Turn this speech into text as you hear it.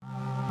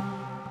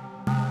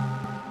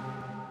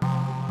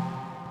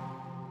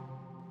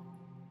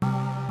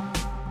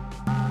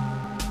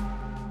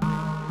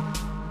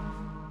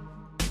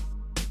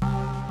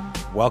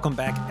Welcome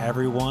back,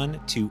 everyone,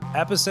 to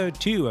episode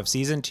 2 of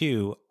season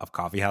 2 of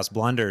Coffeehouse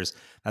Blunders.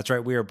 That's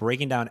right, we are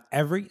breaking down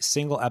every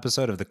single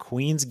episode of The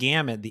Queen's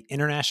Gambit, the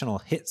international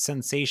hit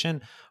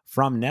sensation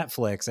from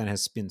Netflix, and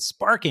has been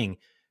sparking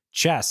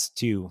chess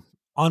to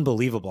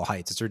unbelievable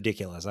heights. It's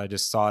ridiculous. I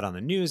just saw it on the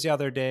news the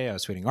other day. I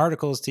was tweeting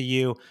articles to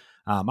you.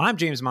 I'm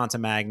James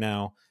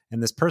Montemagno,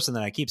 and this person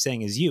that I keep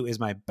saying is you is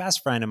my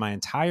best friend in my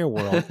entire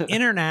world,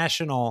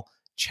 international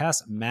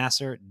chess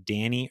master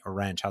Danny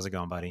Wrench. How's it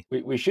going, buddy?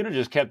 We should have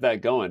just kept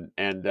that going.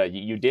 And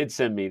you did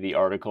send me the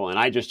article. And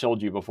I just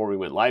told you before we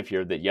went live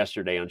here that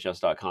yesterday on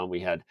chess.com, we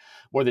had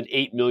more than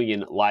 8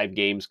 million live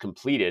games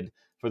completed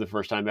for the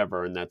first time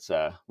ever. And that's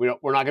we're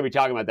not going to be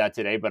talking about that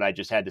today, but I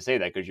just had to say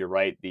that because you're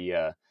right.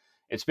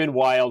 It's been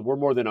wild. We're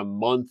more than a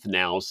month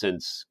now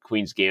since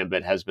Queen's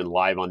Gambit has been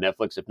live on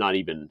Netflix, if not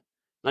even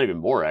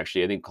more,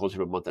 actually. I think closer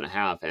to a month and a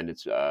half. And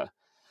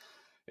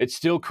it's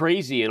still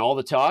crazy and all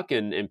the talk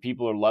and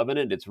people are loving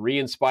it. It's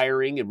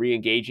re-inspiring and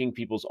re-engaging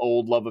people's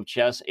old love of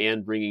chess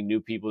and bringing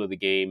new people to the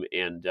game.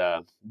 And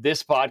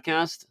this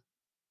podcast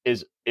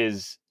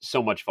is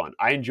so much fun.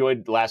 I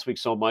enjoyed last week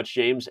so much,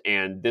 James.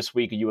 And this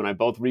week, you and I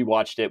both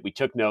rewatched it. We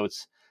took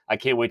notes. I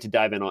can't wait to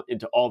dive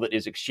into all that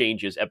is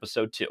Exchanges,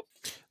 episode 2.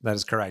 That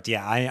is correct.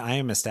 Yeah, I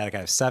am ecstatic. I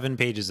have 7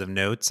 pages of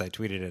notes. I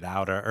tweeted it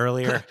out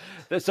earlier.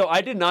 So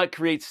I did not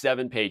create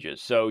 7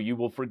 pages, so you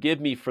will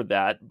forgive me for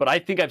that. But I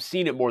think I've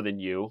seen it more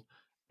than you,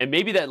 and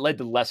maybe that led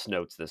to less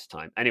notes this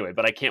time. Anyway,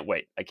 but I can't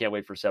wait. I can't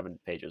wait for 7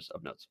 pages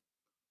of notes.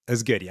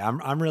 It's good. Yeah,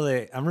 I'm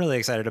really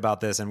excited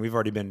about this, and we've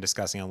already been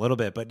discussing a little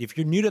bit. But if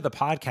you're new to the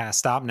podcast,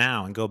 stop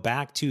now and go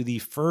back to the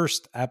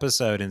first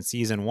episode in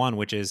season 1,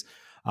 which is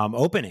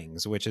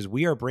openings, which is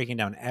we are breaking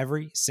down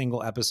every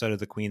single episode of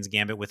The Queen's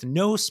Gambit with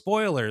no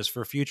spoilers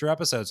for future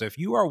episodes. So if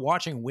you are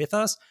watching with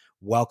us,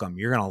 welcome.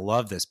 You're going to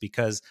love this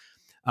because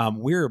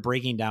we're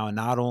breaking down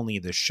not only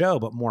the show,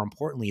 but more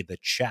importantly, the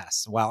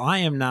chess. While I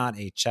am not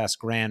a chess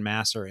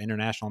grandmaster,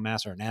 international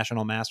master,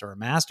 national master, or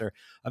master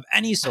of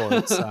any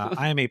sorts,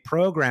 I am a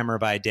programmer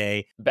by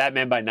day.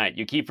 Batman by night.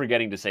 You keep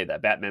forgetting to say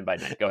that. Batman by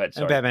night. Go ahead.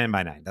 Sorry. Batman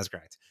by night. That's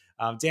correct.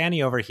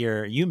 Danny over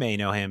here, you may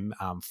know him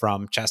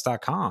from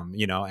chess.com,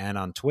 and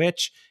on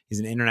Twitch. He's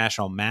an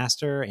international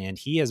master, and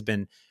he has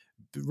been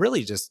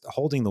really just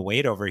holding the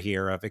weight over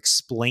here of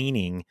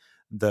explaining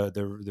the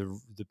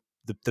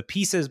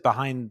pieces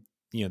behind,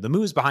 the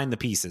moves behind the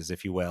pieces,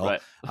 if you will,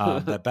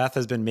 right. That Beth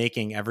has been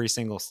making every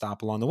single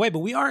stop along the way. But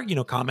we are,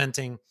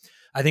 commenting.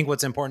 I think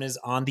what's important is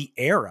on the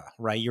era,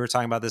 right? You were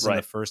talking about this in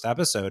the first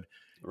episode,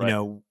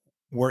 right.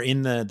 We're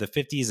in the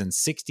 50s and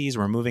 60s.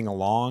 We're moving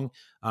along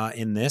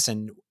in this.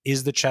 And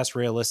is the chess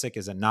realistic?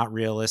 Is it not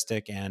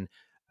realistic? And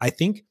I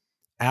think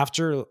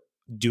after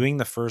doing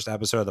the first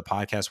episode of the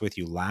podcast with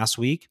you last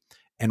week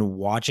and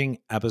watching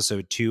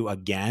episode 2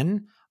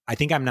 again, I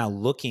think I'm now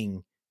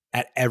looking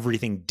at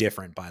everything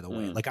different, by the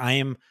way. Like I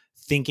am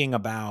thinking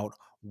about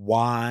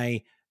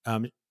why,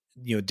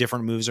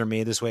 different moves are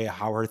made this way,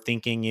 how her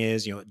thinking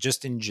is,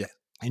 just in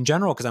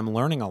general, because I'm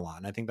learning a lot.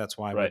 And I think that's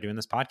why we're doing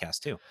this podcast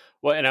too.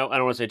 Well, and I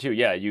want to say too,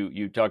 yeah,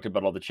 you talked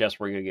about all the chess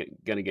we're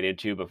going to get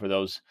into, but for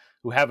those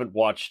who haven't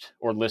watched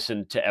or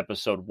listened to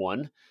episode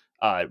 1,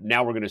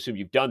 now we're going to assume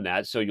you've done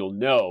that. So you'll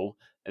know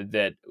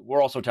that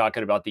we're also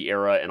talking about the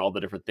era and all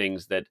the different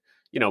things that,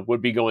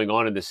 would be going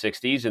on in the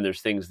 60s. And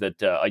there's things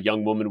that a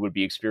young woman would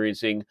be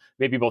experiencing,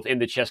 maybe both in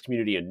the chess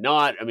community and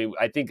not. I mean,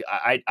 I think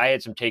I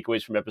had some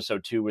takeaways from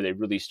episode 2 where they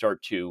really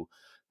start to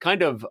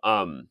kind of,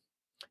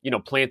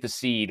 plant the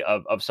seed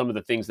of some of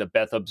the things that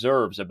Beth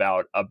observes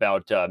about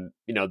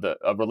the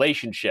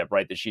relationship,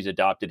 right, that she's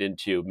adopted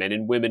into, men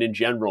and women in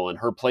general, and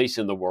her place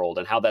in the world,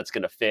 and how that's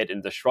going to fit,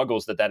 and the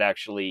struggles that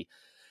actually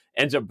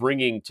ends up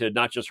bringing to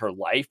not just her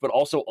life, but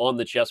also on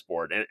the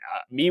chessboard. And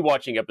me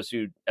watching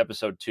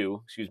episode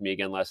 2,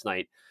 again last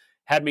night,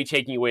 had me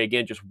taking away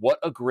again just what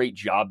a great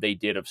job they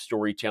did of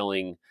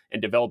storytelling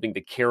and developing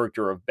the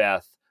character of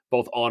Beth,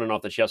 both on and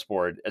off the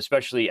chessboard,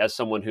 especially as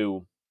someone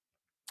who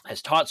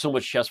has taught so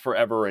much chess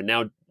forever. And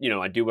now,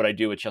 I do what I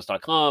do at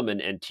chess.com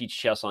and teach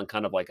chess on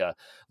kind of like a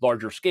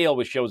larger scale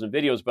with shows and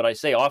videos. But I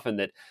say often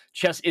that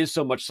chess is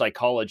so much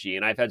psychology.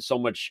 And I've had so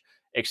much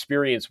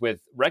experience with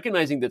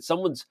recognizing that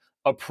someone's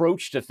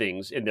approach to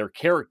things in their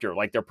character,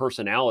 like their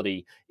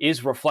personality,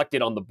 is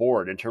reflected on the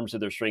board in terms of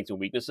their strengths and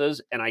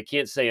weaknesses. And I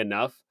can't say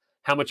enough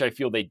how much I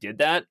feel they did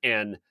that.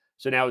 And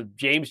so now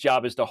James'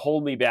 job is to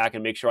hold me back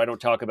and make sure I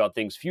don't talk about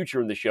things future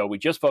in the show. We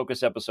just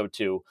focus episode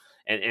 2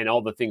 and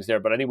all the things there.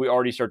 But I think we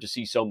already start to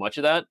see so much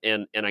of that,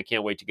 and I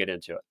can't wait to get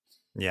into it.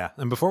 Yeah.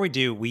 And before we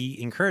do, we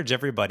encourage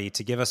everybody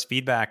to give us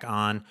feedback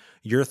on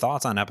your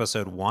thoughts on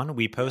episode 1.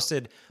 We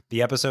posted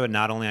the episode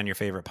not only on your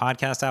favorite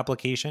podcast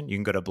application. You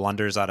can go to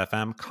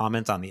blunders.fm,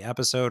 comment on the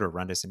episode, or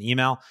run us an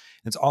email.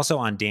 It's also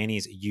on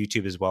Danny's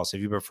YouTube as well. So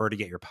if you prefer to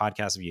get your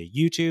podcast via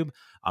YouTube,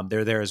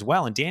 they're there as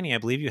well. And Danny, I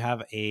believe you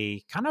have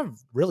a kind of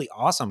really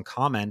awesome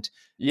comment.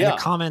 Yeah. A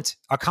comment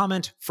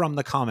from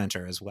the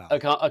commenter as well. A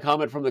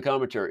comment from the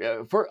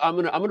commenter. I'm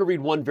gonna read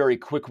one very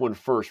quick one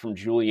first from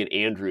Julian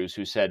Andrews,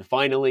 who said,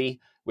 "Finally,"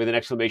 with an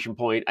exclamation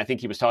point. I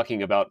think he was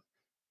talking about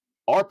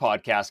our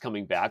podcast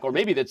coming back, or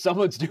maybe that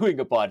someone's doing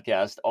a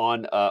podcast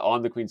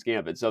on the Queen's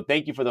Gambit. So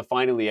thank you for the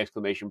finally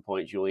exclamation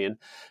point, Julian.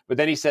 But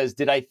then he says,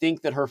 did I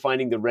think that her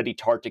finding the ready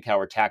tart to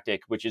cower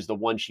tactic, which is the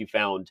one she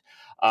found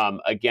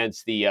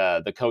against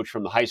the coach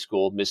from the high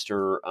school,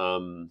 Mr.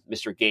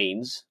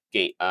 Gaines,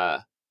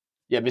 Mr.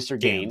 Gaines.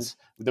 Gaines,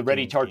 the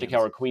ready tart to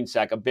cower queen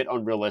sack, a bit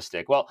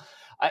unrealistic. Well,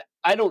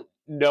 I don't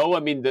know. I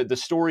mean, the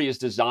story is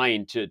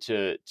designed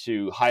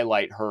to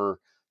highlight her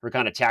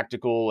kind of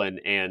tactical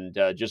and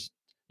just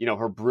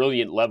her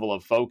brilliant level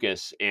of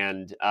focus,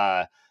 and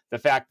the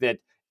fact that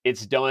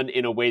it's done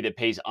in a way that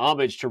pays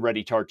homage to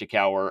Ready Tart to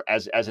Cower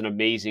as an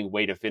amazing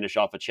way to finish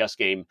off a chess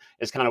game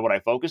is kind of what I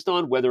focused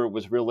on, whether it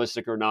was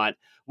realistic or not.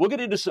 We'll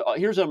get into,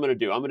 here's what I'm going to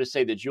do. I'm going to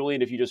say that,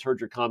 Julian, if you just heard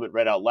your comment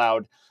read out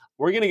loud,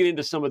 we're going to get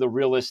into some of the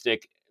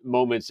realistic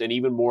moments and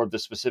even more of the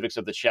specifics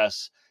of the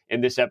chess in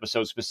this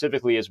episode,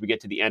 specifically as we get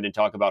to the end and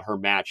talk about her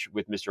match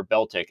with Mr.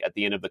 Beltic at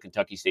the end of the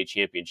Kentucky State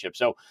Championship.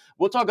 So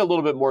we'll talk a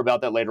little bit more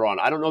about that later on.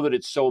 I don't know that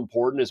it's so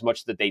important as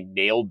much that they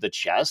nailed the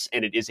chess,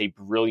 and it is a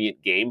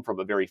brilliant game from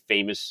a very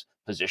famous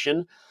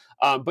position.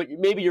 But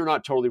maybe you're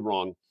not totally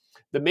wrong.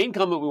 The main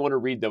comment we want to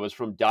read, though, is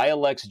from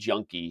Dialects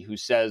Junkie, who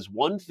says,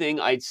 one thing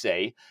I'd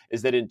say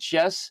is that in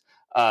chess,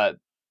 why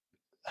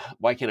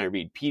can't I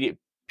read? Pedagogy?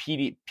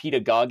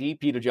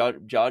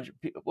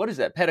 What is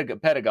that?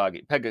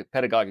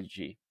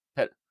 Pedagogy.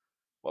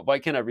 Why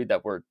can't I read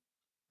that word?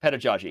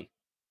 Pedagogy.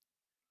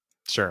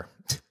 Sure.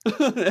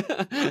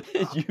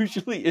 It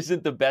usually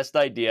isn't the best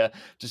idea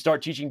to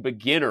start teaching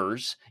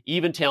beginners,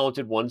 even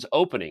talented ones,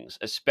 openings,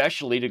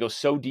 especially to go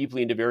so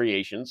deeply into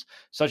variations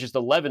such as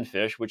the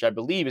Levenfish, which I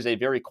believe is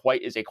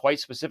a quite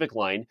specific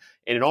line,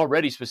 and an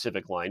already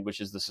specific line,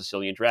 which is the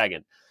Sicilian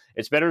Dragon.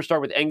 It's better to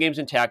start with endgames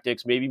and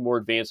tactics, maybe more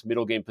advanced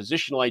middle game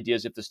positional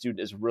ideas if the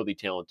student is really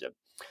talented.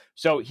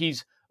 So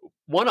he's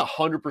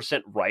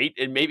 100% right,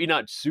 and maybe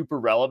not super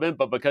relevant,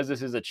 but because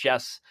this is a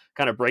chess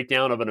kind of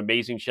breakdown of an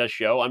amazing chess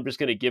show, I'm just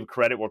going to give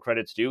credit where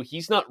credit's due.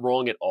 He's not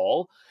wrong at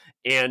all.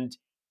 And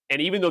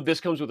even though this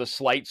comes with a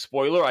slight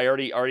spoiler, I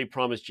already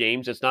promised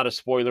James it's not a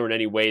spoiler in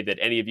any way that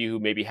any of you who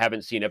maybe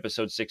haven't seen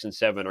episodes 6 and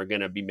 7 are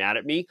going to be mad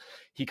at me.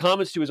 He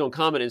comments to his own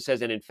comment and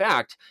says, and in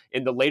fact,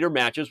 in the later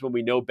matches when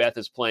we know Beth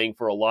is playing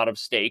for a lot of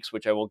stakes,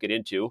 which I won't get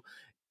into,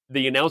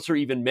 the announcer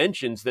even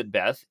mentions that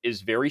Beth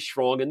is very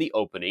strong in the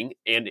opening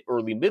and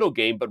early middle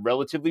game, but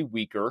relatively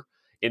weaker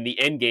in the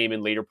end game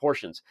and later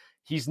portions.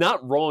 He's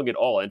not wrong at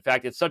all. In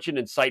fact, it's such an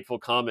insightful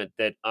comment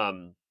that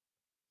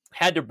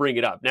had to bring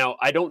it up. Now,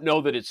 I don't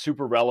know that it's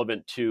super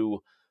relevant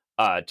to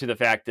the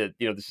fact that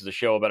this is a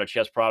show about a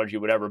chess prodigy,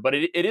 whatever. But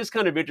it is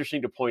kind of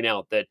interesting to point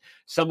out that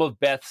some of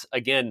Beth's,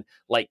 again,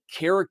 like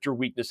character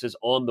weaknesses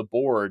on the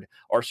board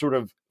are sort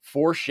of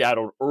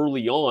foreshadowed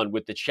early on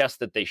with the chess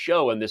that they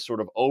show and this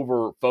sort of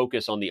over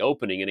focus on the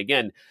opening. And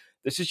again,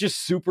 this is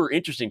just super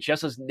interesting.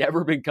 Chess has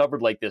never been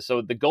covered like this.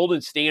 So the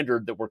golden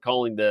standard that we're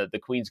calling the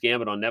Queen's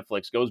Gambit on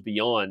Netflix goes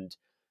beyond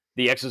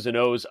the X's and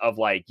O's of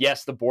like,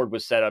 yes, the board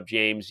was set up,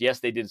 James. Yes,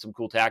 they did some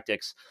cool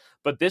tactics.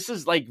 But this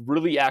is like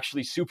really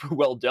actually super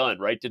well done,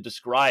 right? To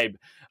describe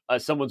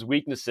someone's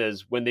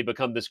weaknesses when they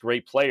become this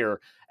great player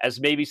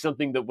as maybe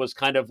something that was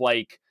kind of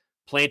like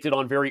planted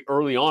on very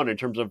early on in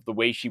terms of the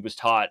way she was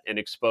taught and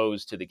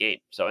exposed to the game.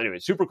 So anyway,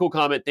 super cool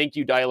comment. Thank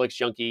you, Dialects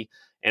Junkie.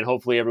 And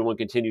hopefully everyone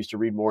continues to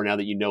read more now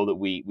that you know that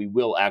we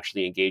will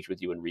actually engage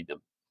with you and read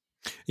them.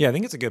 Yeah, I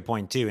think it's a good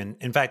point too. And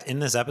in fact, in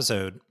this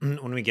episode,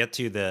 when we get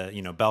to the,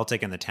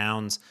 Beltic and the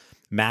Towns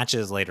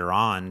matches later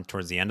on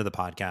towards the end of the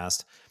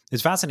podcast,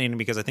 it's fascinating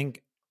because I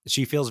think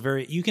she feels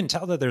you can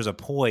tell that there's a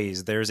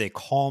poise, there's a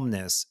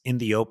calmness in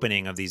the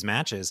opening of these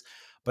matches,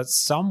 but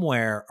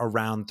somewhere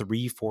around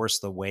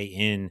 3/4 the way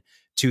in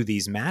to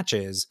these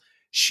matches,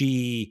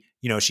 she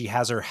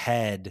has her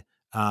head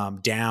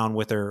down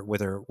with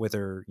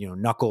her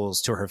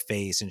knuckles to her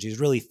face, and she's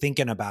really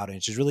thinking about it,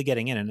 and she's really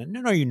getting in. And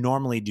I know you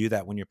normally do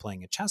that when you're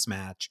playing a chess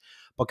match,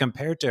 but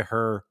compared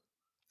to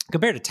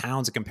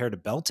Towns and compared to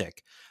Beltic,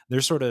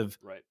 they're sort of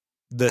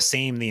the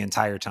same the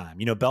entire time.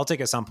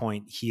 Beltic at some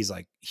point, he's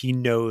like, he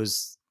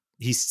knows,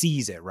 he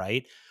sees it,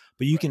 right?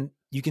 But you can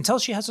tell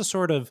she has to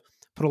sort of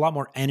put a lot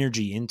more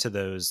energy into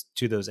those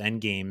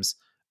end games,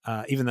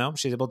 even though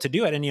she's able to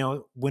do it.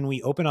 And when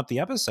we open up the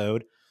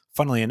episode,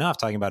 funnily enough,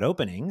 talking about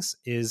openings,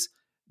 is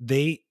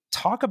they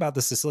talk about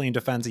the Sicilian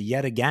defense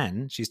yet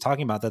again. She's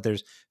talking about that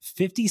there's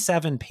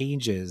 57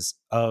 pages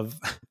of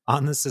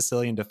on the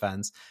Sicilian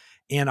defense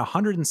and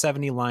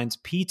 170 lines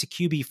P to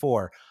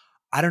QB4.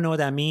 I don't know what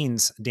that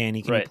means,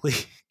 Danny.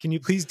 Can you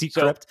please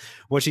decrypt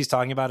what she's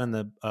talking about in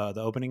the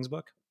openings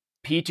book?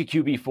 P to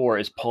QB4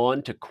 is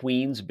pawn to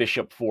Queen's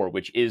Bishop 4,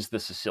 which is the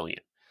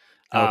Sicilian.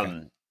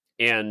 Okay.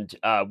 And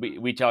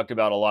we talked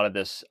about a lot of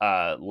this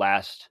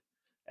last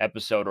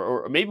episode,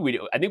 or maybe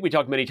I think we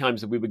talked many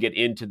times that we would get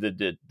into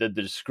the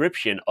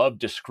description of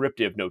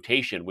descriptive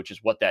notation, which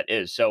is what that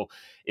is. So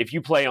if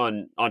you play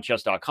on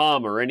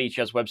chess.com or any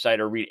chess website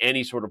or read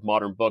any sort of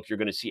modern book, you're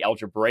going to see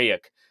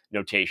algebraic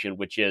notation,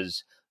 which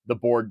is the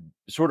board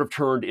sort of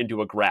turned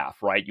into a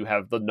graph, right? You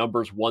have the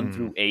numbers 1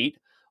 through 8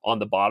 on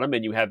the bottom,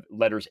 and you have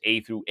letters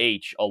A through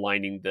H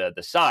aligning the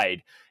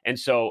side. And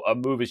so a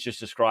move is just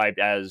described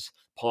as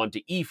pawn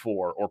to E4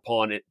 or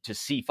pawn to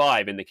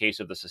C5 in the case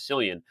of the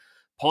Sicilian.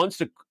 Pawns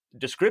to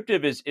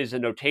descriptive is a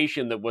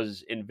notation that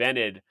was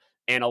invented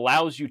and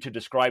allows you to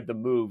describe the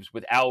moves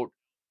without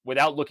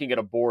looking at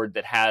a board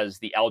that has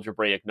the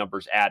algebraic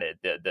numbers added,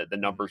 the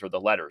numbers or the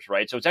letters,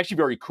 right? So it's actually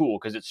very cool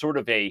because it's sort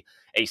of a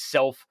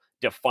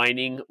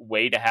self-defining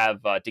way to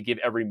have to give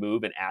every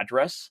move an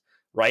address,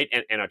 right?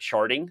 And a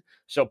charting.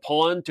 So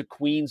pawn to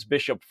queen's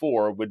bishop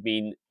 4 would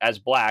mean, as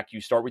black, you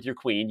start with your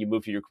queen, you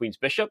move to your queen's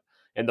bishop,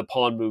 and the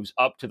pawn moves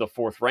up to the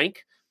 4th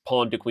rank,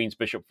 pawn to queen's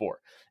bishop 4.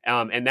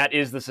 And that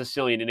is the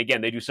Sicilian. And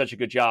again, they do such a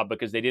good job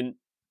because they didn't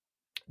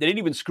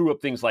even screw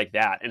up things like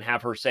that and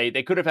have her say,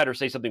 they could have had her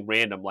say something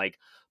random like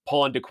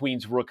pawn to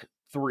queen's rook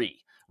 3,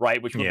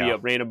 right? Which would be a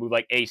random move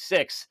like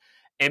A6.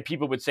 And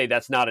people would say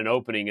that's not an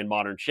opening in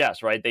modern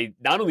chess, right? They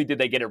not only did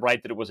they get it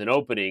right that it was an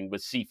opening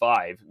with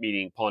C5,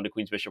 meaning pawn to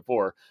queen's bishop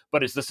 4,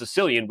 but it's the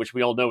Sicilian, which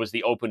we all know is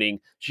the opening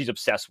she's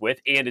obsessed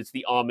with. And it's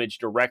the homage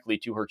directly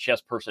to her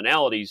chess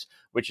personalities,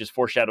 which is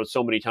foreshadowed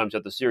so many times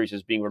at the series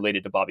as being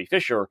related to Bobby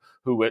Fischer,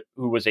 who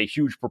was a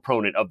huge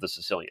proponent of the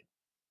Sicilian.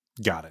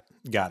 Got it.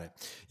 Got it.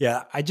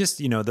 Yeah. I just,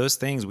 those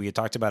things we had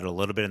talked about it a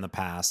little bit in the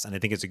past. And I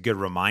think it's a good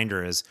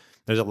reminder is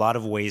there's a lot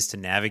of ways to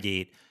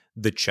navigate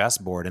the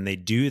chessboard, and they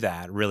do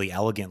that really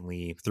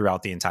elegantly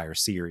throughout the entire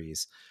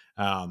series.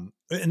 And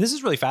this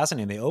is really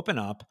fascinating. They open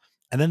up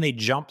and then they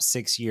jump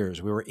 6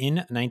 years. We were in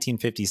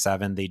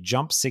 1957. They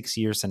jump 6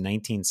 years to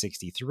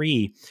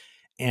 1963.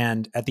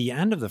 And at the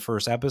end of the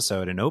first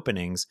episode in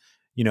openings,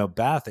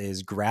 Beth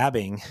is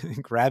grabbing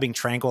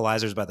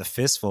tranquilizers by the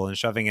fistful and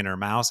shoving in her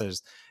mouth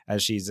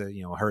as she's,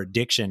 her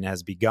addiction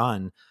has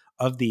begun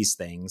of these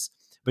things.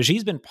 But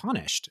she's been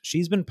punished.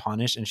 She's been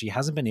punished, and she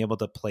hasn't been able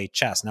to play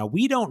chess. Now,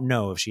 we don't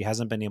know if she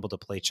hasn't been able to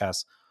play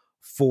chess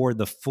for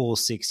the full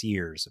 6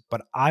 years,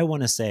 but I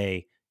want to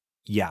say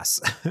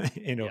yes.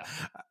 Yeah.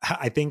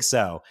 I think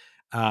so.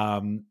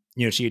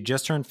 She had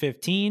just turned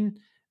 15,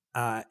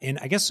 and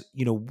I guess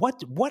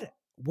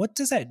what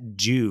does that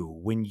do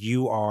when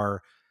you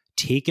are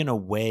taken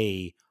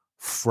away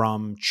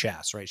from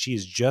chess, right? She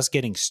is just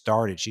getting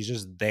started. She's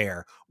just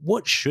there.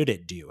 What should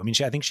it do? I mean,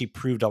 I think she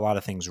proved a lot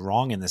of things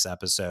wrong in this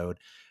episode.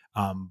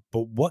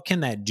 But what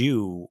can that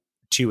do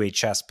to a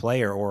chess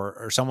player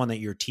or someone that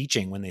you're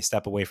teaching when they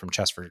step away from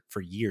chess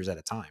for years at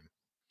a time?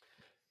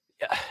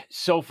 Yeah,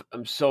 so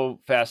I'm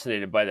so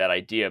fascinated by that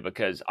idea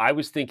because I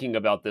was thinking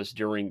about this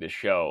during the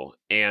show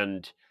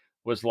and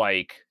was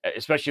like,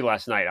 especially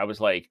last night, I was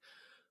like,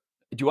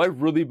 do I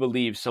really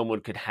believe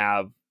someone could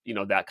have,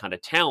 that kind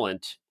of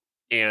talent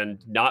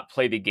and not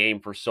play the game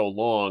for so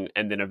long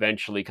and then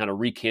eventually kind of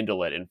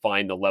rekindle it and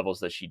find the levels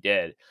that she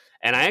did?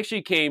 And I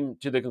actually came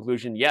to the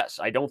conclusion, yes,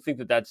 I don't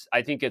think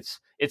I think it's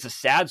a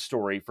sad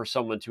story for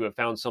someone to have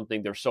found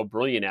something they're so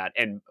brilliant at.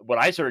 And what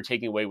I started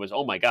taking away was,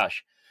 oh my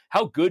gosh,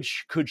 how good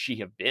could she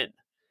have been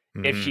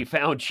if she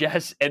found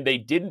chess and they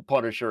didn't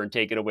punish her and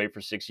take it away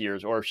for 6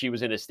 years, or if she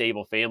was in a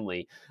stable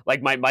family?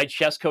 Like my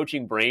chess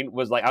coaching brain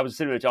was like, I was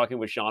sitting there talking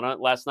with Shauna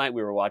last night.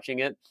 We were watching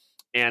it,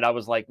 and I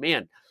was like,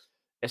 man,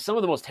 if some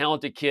of the most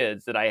talented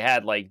kids that I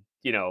had,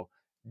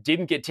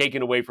 didn't get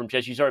taken away from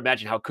chess, you start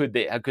imagining how could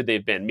they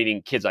have been?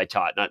 Meaning kids I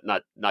taught,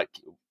 not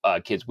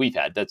kids we've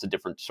had. That's a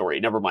different story.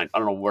 Never mind. I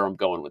don't know where I'm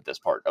going with this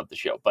part of the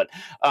show, but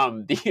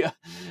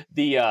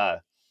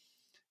the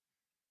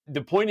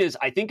the point is,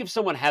 I think if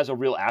someone has a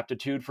real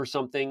aptitude for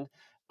something,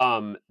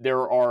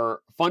 there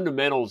are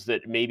fundamentals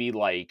that maybe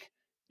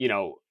you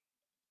know,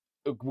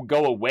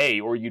 go away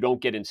or you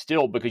don't get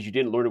instilled because you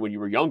didn't learn it when you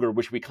were younger,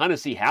 which we kind of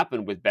see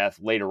happen with Beth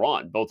later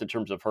on, both in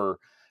terms of her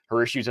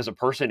issues as a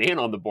person and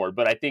on the board.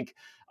 But I think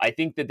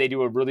that they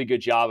do a really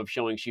good job of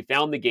showing she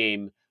found the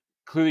game,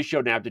 clearly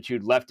showed an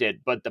aptitude, left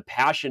it, but the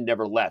passion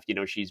never left.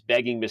 She's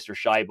begging Mr.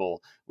 Scheibel.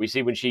 We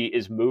see when she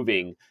is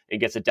moving and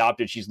gets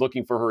adopted, she's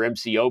looking for her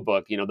MCO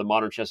book, the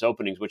Modern Chess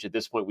Openings, which at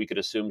this point we could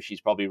assume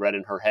she's probably read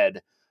in her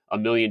head a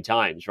million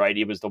times, right?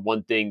 It was the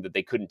one thing that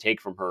they couldn't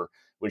take from her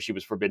when she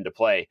was forbidden to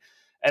play.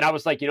 And I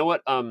was like, you know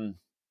what?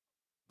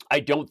 I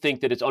don't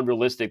think that it's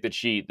unrealistic that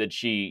she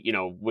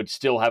would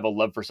still have a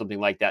love for something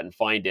like that and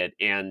find it.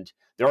 And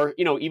there are,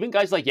 even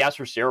guys like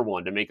Yasser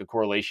Seirawan, to make a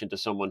correlation to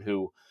someone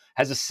who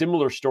has a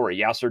similar story.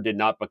 Yasser did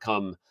not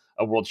become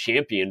a world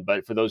champion,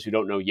 but for those who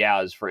don't know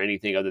Yaz for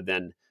anything other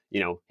than,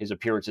 his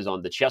appearances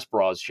on the Chess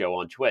Bras show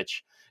on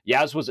Twitch,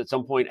 Yaz was at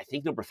some point, I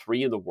think, number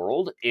 3 in the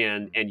world.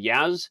 And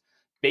Yaz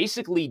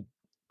basically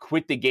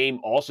quit the game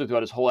also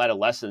throughout his whole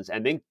adolescence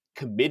and then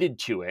committed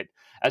to it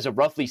as a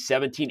roughly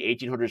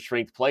 1800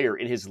 strength player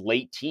in his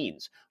late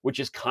teens, which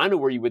is kind of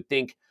where you would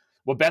think,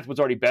 well, Beth was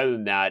already better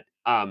than that,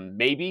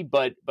 maybe,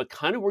 but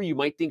kind of where you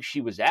might think she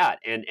was at.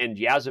 And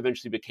Yaz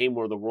eventually became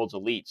one of the world's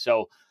elite.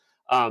 So,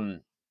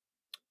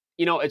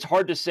 it's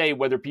hard to say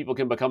whether people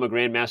can become a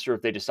grandmaster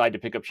if they decide to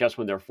pick up chess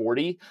when they're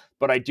 40.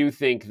 But I do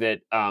think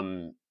that,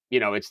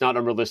 it's not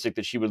unrealistic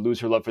that she would lose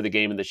her love for the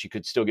game and that she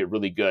could still get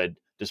really good,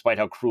 despite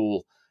how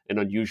cruel and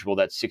unusual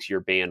that 6-year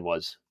ban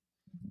was.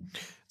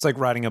 It's like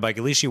riding a bike.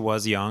 At least she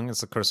was young.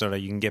 It's of course sort of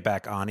you can get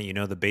back on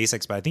it, the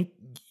basics. But I think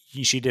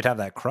she did have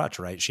that crutch,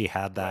 right? She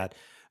had Right. that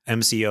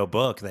MCO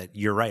book that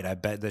you're right. I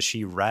bet that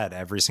she read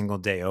every single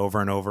day over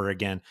and over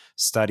again,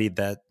 studied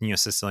that,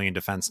 Sicilian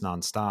defense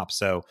nonstop.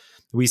 So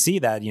we see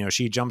that,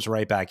 she jumps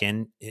right back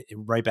into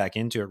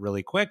it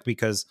really quick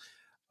because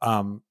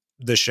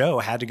the show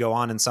had to go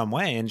on in some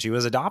way. And she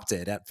was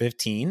adopted at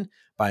 15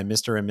 by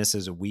Mr. and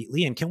Mrs.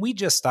 Wheatley. And can we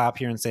just stop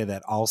here and say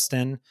that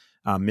Alston,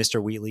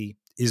 Mr. Wheatley,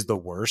 is the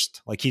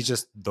worst? Like he's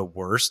just the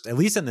worst, at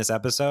least in this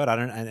episode. I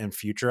don't, and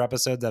future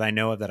episodes that I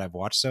know of that I've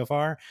watched so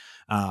far.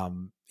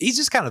 He's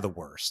just kind of the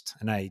worst.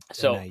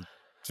 So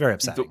It's very the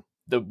upsetting.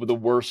 the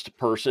worst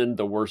person,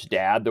 the worst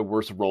dad, the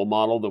worst role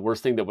model, the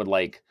worst thing that would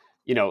like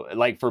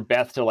for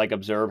Beth to like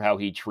observe how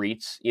he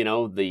treats,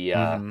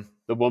 Mm-hmm.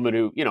 the woman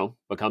who,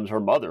 becomes her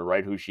mother,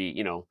 right? Who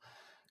she,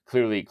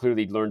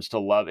 clearly learns to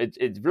love.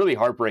 It's really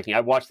heartbreaking. I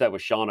watched that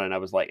with Shauna and I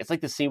was like, it's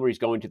like the scene where he's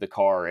going to the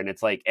car and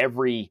it's like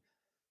every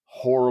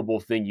horrible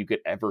thing you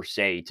could ever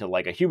say to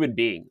like a human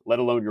being, let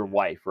alone your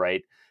wife,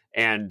 right?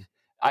 And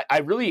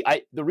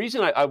the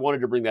reason I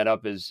wanted to bring that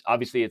up is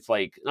obviously it's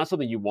like not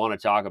something you want to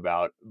talk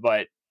about,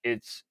 but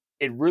it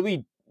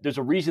really there's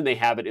a reason they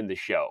have it in the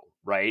show,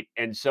 right?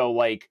 And so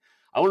like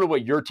I don't know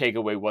what your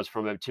takeaway was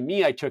from it. To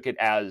me, I took it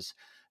as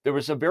there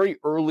was a very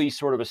early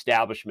sort of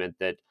establishment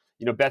that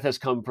Beth has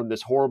come from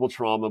this horrible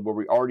trauma where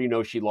we already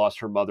know she lost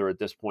her mother at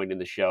this point in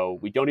the show.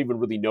 We don't even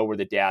really know where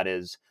the dad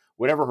is.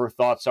 Whatever her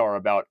thoughts are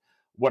about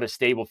what a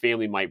stable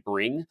family might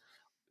bring,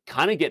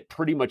 kind of get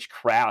pretty much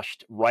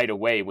crashed right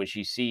away when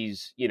she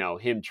sees,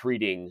 him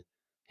treating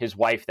his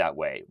wife that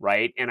way,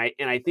 right? And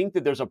I think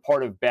that there's a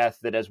part of Beth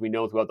that, as we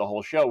know throughout the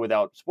whole show,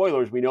 without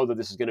spoilers, we know that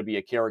this is going to be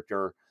a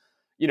character,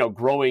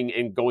 growing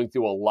and going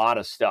through a lot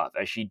of stuff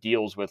as she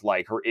deals with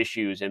like her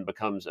issues and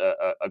becomes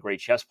a great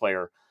chess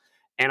player.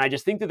 And I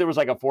just think that there was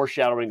like a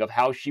foreshadowing of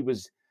how she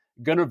was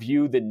going to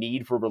view the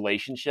need for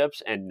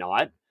relationships and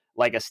not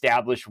like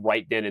established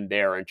right then and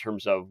there in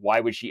terms of why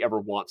would she ever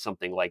want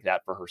something like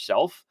that for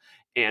herself.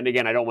 And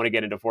again, I don't want to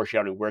get into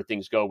foreshadowing where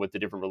things go with the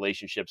different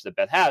relationships that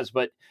Beth has,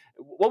 but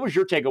what was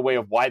your takeaway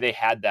of why they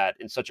had that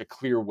in such a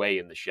clear way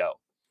in the show?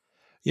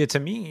 Yeah, to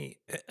me,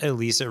 at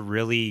least, it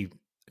really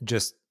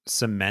just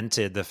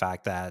cemented the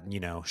fact that,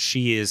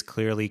 she is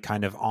clearly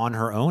kind of on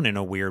her own in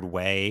a weird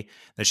way,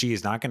 that she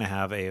is not going to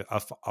have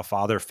a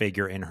father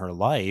figure in her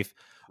life.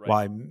 Right.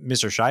 While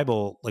Mr.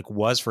 Scheibel like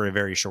was for a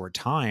very short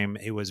time,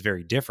 it was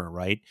very different,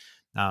 right?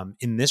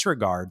 In this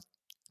regard,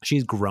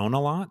 she's grown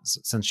a lot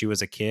since she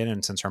was a kid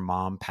and since her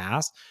mom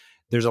passed.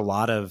 There's a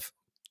lot of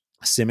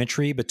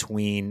symmetry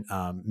between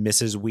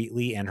Mrs.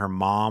 Wheatley and her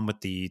mom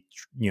with the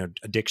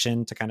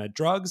addiction to kind of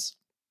drugs,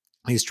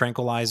 these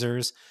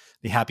tranquilizers,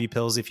 the happy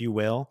pills, if you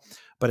will.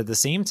 But at the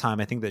same time,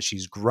 I think that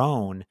she's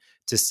grown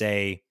to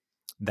say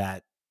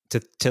that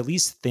to at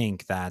least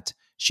think that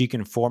she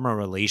can form a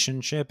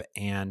relationship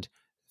and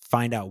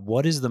find out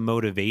what is the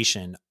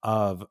motivation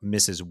of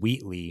Mrs.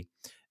 Wheatley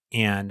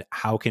and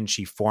how can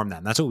she form that.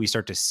 And that's what we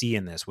start to see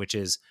in this, which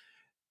is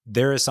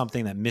there is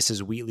something that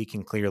Mrs. Wheatley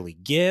can clearly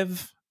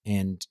give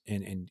and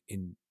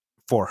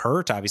for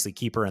her to obviously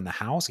keep her in the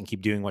house and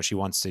keep doing what she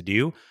wants to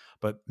do.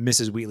 But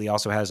Mrs. Wheatley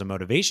also has a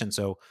motivation.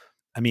 So,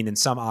 I mean, in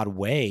some odd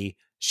way,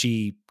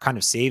 she kind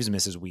of saves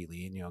Mrs.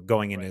 Wheatley,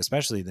 going into Right.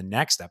 especially the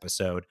next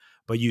episode.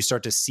 But you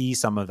start to see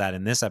some of that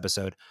in this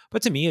episode.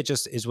 But to me, it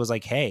just was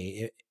like,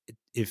 hey,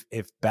 if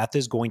Beth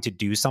is going to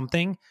do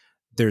something,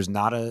 there's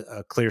not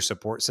a clear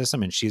support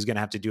system, and she's going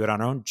to have to do it on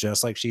her own,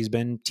 just like she's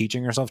been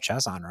teaching herself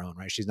chess on her own,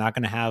 right? She's not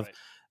going to have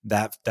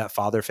Right. that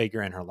father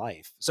figure in her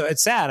life. So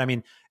it's sad. I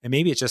mean, and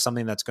maybe it's just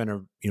something that's going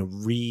to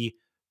re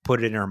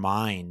put it in her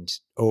mind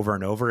over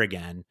and over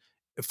again,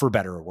 for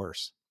better or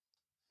worse.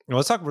 Well,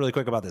 let's talk really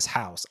quick about this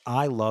house.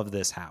 I love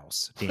this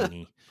house,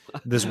 Danny.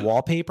 This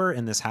wallpaper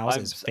in this house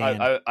is I'm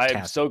so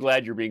fantastic.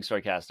 glad you're being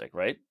sarcastic,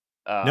 right?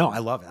 No, I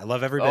Um, love it. I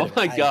love every bit oh of it.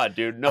 my I, god,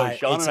 dude. No, I,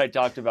 Sean it's and I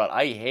talked about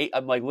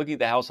I'm like looking at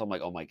the house, I'm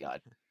like, oh my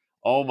god.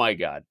 Oh my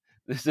god.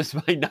 This is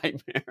my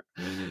nightmare.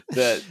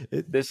 That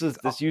it's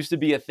this used to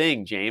be a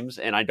thing, James,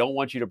 and I don't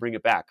want you to bring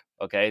it back.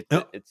 Okay.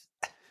 no, It's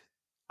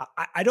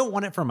I don't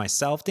want it for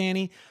myself,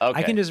 Danny.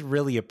 I can okay. just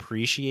really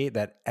appreciate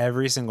that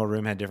every single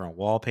room had different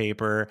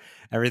wallpaper.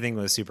 Everything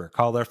was super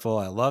colorful.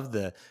 I love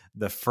the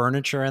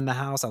furniture in the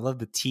house. I love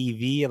the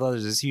TV. I love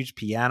there's this huge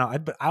piano.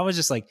 But I was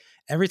just like,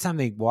 every time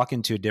they walk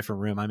into a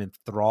different room, I'm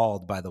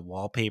enthralled by the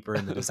wallpaper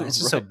and the design. It's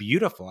just so Right.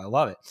 beautiful. I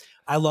love it.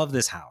 I love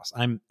this house.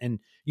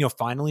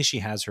 Finally she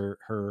has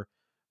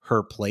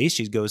her place.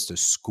 She goes to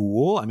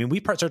school. I mean,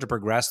 we start to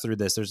progress through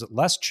this. There's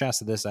less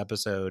chess in this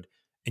episode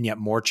and yet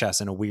more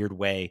chess in a weird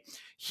way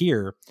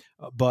here.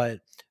 But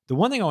the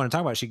one thing I want to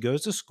talk about, she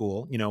goes to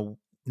school.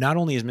 Not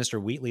only is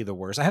Mr. Wheatley the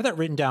worst, I have that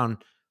written down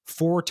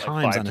four Like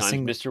times five on a times.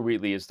 single Mr.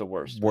 Wheatley is the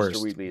worst. Mr.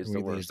 worst. Wheatley is the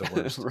Wheatley is worst.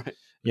 the worst. Right.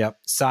 Yep.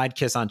 Side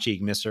kiss on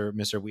cheek.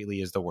 Mr. Wheatley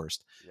is the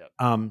worst.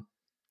 Yep.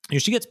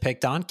 She gets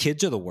picked on.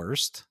 Kids are the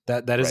worst.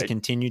 That is a Right.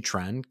 continued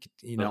trend.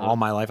 All Uh-huh.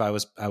 my life I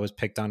was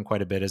picked on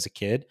quite a bit as a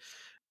kid.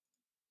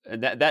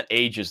 And that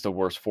age is the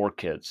worst for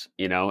kids.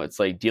 It's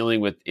like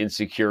dealing with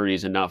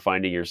insecurities and not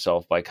finding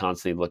yourself by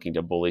constantly looking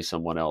to bully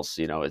someone else.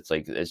 It's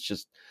like it's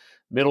just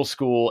middle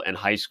school and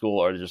high school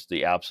are just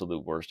the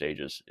absolute worst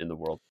ages in the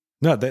world.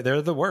 No,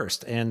 they're the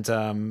worst. And,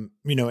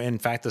 in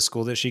fact, the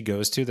school that she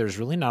goes to, there's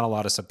really not a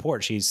lot of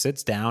support. She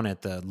sits down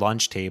at the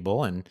lunch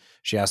table and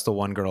she asks the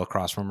one girl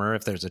across from her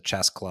if there's a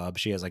chess club.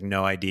 She has like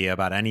no idea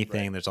about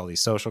anything. Right. There's all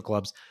these social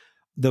clubs.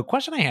 The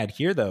question I had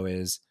here, though,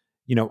 is,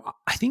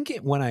 I think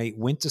when I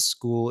went to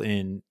school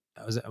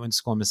I went to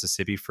school in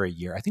Mississippi for a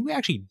year. I think we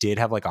actually did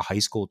have like a high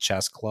school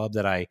chess club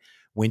that I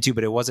went to,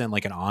 but it wasn't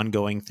like an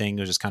ongoing thing.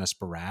 It was just kind of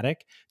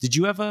sporadic. Did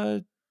you have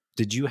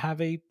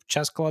a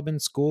chess club in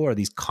school? Are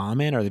these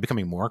common? Are they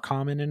becoming more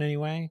common in any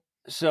way?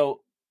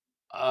 So,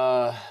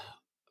 uh,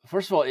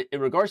 first of all, in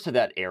regards to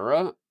that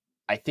era,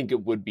 I think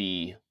it would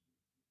be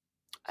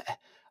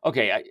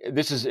okay.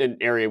 This is an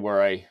area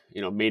where I,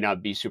 may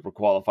not be super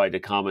qualified to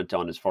comment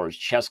on as far as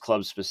chess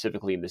clubs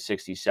specifically in the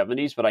 60s,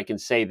 70s, but I can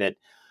say that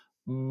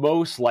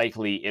most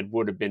likely it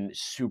would have been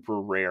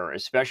super rare,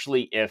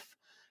 especially if,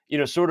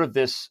 sort of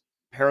this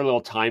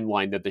parallel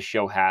timeline that the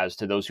show has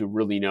to those who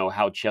really know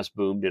how chess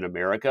boomed in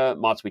America.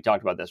 Mats, we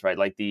talked about this, right?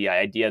 Like the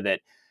idea that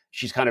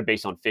she's kind of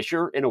based on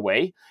Fischer in a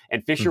way,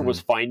 and Fischer was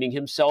Mhm. finding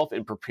himself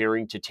and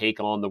preparing to take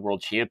on the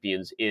world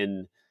champions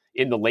in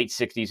the late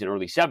 60s and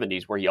early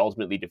 70s, where he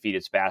ultimately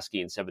defeated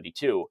Spassky in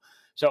 72.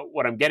 So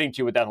what I'm getting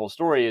to with that whole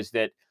story is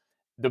that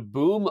the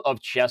boom of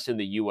chess in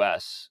the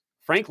US,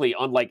 frankly,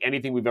 unlike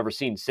anything we've ever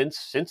seen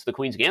since the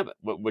Queen's Gambit,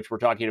 which we're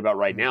talking about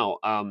right Mhm.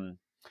 now,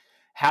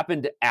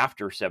 happened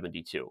after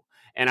 72.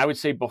 And I would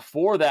say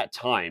before that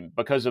time,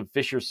 because of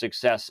Fischer's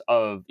success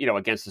of,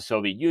 against the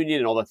Soviet Union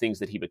and all the things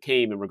that he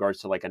became in regards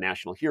to like a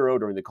national hero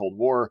during the Cold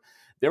War,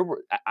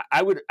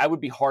 I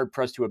would be hard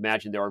pressed to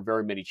imagine there are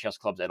very many chess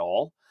clubs at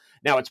all.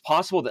 Now it's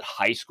possible that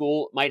high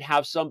school might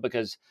have some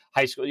because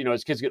high school,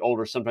 as kids get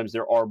older, sometimes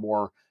there are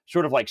more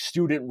sort of like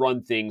student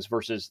run things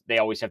versus they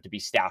always have to be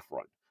staff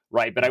run.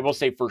 Right. But I will Right.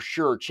 say for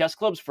sure, chess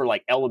clubs for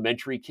like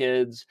elementary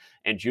kids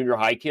and junior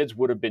high kids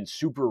would have been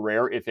super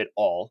rare, if at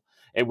all.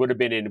 It would have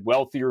been in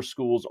wealthier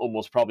schools,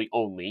 almost probably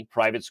only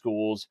private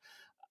schools,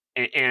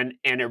 and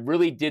it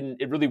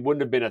really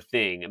wouldn't have been a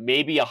thing.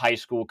 Maybe a high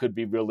school could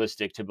be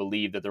realistic to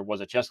believe that there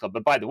was a chess club.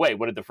 But by the way,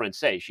 what did the friend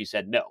say? She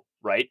said no,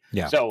 right?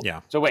 Yeah. So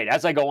Yeah. so wait,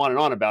 as I go on and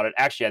on about it,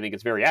 actually I think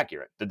it's very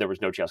accurate that there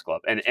was no chess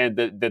club. And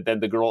then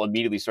the girl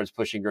immediately starts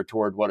pushing her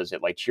toward, what is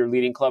it, like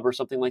cheerleading club or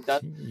something like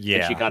that? And she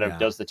Yeah. kind of Yeah.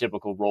 does the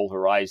typical roll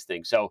her eyes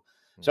thing. So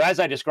as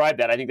I described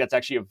that, I think that's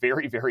actually a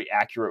very, very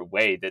accurate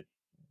way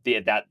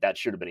that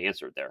should have been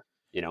answered there,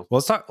 you know?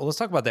 Well, let's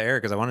talk about the era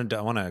because I want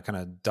to kind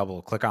of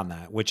double click on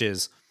that, which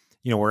is,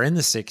 we're in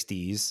the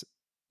 60s,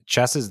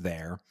 chess is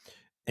there,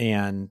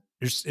 and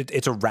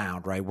it's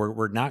around, right?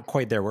 We're not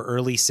quite there. We're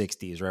early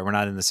 60s, right? We're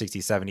not in the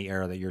 60s, 70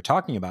 era that you're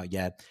talking about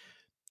yet.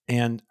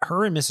 And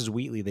her and Mrs.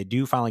 Wheatley, they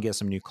do finally get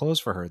some new clothes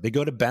for her. They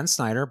go to Ben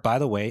Snyder, by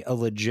the way, a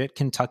legit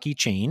Kentucky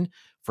chain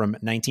from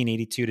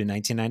 1982 to Did you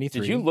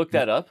 1993. look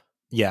that up?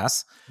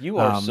 Yes. You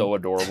are Um, so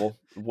adorable.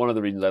 One of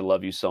the reasons I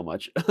love you so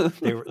much.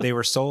 they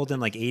were sold in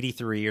like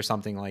 83 or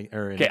something like,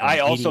 or Okay, in I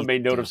also 80.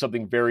 made note Yeah. of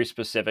something very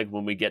specific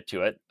when we get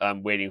to it.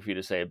 I'm waiting for you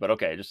to say it, but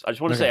okay, I just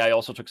want to say Okay. I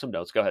also took some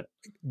notes. Go ahead.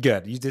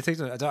 Good. You did take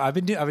some. So I've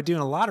been doing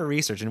a lot of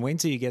research and wait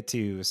until you get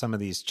to some of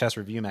these chess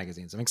review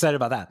magazines. I'm excited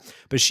about that.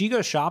 But she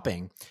goes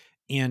shopping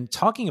and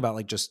talking about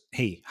like just,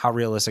 hey, how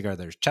realistic are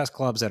there chess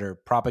clubs that are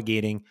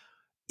propagating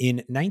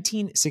in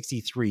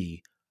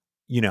 1963?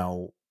 You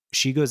know,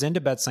 she goes into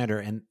Bet Snyder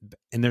and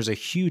there's a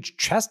huge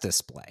chess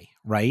display,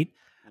 right?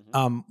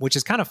 Mhm. Which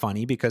is kind of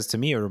funny because to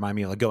me it reminded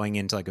me of like going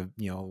into like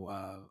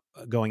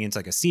going into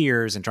like a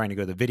Sears and trying to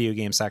go to the video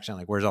game section,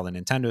 like where's all the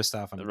Nintendo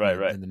stuff? I'm Right,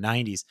 right. in the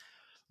 90s.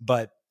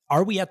 But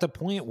are we at the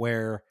point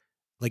where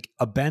like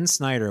a Ben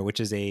Snyder, which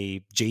is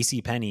a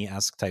JC Penney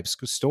esque type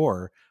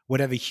store,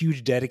 would have a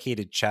huge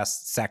dedicated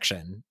chess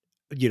section,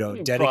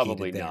 Probably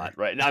dedicated there? not,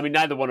 right? I mean,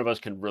 neither one of us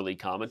can really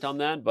comment on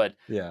that, but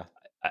Yeah.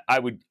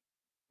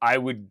 I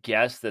would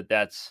guess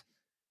that's.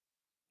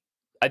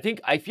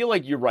 I feel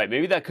like you're right.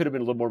 Maybe that could have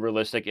been a little more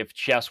realistic if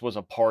chess was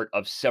a part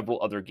of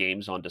several other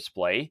games on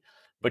display.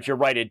 But Yeah. you're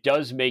right, it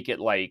does make it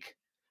like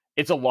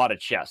it's a lot of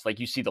chess. Like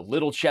you see the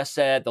little chess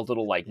set, the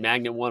little like Yeah.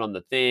 magnet one on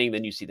the thing,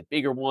 then you see the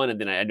bigger one, and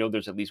then I know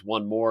there's at least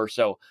one more.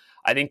 So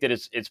I think that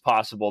it's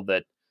possible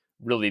that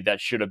really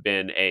that should have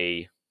been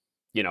a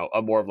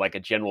more of like a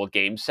general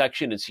game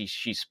section, and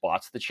she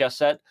spots the chess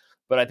set.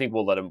 But I think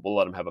we'll let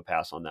him have a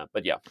pass on that.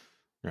 But yeah,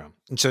 Yeah.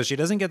 And so she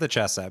doesn't get the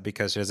chess set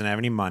because she doesn't have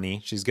any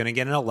money. She's going to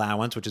get an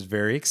allowance, which is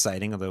very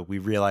exciting. Although we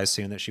realize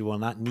soon that she will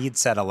not need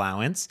said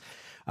allowance.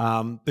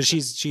 But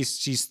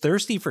she's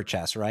thirsty for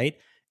chess, right?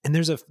 And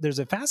there's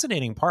a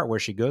fascinating part where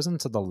she goes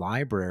into the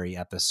library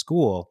at the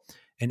school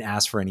and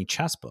asks for any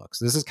chess books.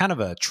 This is kind of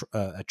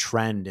a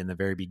trend in the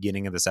very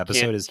beginning of this can't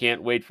episode. Is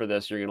can't wait for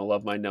this. You're gonna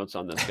love my notes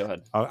on this. Go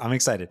ahead. I'm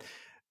excited.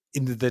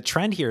 The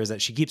trend here is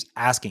that she keeps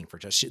asking for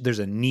chess. There's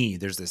a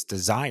need. There's this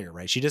desire,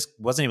 right? She just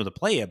wasn't able to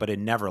play it, but it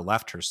never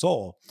left her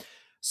soul.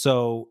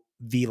 So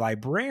the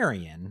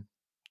librarian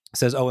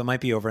says, "Oh, it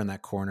might be over in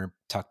that corner,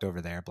 tucked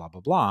over there, blah,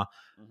 blah, blah.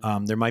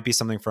 Mhm. There might be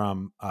something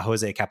from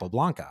Jose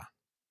Capablanca."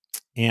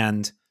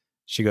 And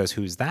she goes,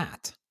 "Who's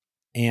that?"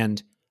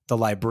 And the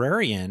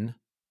librarian,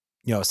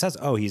 says,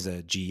 "Oh, he's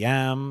a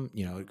GM,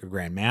 a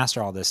Grand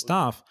Master, all this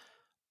stuff."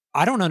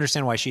 I don't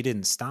understand why she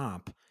didn't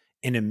stop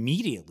and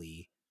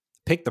immediately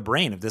pick the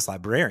brain of this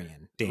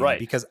librarian, Danny, Right.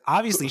 because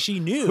obviously she Who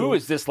knew.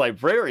 is this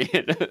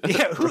librarian?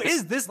 Yeah, who Right.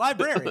 is this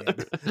librarian?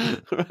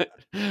 Right.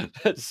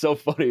 That's so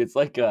funny. It's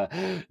like,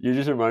 you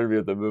just reminded me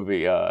of the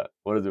movie,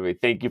 what is the movie?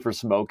 Thank You for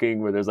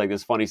Smoking, where there's like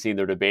this funny scene.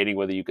 They're debating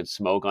whether you could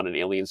smoke on an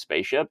alien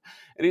spaceship.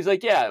 And he's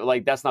like, yeah,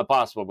 like that's not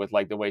possible with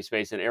like the way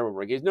space and air would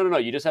work. He's, no, no, no.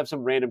 You just have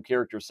some random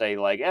character say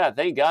like, yeah,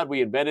 thank God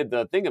we invented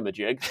the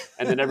thingamajig.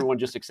 And then everyone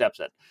just accepts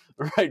it.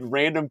 Right.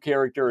 Random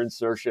character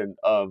insertion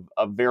of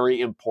a very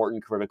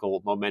important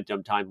critical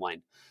momentum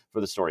timeline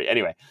for the story.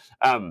 Anyway,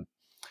 um,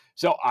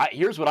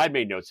 here's what I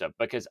made notes of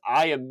because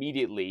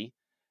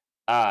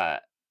uh,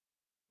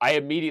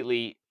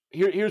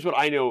 here's what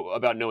I know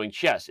about knowing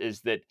chess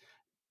is that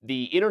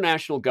the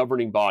international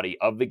governing body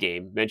of the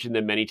game, mentioned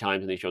them many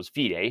times in these shows,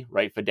 FIDE,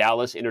 right?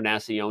 Fidelis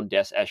Internacion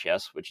des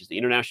Eches, which is the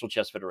International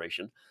Chess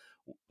Federation,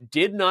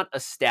 did not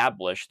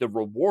establish the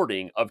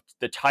rewarding of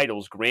the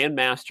titles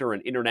Grandmaster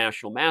and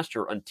International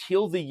Master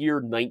until the year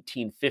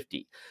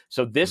 1950.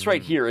 So this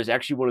right Mm, here is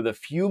actually one of the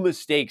few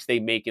mistakes they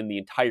make in the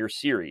entire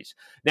series.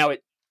 Now,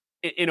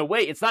 in a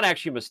way, it's not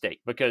actually a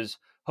mistake because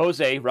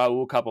Jose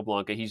Raul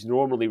Capablanca, he's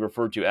normally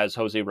referred to as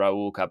Jose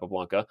Raul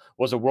Capablanca,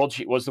 was the world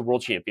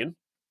champion,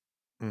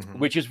 mhm.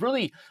 which is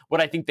really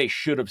what I think they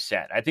should have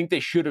said. I think they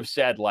should have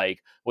said like,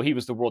 well, he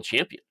was the world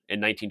champion in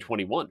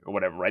 1921 or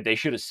whatever, right? They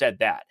should have said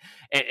that.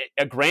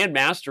 A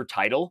grandmaster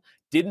title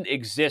didn't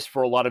exist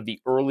for a lot of the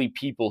early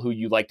people who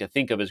you like to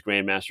think of as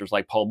grandmasters,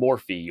 like Paul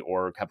Morphy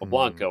or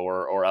Capablanca Mm,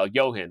 or Al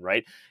Johan,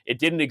 right? It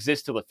didn't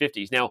exist till the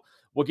 50s. Now,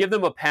 we'll give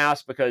them a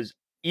pass because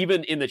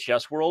even in the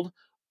chess world,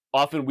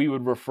 often we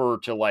would refer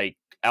to like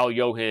Al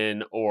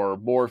Johan or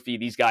Morphy,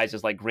 these guys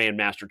as like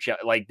grandmaster,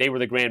 like they were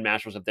the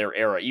grandmasters of their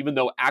era. Even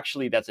though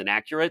actually that's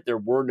inaccurate, there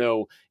were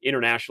no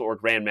international or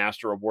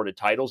grandmaster awarded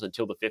titles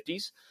until the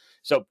 50s.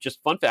 So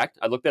just fun fact,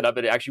 I looked that up.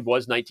 It actually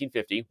was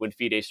 1950 when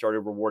FIDE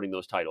started rewarding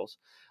those titles.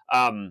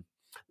 Um,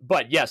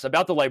 but yes,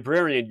 about the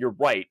librarian, you're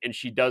right, and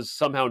she does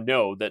somehow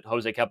know that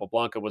Jose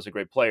Capablanca was a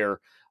great player.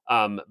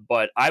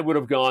 But I would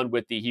have gone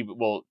with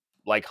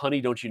like, honey,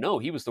 don't you know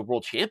he was the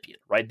world champion,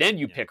 right? Then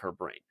you yeah. pick her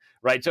brain,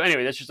 right? So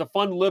anyway, that's just a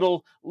fun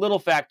little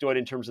factoid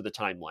in terms of the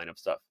timeline of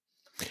stuff.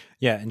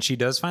 Yeah, and she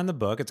does find the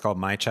book. It's called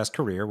My Chess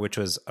Career, which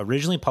was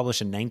originally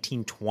published in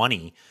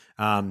 1920.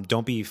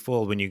 Don't be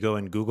fooled when you go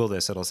and Google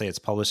this; it'll say it's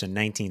published in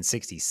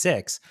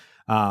 1966.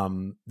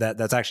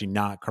 That's actually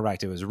not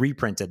correct. It was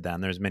reprinted then.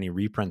 There's many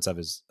reprints of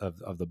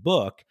the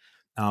book,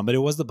 but it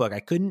was the book. I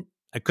couldn't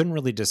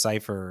really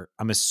decipher.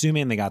 I'm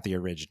assuming they got the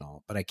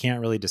original, but I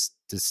can't really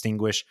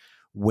distinguish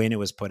when it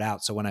was put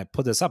out. So when I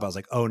put this up, I was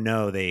like, oh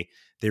no, they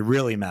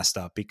really messed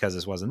up because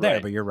this wasn't there.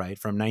 Right. But you're right.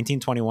 From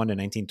 1921 to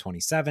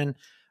 1927.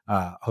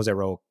 Jose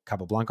Raul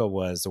Capablanca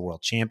was the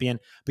world champion.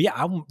 But yeah,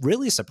 I'm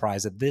really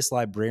surprised that this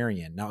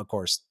librarian, now, of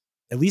course,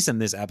 at least in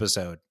this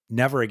episode,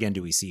 never again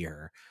do we see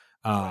her.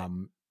 Right.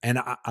 And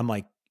I'm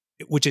like,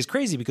 which is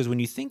crazy because when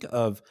you think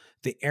of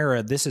the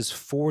era, this is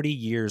 40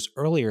 years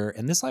earlier,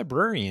 and this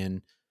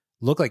librarian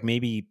looked like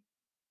maybe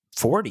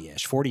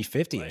 40-ish, 40, Right.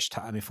 50-ish.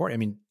 I mean, 40, I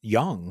mean,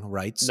 young,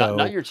 right? Not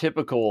So your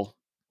typical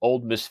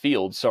old Miss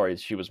Fields. Sorry,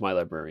 she was my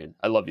librarian.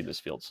 I love you, Miss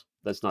Fields.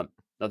 That's not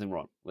nothing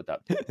wrong with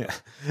that. yeah.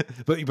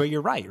 But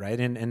you're right?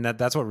 And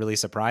that's what really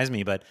surprised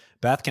me. But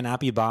Beth cannot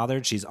be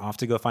bothered. She's off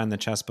to go find the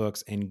chess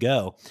books and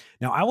go.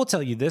 Now, I will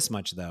tell you this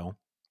much though.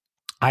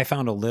 I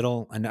found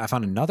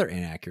another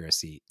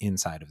inaccuracy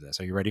inside of this.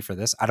 Are you ready for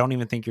this? I don't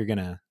even think you're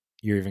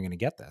even gonna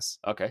get this.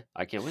 Okay,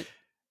 I can't wait.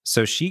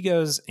 So she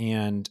goes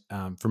and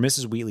for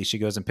Mrs. Wheatley, she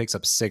goes and picks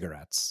up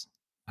cigarettes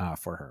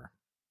for her,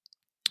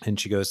 and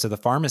she goes to the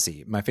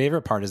pharmacy. My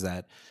favorite part is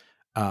that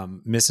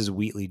Mrs.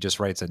 Wheatley just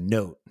writes a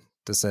note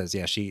that says,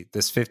 "Yeah,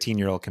 this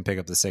 15-year-old can pick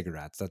up the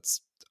cigarettes."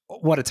 That's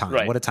what a time!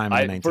 Right. What a time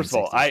in the I First of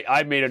all, 1960s!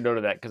 I made a note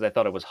of that because I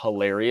thought it was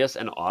hilarious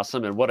and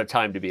awesome, and what a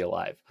time to be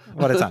alive.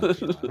 What a time to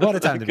be alive! What a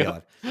time to be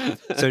Go.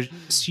 alive! So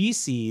she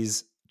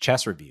sees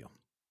Chess Review,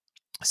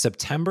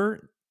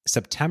 September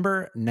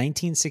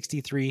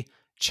 1963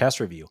 Chess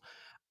Review.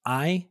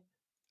 I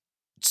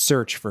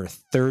searched for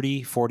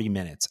 30, 40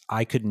 minutes.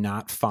 I could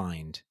not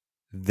find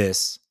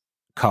this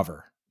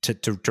cover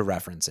to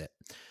reference it.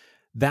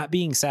 That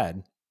being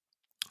said,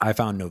 I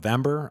found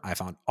November, I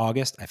found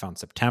August, I found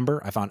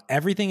September, I found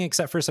everything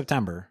except for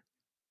September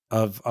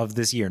of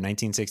this year,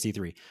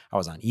 1963. I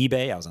was on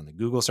eBay, I was on the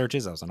Google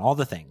searches, I was on all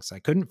the things. I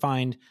couldn't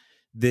find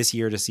this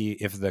year to see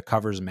if the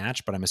covers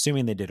match, but I'm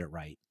assuming they did it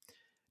right.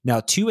 Now,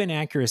 two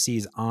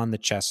inaccuracies on the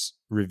Chess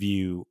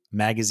Review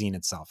magazine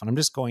itself. And I'm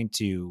just going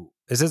to,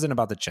 this isn't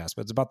about the chess,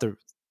 but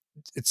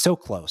it's so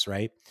close,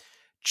 right?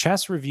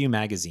 Chess Review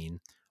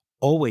magazine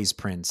always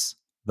prints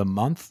the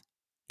month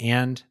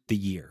and the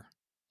year.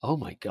 Oh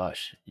my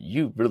gosh,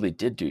 you really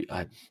did do.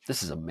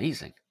 This is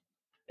amazing.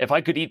 If I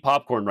could eat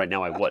popcorn right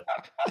now, I would.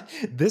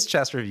 This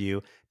chess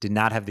review did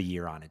not have the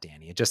year on it,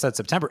 Danny. It just said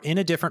September in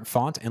a different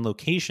font and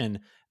location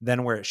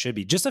than where it should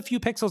be. Just a few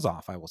pixels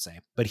off, I will say.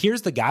 But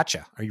here's the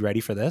gotcha. Are you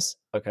ready for this?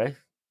 Okay.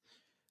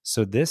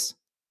 So this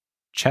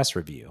chess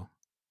review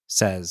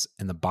says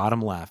in the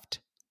bottom left,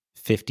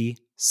 50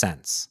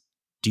 cents.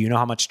 Do you know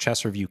how much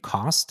chess review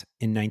cost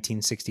in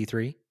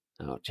 1963?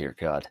 Oh, dear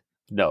God.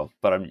 No,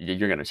 but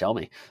you're going to tell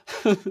me.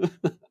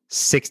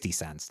 60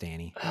 cents,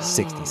 Danny.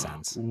 60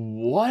 cents.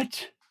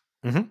 What?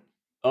 Mm-hmm.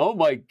 Oh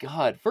my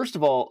God. First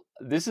of all,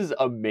 this is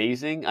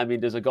amazing. I mean,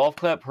 does a golf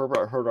clap hurt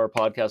our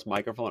podcast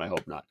microphone? I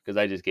hope not, because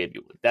I just gave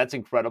you one. That's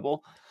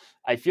incredible.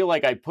 I feel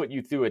like I put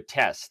you through a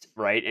test,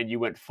 right? And you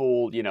went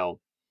full,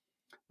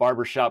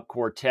 barbershop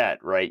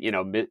quartet, right?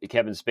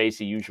 Kevin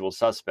Spacey, Usual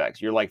Suspects.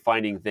 You're like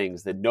finding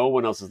things that no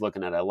one else is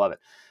looking at. I love it.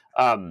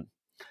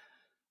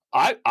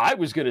 I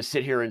was going to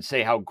sit here and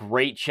say how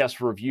great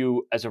Chess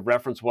Review as a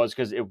reference was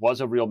because it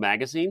was a real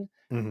magazine.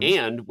 Mm-hmm.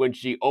 And when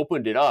she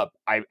opened it up,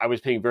 I was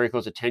paying very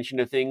close attention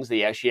to things.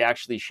 She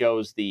actually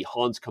shows the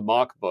Hans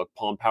Kamak book,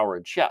 Pawn, Power,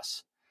 and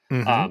Chess.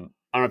 Mm-hmm. I don't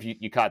know if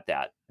you caught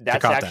that.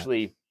 That's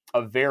actually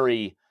a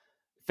very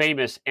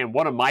famous and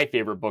one of my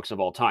favorite books of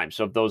all time.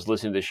 So if those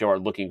listening to the show are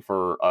looking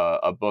for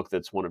a book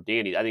that's one of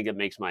Danny's, I think it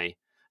makes my,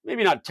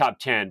 maybe not top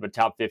 10, but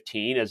top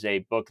 15 as a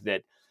book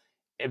that,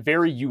 a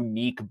very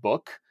unique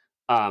book.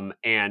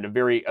 And a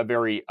very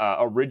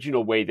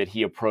original way that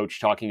he approached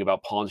talking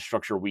about pawn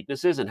structure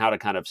weaknesses and how to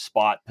kind of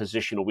spot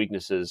positional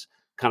weaknesses,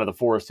 kind of the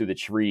forest through the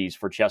trees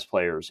for chess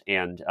players.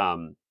 And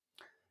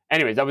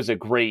anyways, that was a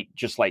great,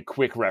 just like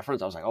quick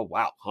reference. I was like, oh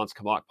wow, Hans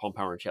Kamak, Pawn,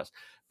 Power, and Chess.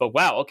 But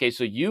wow, okay,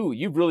 so you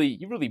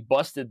really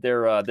busted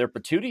their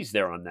patooties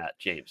there on that,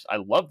 James. I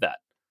love that.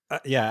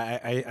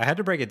 I had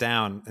to break it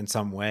down in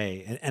some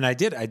way, and I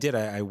did.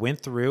 I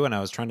went through and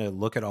I was trying to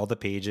look at all the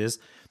pages.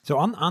 So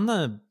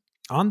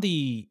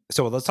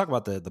so let's talk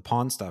about the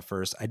pawn stuff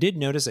first. I did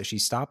notice that she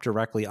stopped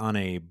directly on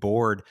a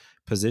board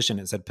position.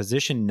 It said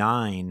position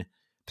 9,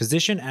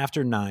 position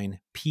after 9,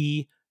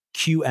 P,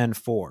 Q, N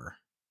 4.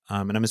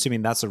 And I'm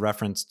assuming that's a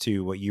reference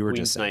to what you were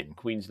just saying.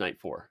 Queen's Knight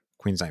 4.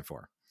 Queen's Knight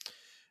 4.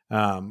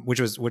 Which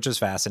was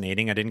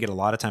fascinating. I didn't get a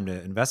lot of time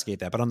to investigate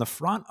that. But on the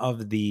front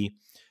of the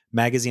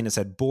magazine, it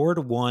said Board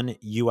 1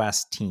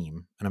 US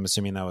Team. And I'm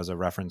assuming that was a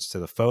reference to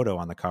the photo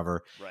on the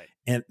cover. Right.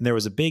 And there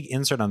was a big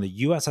insert on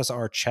the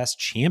USSR Chess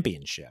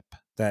Championship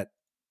that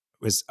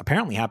was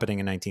apparently happening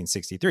in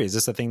 1963. Is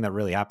this a thing that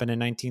really happened in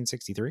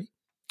 1963?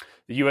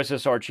 The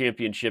USSR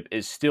Championship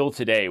is still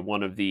today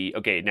one of the,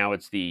 now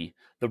it's the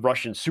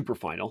Russian Super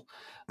Final.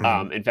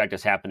 Mm-hmm. In fact,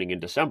 it's happening in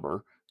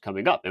December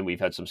coming up, and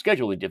we've had some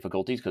scheduling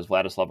difficulties because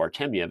Vladislav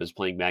Artemiev is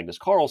playing Magnus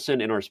Carlsen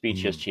in our Speed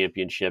Chess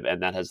Championship,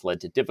 and that has led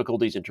to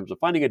difficulties in terms of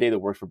finding a day that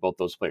works for both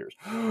those players.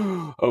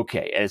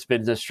 Okay, it's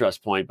been a stress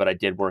point, but I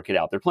did work it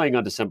out. They're playing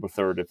on December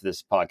 3rd if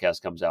this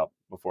podcast comes out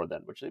before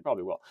then, which they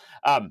probably will.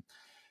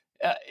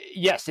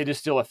 Yes, it is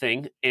still a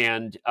thing,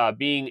 and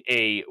winning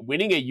a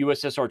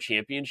USSR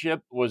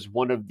championship was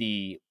one of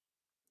the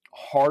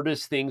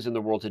hardest things in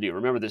the world to do.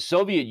 Remember, the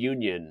Soviet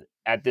Union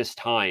at this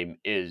time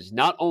is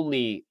not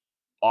only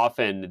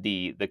often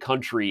the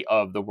country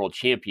of the world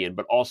champion,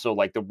 but also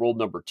like the world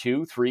number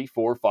 2, 3,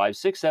 4, 5,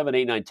 6, 7,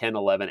 8, 9, 10,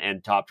 11,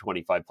 and top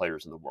 25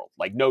 players in the world.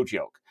 Like, no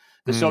joke.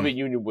 The Soviet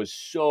Union was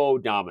so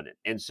dominant,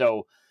 and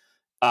so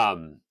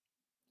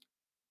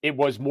it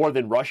was more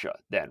than Russia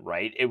then,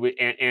 right?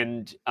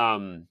 Winning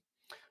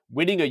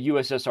a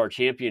USSR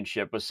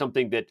championship was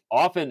something that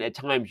often at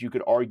times you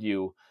could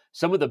argue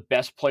some of the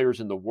best players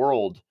in the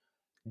world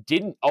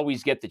didn't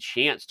always get the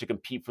chance to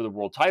compete for the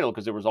world title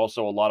because there was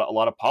also a lot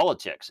of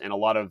politics and a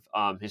lot of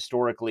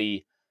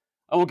historically,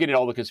 I won't get into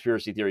all the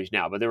conspiracy theories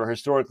now, but there were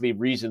historically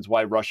reasons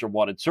why Russia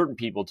wanted certain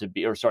people to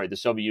be, the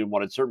Soviet Union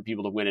wanted certain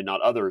people to win and not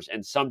others.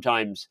 And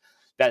sometimes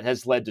that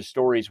has led to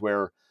stories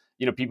where,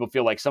 people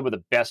feel like some of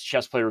the best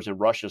chess players in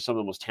Russia, some of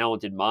the most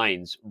talented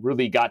minds,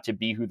 really got to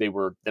be who they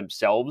were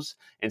themselves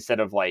instead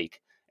of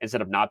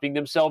not being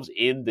themselves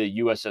in the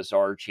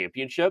USSR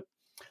championship.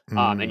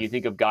 And you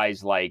think of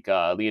guys like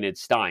Leonid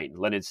Stein.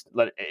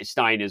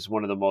 Stein is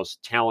one of the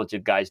most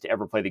talented guys to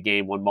ever play the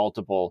game, won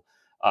multiple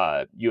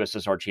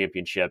USSR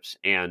championships,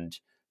 and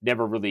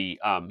never really,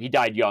 he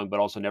died young, but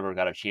also never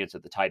got a chance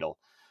at the title.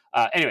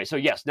 Anyway, so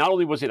yes, not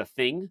only was it a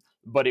thing,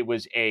 but it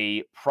was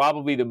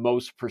probably the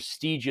most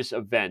prestigious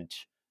event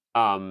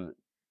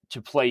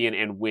to play in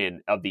and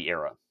win of the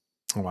era.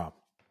 Oh,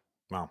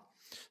 wow.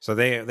 So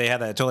they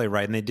had that totally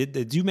right, and they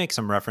do make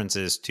some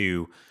references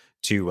to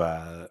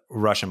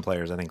Russian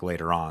players, I think,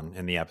 later on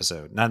in the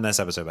episode. Not in this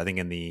episode, but I think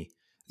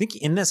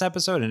in this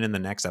episode and in the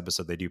next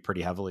episode they do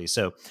pretty heavily.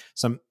 So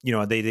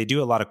they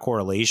do a lot of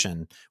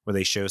correlation where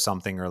they show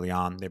something early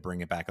on, they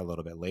bring it back a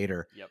little bit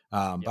later. Yep.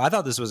 But I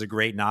thought this was a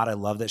great nod. I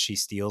love that she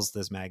steals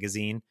this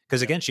magazine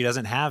because again, she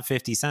doesn't have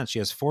 50 cents, she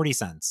has 40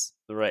 cents.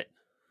 Right.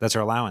 That's her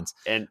allowance.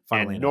 And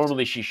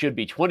normally she should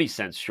be 20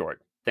 cents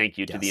short. Thank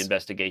you to the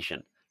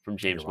investigation from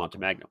James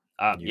Montemagno.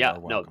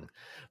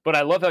 But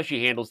I love how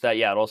she handles that.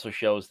 Yeah, it also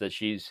shows that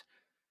she's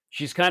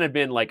kind of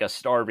been like a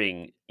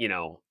starving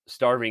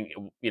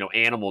starving,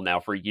 animal now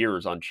for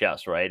years on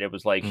chess, right? It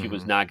was like she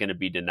was not going to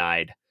be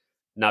denied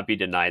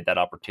that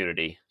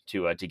opportunity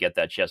to get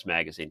that chess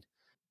magazine.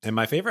 And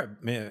my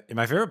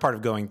favorite part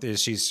of going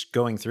is she's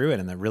going through it,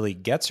 and that really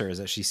gets her is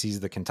that she sees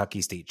the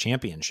Kentucky State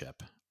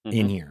Championship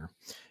in here.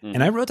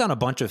 And I wrote down a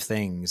bunch of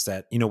things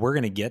that, we're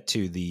going to get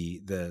to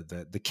the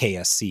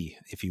KSC,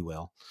 if you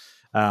will.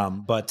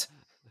 But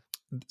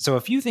so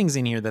a few things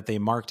in here that they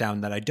mark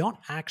down that I don't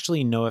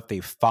actually know if they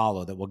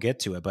follow, that we'll get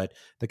to it. But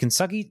the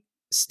Kentucky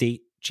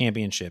State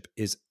Championship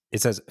it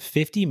says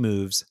 50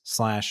 moves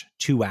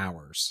 /2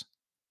 hours.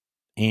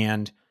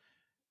 And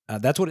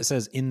that's what it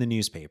says in the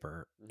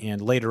newspaper.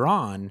 And later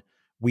on,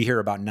 we hear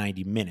about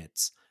 90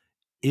 minutes.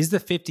 Is the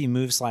 50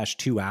 moves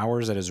 /2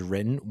 hours that is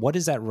written, what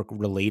is that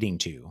relating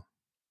to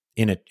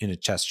in a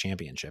chess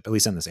championship, at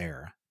least in this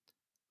era?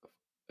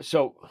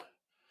 So,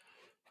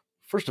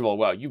 first of all,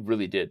 wow, you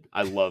really did.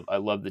 I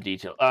love the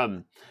detail.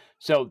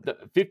 So the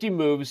 50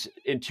 moves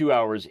in 2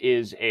 hours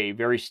is a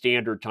very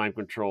standard time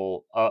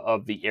control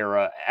of the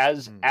era.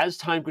 As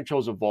time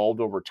controls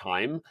evolved over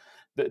time,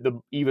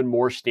 the even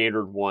more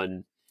standard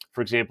one,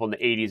 for example, in the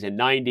 80s and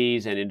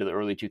 90s and into the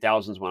early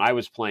 2000s when I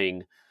was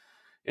playing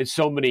in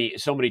so many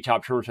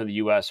top tournaments in the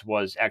US,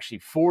 was actually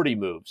 40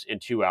 moves in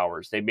 2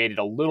 hours. They made it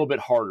a little bit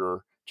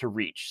harder to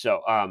reach.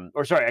 So,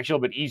 actually a little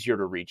bit easier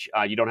to reach.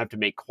 You don't have to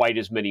make quite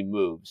as many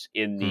moves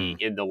in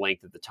the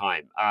length of the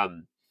time.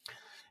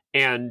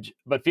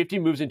 But 50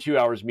 moves in 2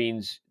 hours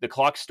means the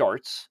clock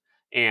starts,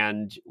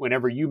 and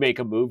whenever you make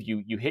a move,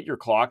 you hit your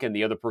clock and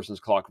the other person's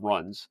clock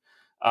runs.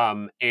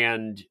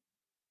 And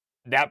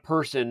that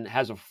person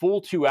has a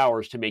full 2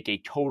 hours to make a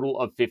total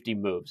of 50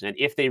 moves. And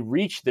if they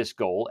reach this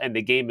goal and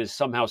the game is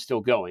somehow still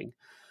going,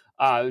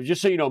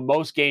 just so you know,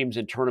 most games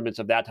and tournaments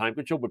of that time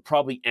control would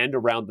probably end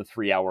around the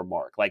 3 hour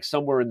mark, like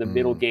somewhere in the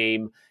middle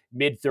game,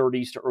 mid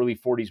 30s to early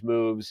 40s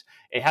moves.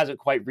 It hasn't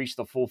quite reached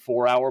the full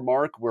 4 hour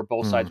mark where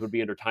both sides would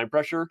be under time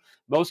pressure.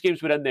 Most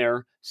games would end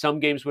there.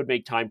 Some games would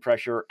make time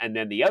pressure. And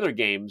then the other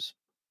games,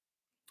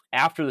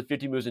 after the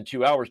 50 moves in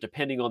 2 hours,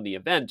 depending on the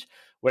event,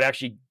 would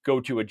actually go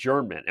to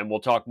adjournment. And we'll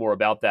talk more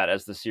about that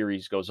as the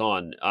series goes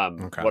on,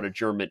 what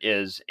adjournment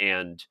is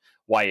and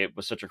why it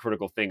was such a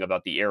critical thing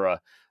about the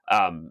era,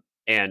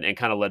 and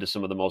kind of led to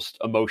some of the most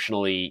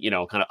emotionally,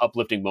 kind of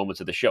uplifting moments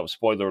of the show.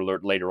 Spoiler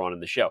alert later on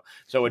in the show.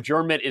 So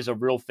adjournment is a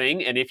real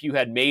thing. And if you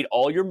had made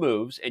all your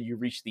moves and you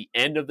reached the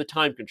end of the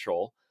time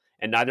control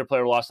and neither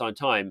player lost on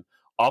time,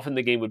 often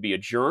the game would be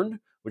adjourned,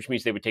 which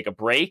means they would take a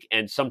break.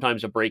 And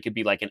sometimes a break could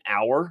be like an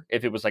hour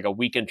if it was like a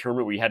weekend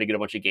tournament where you had to get a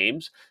bunch of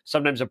games.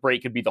 Sometimes a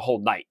break could be the whole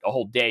night, a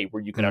whole day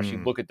where you could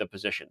actually look at the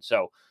position.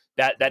 So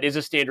that is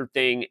a standard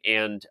thing.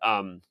 And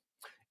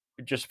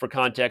just for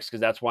context, because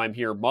that's why I'm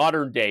here,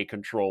 modern day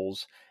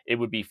controls, it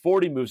would be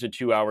 40 moves in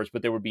 2 hours,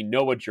 but there would be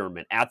no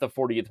adjournment. At the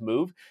 40th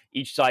move,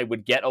 each side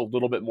would get a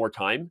little bit more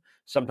time,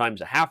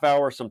 sometimes a half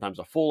hour, sometimes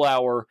a full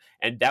hour,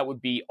 and that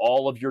would be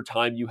all of your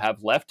time you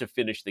have left to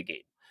finish the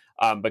game.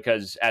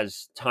 Because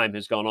as time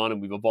has gone on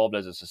and we've evolved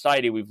as a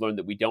society, we've learned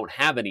that we don't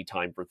have any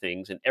time for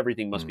things and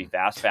everything must be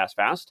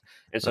fast.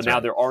 And so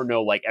now there are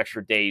no like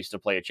extra days to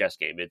play a chess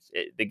game.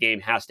 The game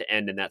has to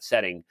end in that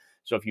setting.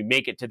 So if you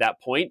make it to that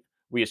point,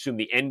 we assume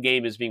the end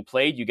game is being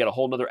played. You get a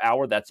whole nother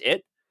hour. That's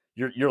it.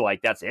 You're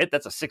like, that's it.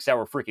 That's a 6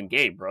 hour freaking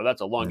game, bro.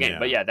 That's a long game.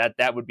 But yeah,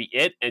 that would be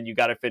it. And you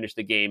got to finish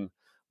the game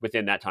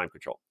within that time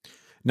control.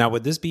 Now,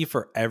 would this be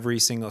for every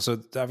single?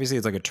 So obviously,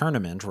 it's like a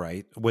tournament,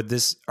 right?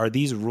 Are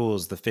these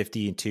rules the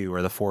 52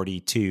 or the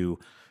 42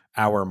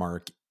 hour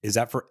mark? Is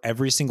that for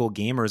every single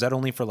game, or is that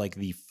only for like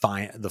the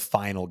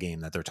final game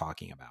that they're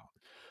talking about?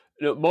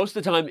 No, most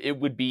of the time, it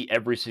would be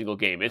every single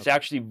game. It's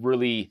actually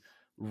really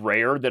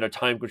rare that a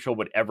time control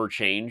would ever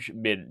change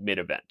mid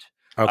event.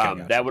 Okay,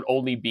 gotcha. That would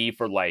only be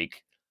for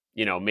like,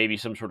 maybe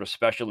some sort of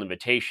special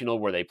invitational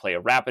where they play a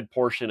rapid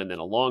portion and then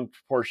a long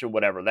portion,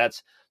 whatever.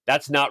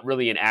 That's not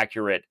really an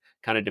accurate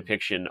kind of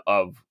depiction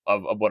of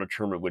what a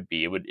tournament would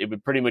be. It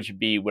would pretty much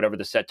be whatever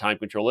the set time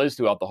control is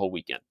throughout the whole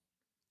weekend.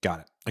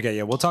 Got it. Okay,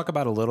 yeah, we'll talk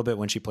about a little bit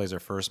when she plays her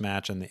first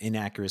match and the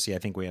inaccuracy I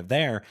think we have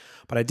there.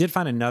 But I did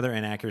find another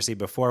inaccuracy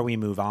before we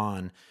move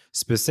on.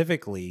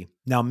 Specifically,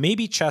 now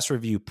maybe Chess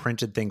Review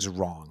printed things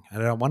wrong.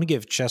 And I don't want to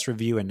give Chess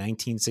Review in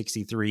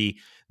 1963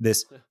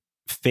 this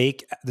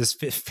fake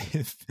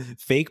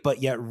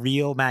but yet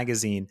real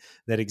magazine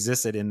that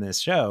existed in this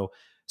show.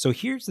 So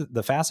here's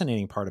the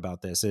fascinating part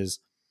about this is,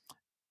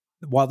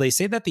 while they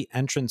say that the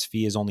entrance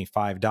fee is only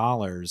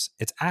 $5,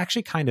 it's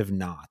actually kind of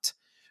not.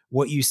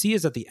 What you see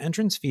is that the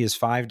entrance fee is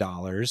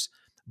 $5,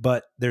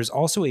 but there's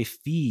also a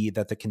fee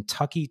that the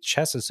Kentucky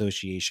Chess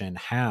Association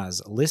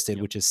has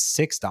listed, which is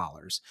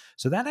 $6.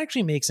 So that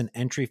actually makes an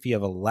entry fee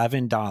of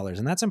 $11.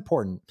 And that's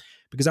important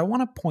because I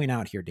want to point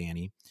out here,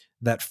 Danny,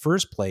 that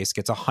first place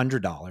gets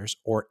 $100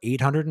 or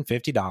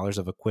 $850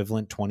 of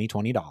equivalent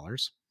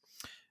 $20.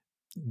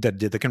 That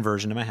did the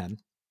conversion in my head,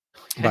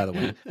 by the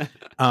way.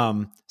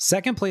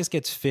 Second place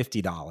gets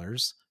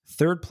 $50.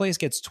 Third place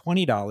gets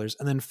 $20,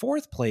 and then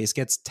fourth place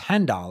gets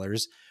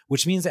 $10,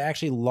 which means they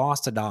actually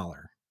lost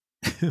 $1.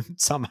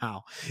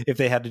 somehow if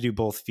they had to do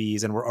both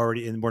fees and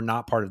we're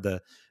not part of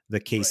the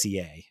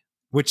KCA, right,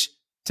 which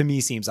to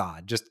me seems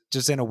odd,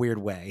 just in a weird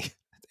way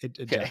in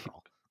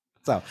general.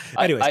 So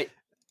anyways,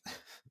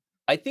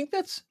 I think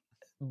that's,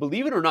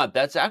 believe it or not,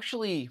 that's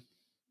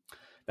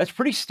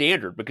pretty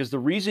standard, because the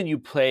reason you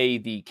pay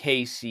the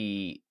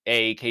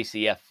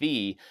KCF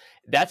fee,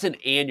 that's an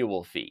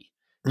annual fee.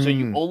 So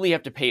you only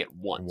have to pay it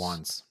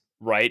once.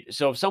 Right.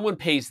 So if someone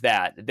pays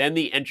that, then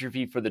the entry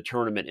fee for the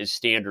tournament is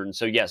standard. And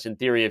so, yes, in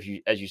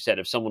theory, as you said,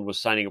 if someone was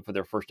signing up for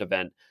their first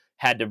event,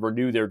 had to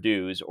renew their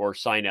dues or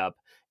sign up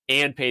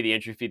and pay the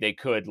entry fee, they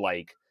could,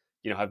 like,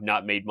 have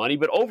not made money.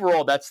 But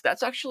overall, that's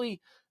actually,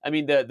 I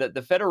mean,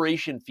 the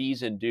federation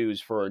fees and dues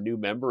for a new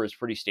member is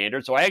pretty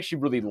standard. So I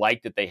actually really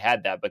like that they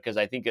had that, because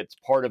I think it's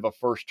part of a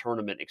first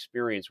tournament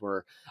experience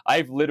where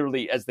I've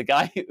literally, as the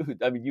guy who,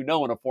 I mean, in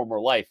a former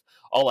life,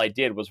 all I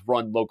did was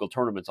run local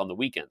tournaments on the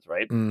weekends,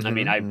 right? I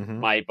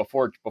mean,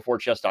 before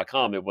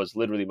chess.com, it was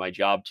literally my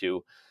job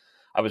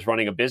I was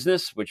running a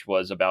business, which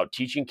was about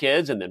teaching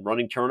kids and then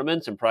running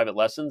tournaments and private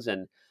lessons.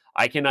 And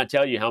I cannot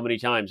tell you how many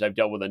times I've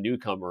dealt with a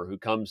newcomer who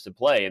comes to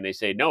play and they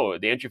say, no,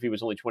 the entry fee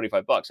was only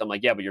 $25. I'm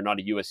like, yeah, but you're not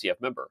a USCF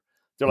member.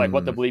 They're like,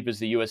 what the bleep is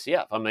the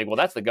USCF? I'm like, well,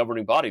 that's the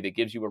governing body that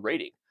gives you a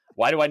rating.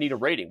 Why do I need a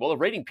rating? Well, a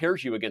rating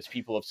pairs you against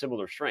people of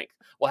similar strength.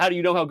 Well, how do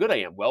you know how good I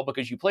am? Well,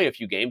 because you play a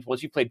few games.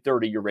 Once you've played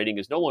 30, your rating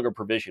is no longer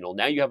provisional.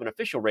 Now you have an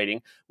official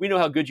rating. We know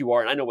how good you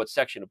are, and I know what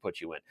section to put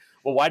you in.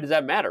 Well, why does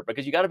that matter?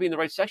 Because you got to be in the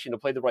right section to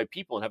play the right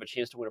people and have a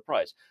chance to win a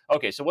prize.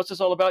 Okay, so what's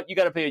this all about? You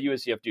got to pay a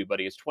USCF due,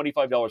 buddy. It's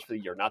 $25 for the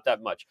year, not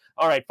that much.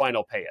 All right, fine,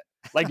 I'll pay it.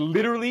 Like,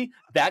 literally,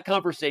 that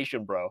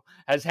conversation, bro,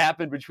 has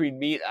happened between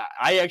me.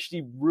 I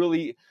actually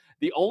really,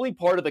 the only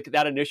part of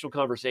that initial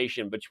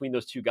conversation between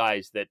those two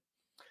guys that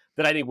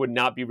I think would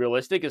not be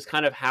realistic is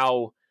kind of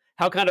how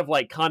kind of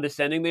like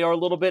condescending they are a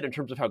little bit in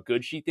terms of how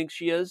good she thinks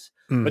she is.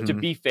 But to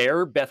be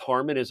fair, Beth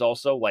Harmon is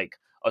also like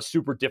a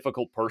super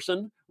difficult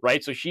person,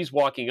 right? So she's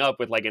walking up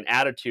with like an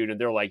attitude and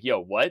they're like, yo,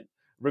 what?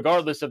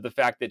 Regardless of the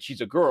fact that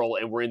she's a girl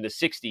and we're in the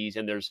 60s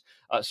and there's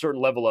a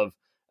certain level of,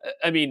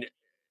 I mean,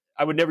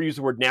 I would never use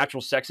the word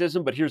natural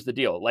sexism, but here's the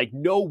deal. Like,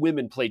 no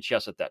women played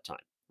chess at that time,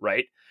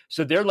 right?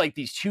 So they're like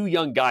these two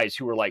young guys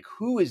who are like,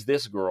 who is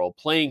this girl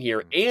playing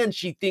here? And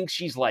she thinks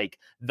she's like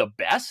the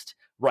best,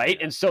 right?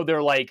 And so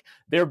they're like,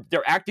 they're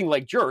acting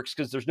like jerks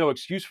because there's no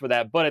excuse for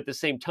that. But at the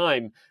same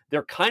time,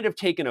 they're kind of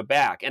taken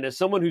aback. And as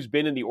someone who's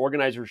been in the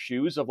organizer's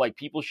shoes of like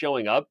people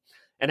showing up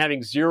and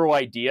having zero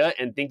idea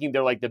and thinking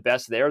they're like the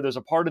best there's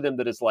a part of them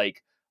that is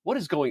like, what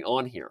is going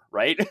on here,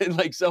 right?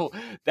 Like, so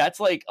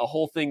that's like a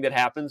whole thing that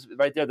happens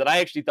right there that I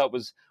actually thought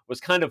was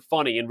kind of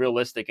funny and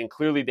realistic, and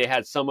clearly they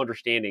had some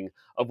understanding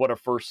of what a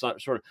first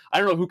sort of, I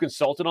don't know who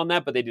consulted on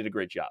that, but they did a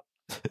great job.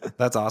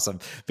 That's awesome,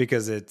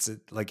 because it's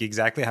like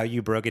exactly how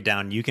you broke it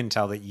down. You can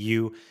tell that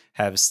you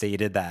have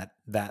stated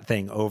that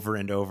thing over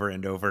and over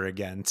and over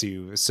again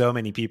to so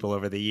many people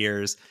over the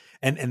years,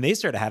 and they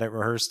sort of had it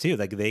rehearsed too.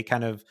 Like, they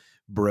kind of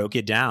broke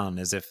it down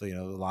as if, a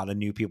lot of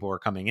new people were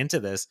coming into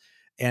this.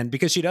 And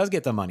because she does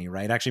get the money,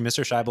 right? Actually,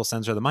 Mr. Scheibel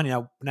sends her the money.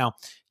 Now,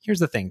 here's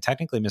the thing.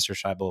 Technically, Mr.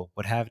 Scheibel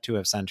would have to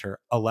have sent her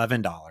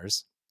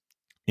 $11.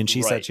 And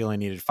she said she only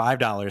needed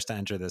 $5 to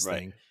enter this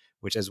thing,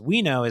 which, as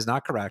we know, is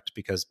not correct,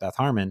 because Beth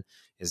Harmon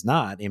is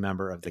not a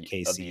member of the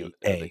KCA.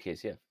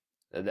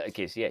 The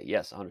KCA,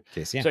 yes.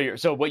 KCA.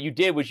 So what you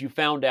did was you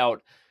found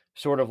out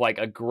sort of like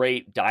a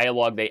great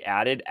dialogue they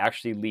added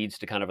actually leads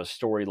to kind of a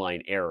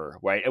storyline error,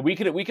 right? And we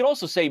could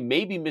also say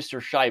maybe Mr.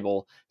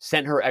 Scheibel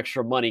sent her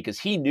extra money because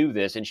he knew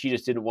this and she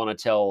just didn't want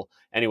to tell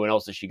anyone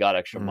else that she got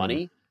extra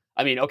money.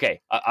 I mean,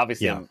 okay,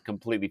 obviously I'm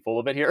completely full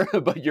of it here,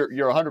 but you're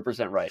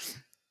 100% right.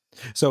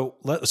 So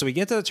we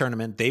get to the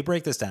tournament. They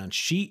break this down.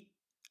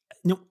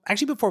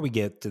 Actually, before we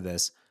get to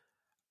this,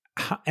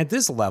 at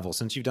this level,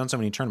 since you've done so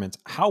many tournaments,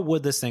 how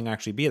would this thing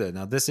actually be there?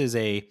 Now, this is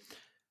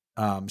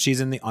she's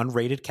in the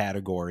unrated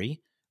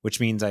category, which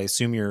means I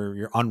assume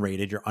you're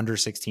unrated. You're under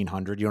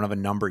 1,600. You don't have a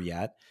number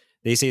yet.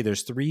 They say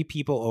there's 3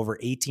 people over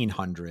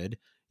 1,800.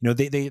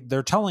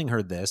 They're telling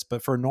her this,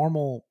 but for a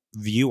normal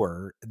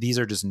viewer, these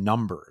are just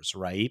numbers,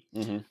 right?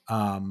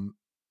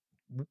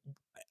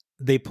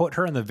 They put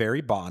her in the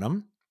very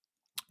bottom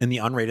in the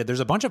unrated. There's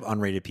a bunch of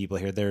unrated people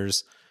here.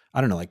 There's,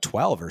 I don't know, like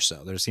 12 or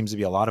so. There seems to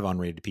be a lot of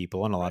unrated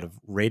people and a lot of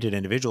rated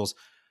individuals.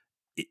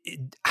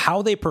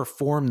 How they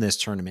performed this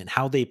tournament,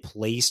 how they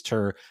placed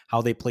her,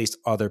 how they placed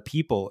other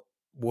people,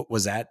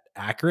 was that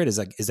accurate? Is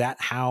that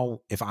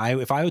how, if I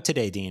would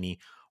today, Danny,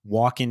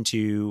 walk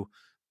into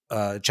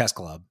a chess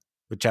club,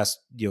 a chess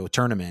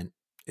tournament,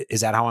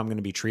 is that how I'm going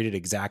to be treated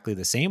exactly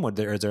the same?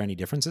 Is there any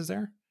differences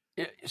there?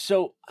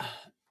 So,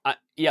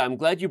 I'm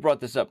glad you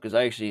brought this up, because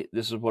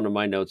this is one of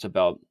my notes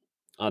about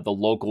the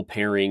local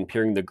pairing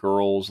the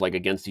girls like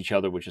against each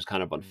other, which is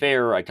kind of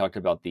unfair. I talked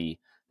about the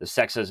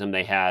sexism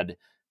they had,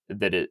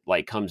 that it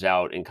like comes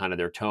out in kind of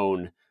their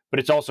tone, but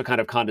it's also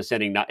kind of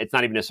condescending. It's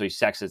not even necessarily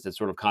sexist. It's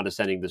sort of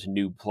condescending this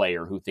new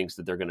player who thinks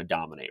that they're going to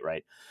dominate,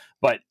 right?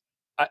 But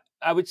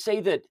I would say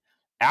that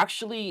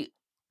actually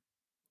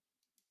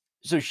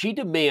So she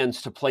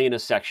demands to play in a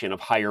section of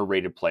higher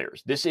rated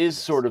players. This is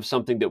Yes. sort of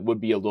something that would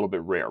be a little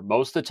bit rare.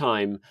 Most of the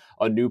time,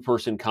 a new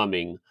person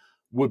coming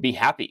would be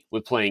happy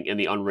with playing in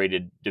the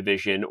unrated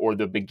division or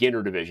the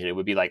beginner division. It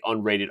would be like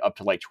unrated up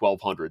to like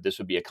 1200. This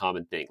would be a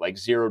common thing, like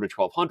 0 to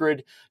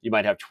 1200. You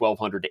might have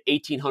 1200 to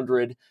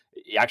 1800.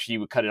 Actually, you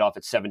would cut it off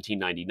at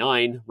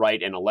 1799,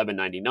 right? And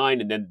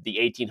 1199. And then the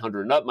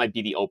 1800 and up might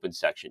be the open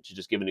section, to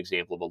just give an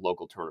example of a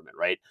local tournament,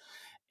 right?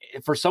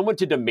 For someone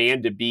to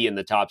demand to be in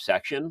the top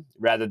section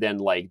rather than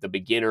like the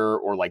beginner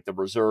or like the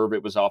reserve,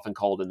 it was often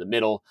called in the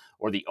middle,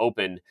 or the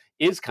open,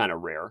 is kind of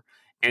rare.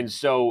 And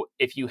so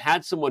if you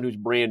had someone who's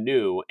brand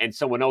new and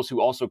someone else who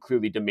also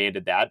clearly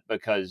demanded that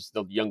because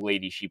the young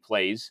lady she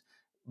plays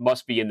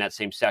must be in that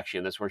same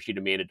section, that's where she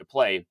demanded to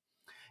play.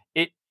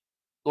 It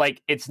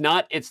like it's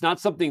not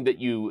something that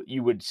you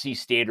would see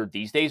standard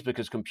these days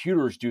because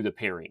computers do the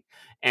pairing.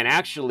 And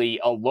actually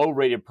a low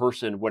rated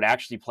person would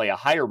actually play a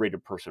higher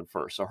rated person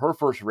first. So her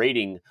first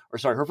rating, or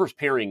sorry, her first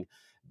pairing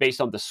based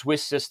on the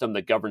Swiss system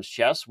that governs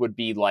chess would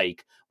be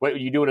like, what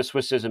you do in a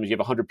Swiss system is you have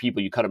 100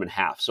 people, you cut them in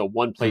half. So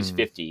one plays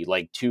 50,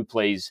 like two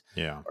plays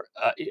Yeah.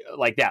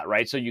 like that,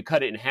 right? So you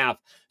cut it in half.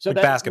 So Like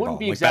that wouldn't basketball.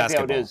 be Like exactly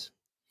how it basketball. is.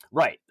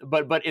 Right.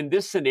 But in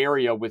this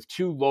scenario with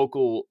two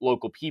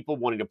local people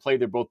wanting to play,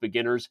 they're both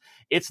beginners.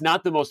 It's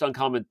not the most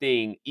uncommon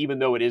thing, even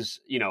though it is,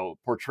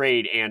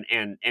 portrayed and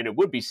it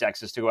would be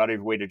sexist to go out of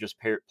your way to just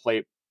pair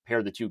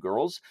the two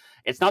girls.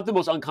 It's not the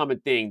most uncommon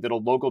thing that a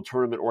local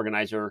tournament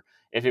organizer,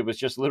 if it was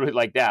just literally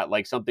like that,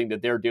 like something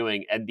that they're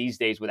doing, and these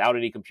days without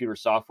any computer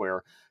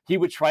software, he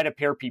would try to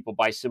pair people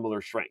by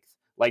similar strength.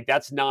 Like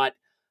that's not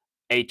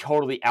a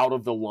totally out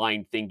of the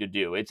line thing to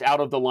do. It's out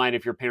of the line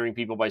if you're pairing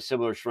people by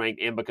similar strength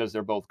and because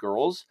they're both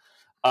girls.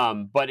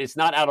 But it's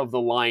not out of the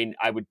line,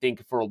 I would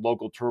think, for a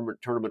local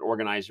tournament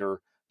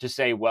organizer to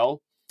say,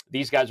 well,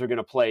 these guys are going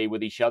to play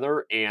with each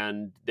other,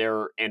 and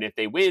if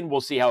they win,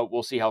 we'll see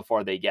how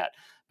far they get.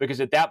 Because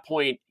at that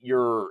point,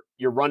 you're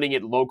running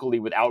it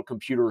locally without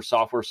computer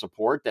software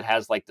support that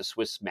has like the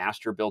Swiss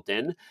master built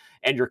in,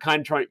 and you're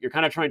kind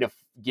of trying to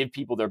give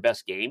people their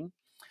best game.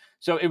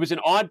 So it was an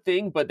odd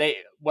thing, but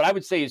what I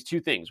would say is two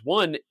things.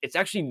 One, it's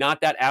actually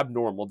not that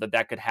abnormal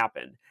that could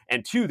happen.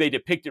 And two, they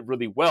depict it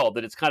really well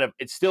that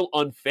it's still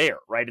unfair,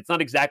 right? It's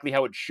not exactly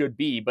how it should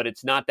be, but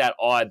it's not that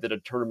odd that a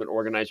tournament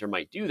organizer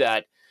might do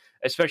that,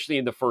 especially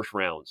in the first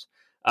rounds.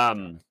 Got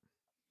Um, it.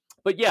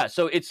 but yeah,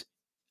 so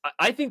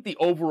I think the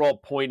overall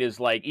point is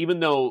like, even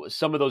though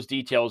some of those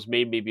details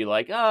made me be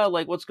like,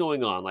 like what's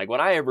going on? Like, would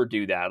I ever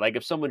do that? Like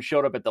if someone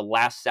showed up at the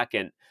last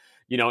second,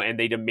 and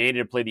they demanded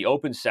to play the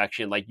open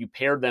section, like you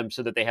pair them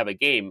so that they have a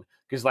game.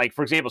 Because like,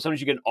 for example, sometimes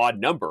you get an odd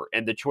number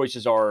and the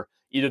choices are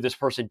either this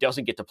person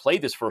doesn't get to play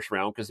this first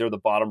round because they're the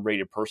bottom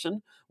rated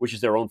person, which is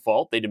their own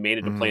fault. They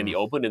demanded to play in the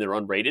open and they're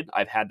unrated.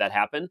 I've had that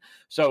happen.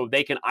 So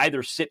they can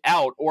either sit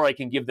out or I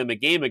can give them a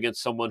game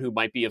against someone who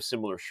might be of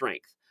similar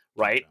strength.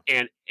 Right.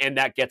 Gotcha. And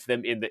that gets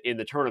them in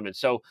the tournament.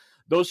 So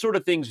those sort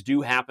of things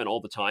do happen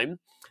all the time.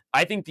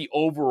 I think the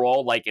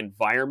overall like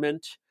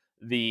environment,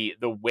 the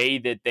way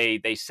that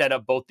they set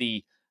up both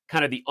the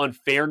kind of the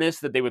unfairness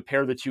that they would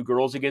pair the two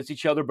girls against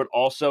each other, but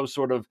also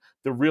sort of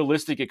the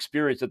realistic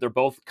experience that they're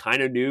both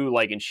kind of new,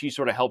 like, and she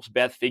sort of helps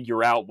Beth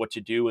figure out what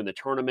to do in the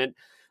tournament.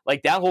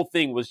 Like that whole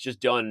thing was just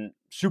done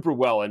super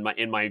well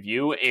in my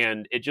view,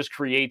 and it just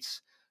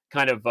creates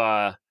kind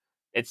of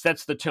it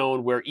sets the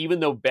tone where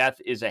even though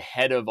Beth is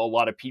ahead of a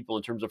lot of people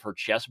in terms of her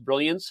chess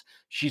brilliance,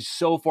 she's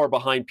so far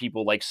behind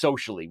people, like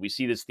socially. We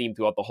see this theme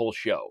throughout the whole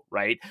show,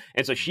 right?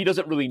 And so she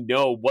doesn't really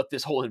know what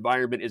this whole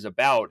environment is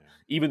about,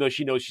 Yeah. even though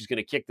she knows she's going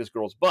to kick this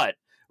girl's butt,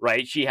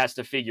 right? She has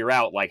to figure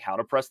out like how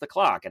to press the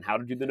clock and how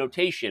to do the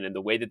notation, and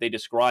the way that they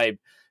describe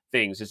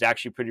things is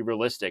actually pretty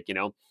realistic.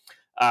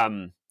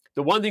 Um,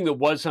 the one thing that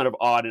was kind of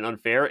odd and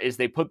unfair is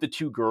they put the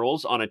two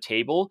girls on a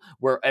table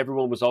where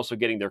everyone was also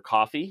getting their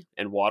coffee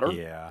and water.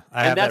 Yeah. I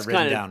And have that that's written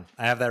kind of, down.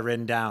 I have that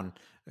written down.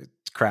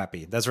 It's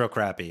crappy. That's real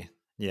crappy.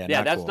 Yeah, yeah,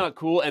 not that's cool. not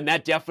cool. And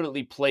that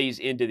definitely plays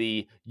into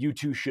the you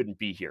two shouldn't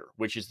be here,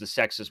 which is the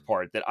sexist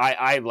part that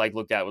I like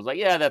looked at, was like,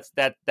 yeah,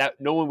 that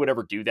no one would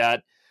ever do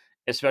that,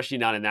 especially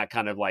not in that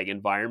kind of like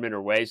environment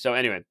or way. So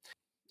anyway,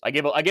 I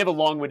gave a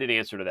long-winded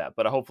answer to that,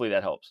 but hopefully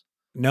that helps.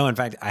 No, in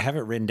fact, I have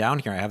it written down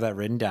here. I have that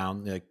written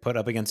down, like put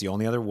up against the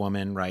only other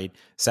woman, right?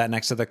 Sat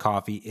next to the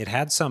coffee. It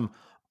had some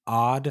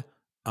odd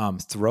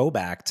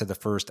throwback to the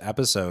first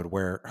episode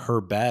where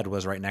her bed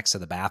was right next to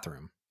the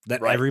bathroom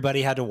that Right.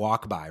 everybody had to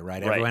walk by,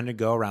 right? Right. Everyone had to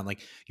go around. Like,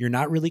 you're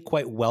not really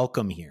quite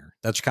welcome here.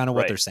 That's kind of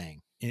what Right. they're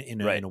saying in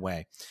Right. a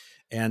way.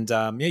 And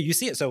yeah, you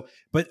see it. So,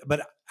 but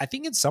I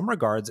think in some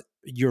regards,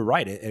 you're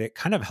right. It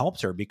kind of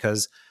helped her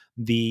because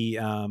the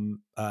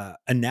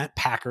Annette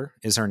Packer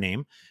is her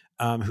name,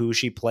 who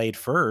she played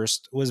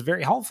first, was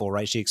very helpful,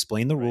 right? She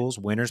explained the Right. rules.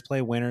 Winners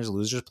play winners,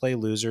 losers play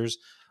losers,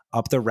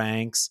 up the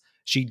ranks.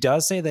 She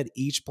does say that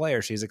each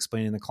player, she's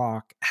explaining the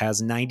clock,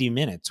 has 90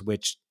 minutes,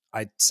 which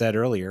I said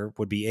earlier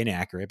would be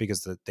inaccurate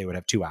because they would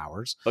have 2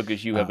 hours.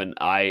 Because you have an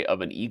eye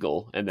of an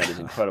eagle, and that is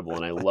incredible,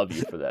 and I love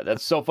you for that.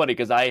 That's so funny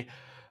because I'm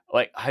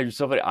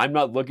so funny. I'm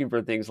not looking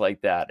for things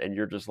like that, and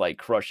you're just like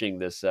crushing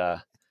this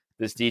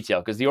this detail,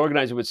 because the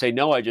organizer would say,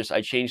 no, I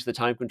changed the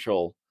time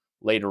control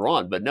later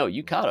on. But no,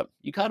 you caught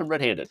him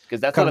red-handed,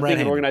 because that's Caught not him a thing an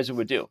red-handed. organizer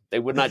would do. They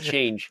would not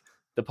change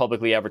the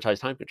publicly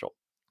advertised time control.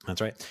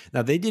 That's right.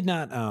 Now they did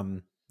not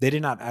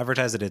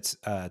advertise that it's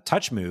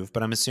touch move,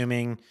 but I'm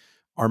assuming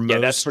that's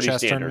most pretty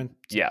chess standard.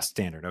 tournament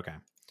standard. Okay.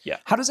 Yeah.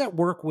 How does that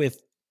work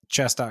with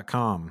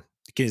chess.com?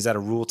 Is that a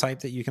rule type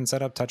that you can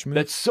set up touch move?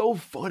 That's so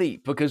funny,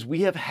 because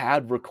we have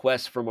had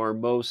requests from our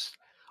most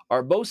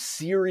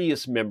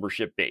serious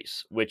membership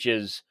base, which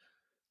is,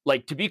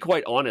 like, to be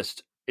quite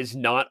honest, is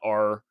not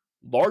our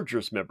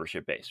largest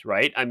membership base,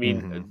 right? I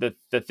mean,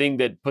 the thing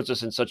that puts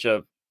us in such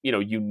a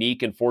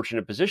unique and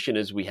fortunate position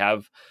is we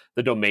have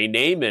the domain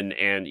name, and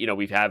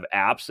we have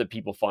apps that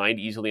people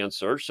find easily on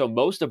search. So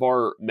most of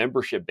our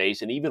membership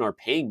base, and even our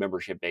paying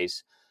membership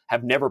base,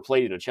 have never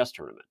played in a chess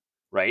tournament,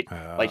 right?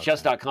 Like okay.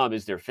 chess.com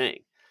is their thing.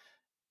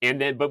 And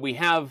then, but we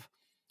have,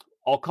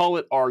 I'll call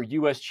it our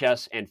US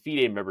Chess and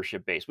FIDE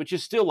membership base, which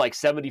is still like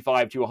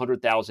 75 to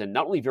 100,000,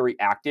 not only very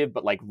active,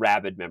 but like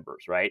rabid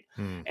members, right?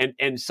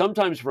 And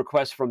sometimes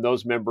requests from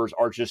those members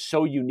are just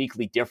so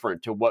uniquely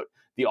different to what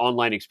the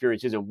online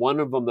experience is. And one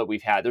of them that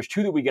we've had, there's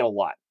two that we get a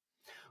lot.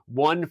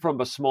 One from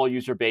a small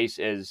user base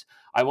is,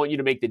 I want you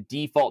to make the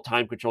default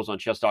time controls on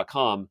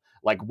chess.com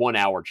like 1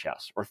 hour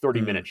chess or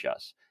 30-minute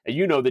chess. And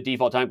the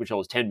default time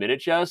control is 10-minute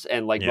chess,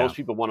 and most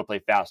people want to play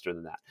faster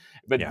than that.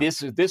 But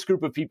this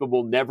group of people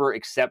will never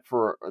accept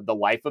for the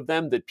life of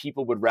them that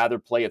people would rather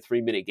play a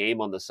 3-minute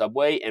game on the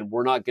subway, and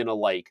we're not going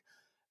to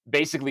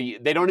basically,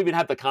 they don't even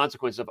have the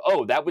consequence of,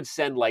 that would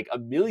send like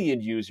 1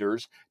 million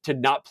users to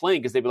not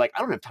playing, because they'd be like, I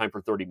don't have time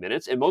for 30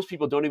 minutes. And most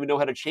people don't even know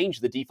how to change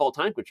the default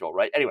time control,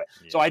 right? Anyway,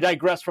 so I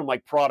digress from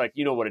like product.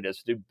 You know what it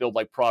is to build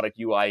like product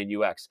UI and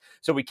UX.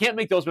 So we can't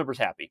make those members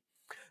happy.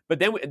 But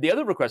then the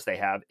other request they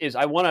have is,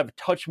 I want to have a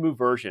touch move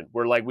version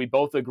where like we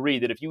both agree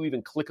that if you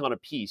even click on a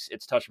piece,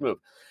 it's touch move.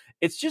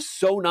 It's just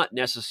so not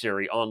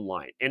necessary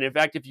online. And in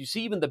fact, if you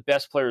see even the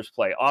best players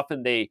play,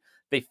 often they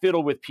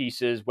fiddle with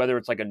pieces, whether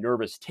it's like a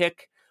nervous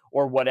tick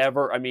or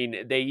whatever. I mean,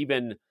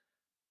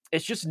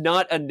 it's just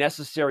not a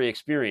necessary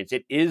experience.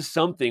 It is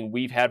something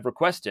we've had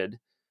requested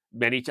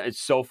many times.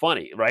 It's so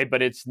funny, right?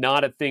 But it's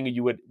not a thing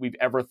we've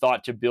ever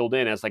thought to build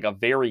in as like a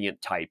variant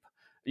type,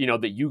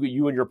 that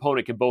you and your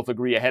opponent can both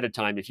agree ahead of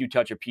time. If you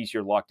touch a piece,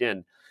 you're locked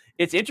in.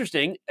 It's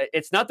interesting.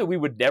 It's not that we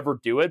would never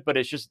do it, but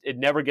it's just, it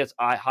never gets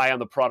high on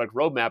the product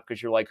roadmap,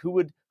 because you're like, who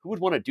would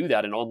want to do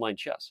that in online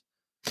chess?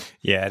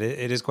 Yeah,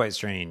 it is quite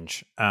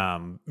strange.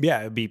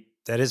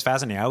 That is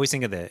fascinating. I always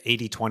think of the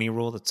 80-20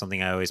 rule. That's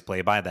something I always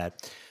play by,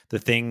 that the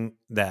thing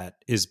that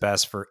is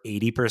best for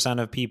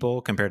 80% of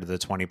people compared to the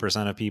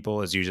 20% of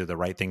people is usually the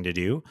right thing to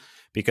do.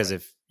 Because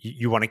if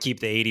you want to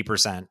keep the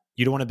 80%,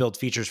 you don't want to build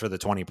features for the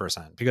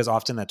 20%, because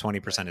often that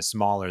 20% is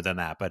smaller than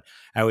that. But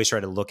I always try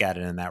to look at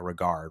it in that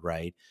regard,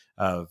 right?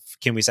 Of,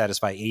 can we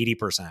satisfy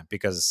 80%?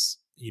 Because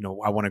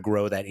I want to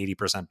grow that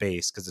 80%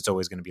 base, because it's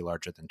always going to be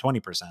larger than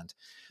 20%. Right.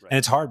 And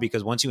it's hard,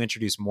 because once you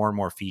introduce more and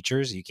more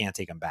features, you can't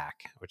take them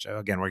back, which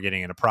again, we're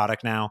getting in a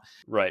product now.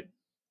 Right.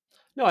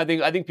 No, I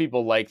think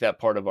people like that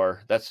part of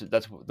that's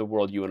the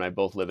world you and I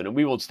both live in, and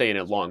we won't stay in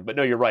it long. But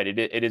no, you're right.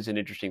 It is an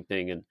interesting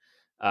thing.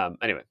 And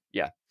anyway,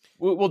 yeah,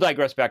 we'll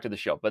digress back to the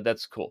show, but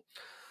that's cool.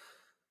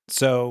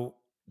 So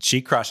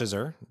she crushes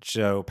her.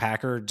 So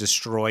Packer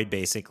destroyed,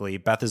 basically.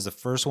 Beth is the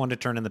first one to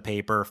turn in the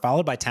paper,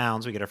 followed by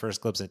Towns. We get our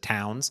first glimpse at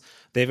Towns.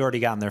 They've already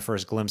gotten their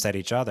first glimpse at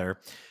each other.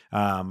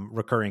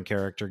 Recurring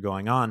character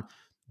going on.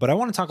 But I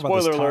want to talk about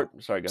this. Spoiler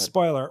alert. Sorry, go ahead.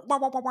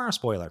 Spoiler.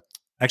 Spoiler.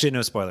 Actually,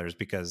 no spoilers,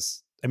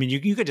 because I mean,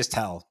 you could just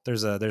tell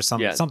there's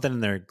something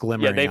in there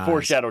glimmering. Yeah, they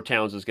foreshadow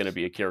Towns is going to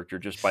be a character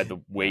just by the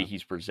way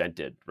he's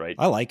presented, right?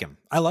 I like him.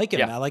 Yeah. I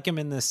like him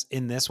in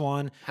this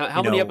one.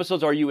 How many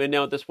episodes are you in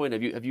now at this point?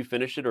 Have you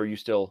finished it, or are you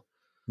still?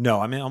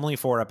 No, I'm only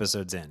 4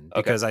 episodes in,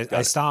 because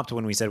I stopped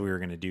when we said we were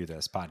going to do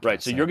this podcast.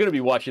 Right. So you're going to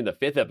be watching the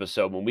 5th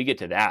episode when we get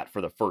to that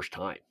for the first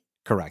time.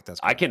 Correct. That's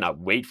correct. I cannot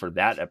wait for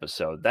that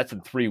episode. That's in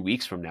 3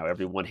 weeks from now.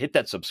 Everyone, hit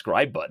that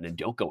subscribe button and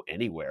don't go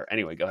anywhere.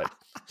 Anyway, go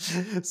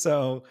ahead.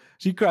 So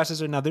she crushes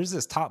her. Now there's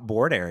this top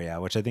board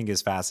area, which I think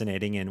is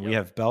fascinating. And we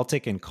have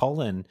Beltic and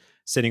Cullen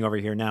sitting over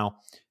here. Now,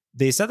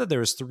 they said that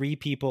there was 3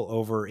 people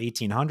over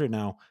 1,800.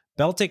 Now,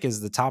 Beltic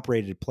is the top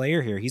rated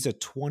player here. He's a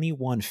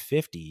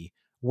 2150.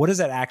 What does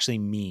that actually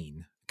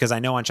mean? Because I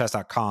know on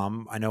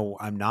chess.com, I know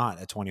I'm not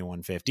a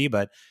 2150,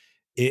 but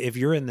if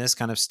you're in this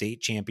kind of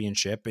state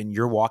championship and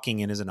you're walking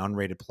in as an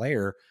unrated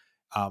player,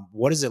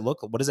 what does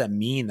that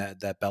mean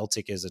that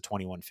Beltic is a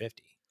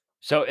 2150?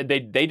 So they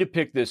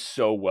depict this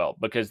so well,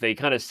 because they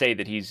kind of say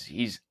that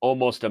he's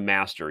almost a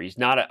master. He's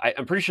not.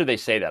 I'm pretty sure they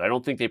say that. I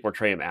don't think they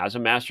portray him as a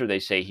master. They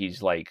say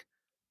he's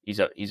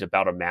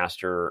about a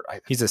master.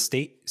 He's a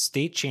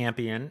state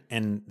champion,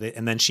 and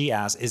then she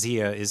asked, "Is he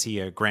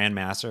a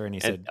grandmaster?" And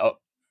he said,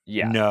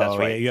 "Yeah, no, that's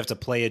right. You have to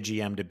play a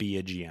GM to be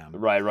a GM."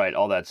 Right,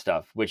 all that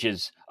stuff, which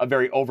is a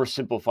very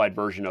oversimplified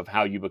version of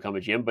how you become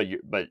a GM,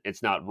 but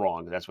it's not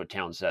wrong. That's what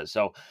Town says.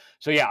 So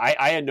yeah,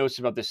 I had notes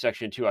about this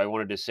section too. I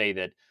wanted to say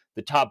that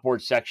the top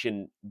board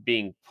section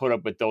being put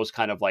up with those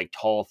kind of like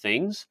tall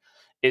things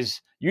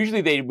is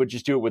usually they would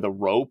just do it with a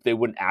rope. They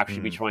wouldn't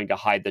actually be Mm, trying to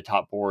hide the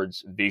top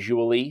boards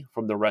visually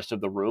from the rest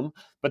of the room,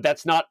 but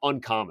that's not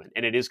uncommon.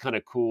 And it is kind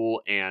of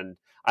cool. And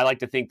I like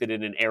to think that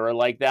in an era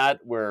like that,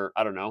 where,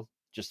 I don't know,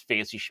 just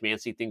fancy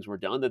schmancy things were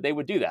done, that they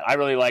would do that. I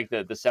really like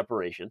the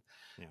separation.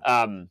 yeah.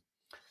 Um,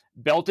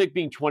 Beltic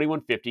being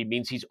 2150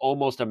 means he's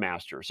almost a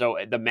master. So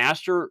the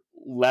master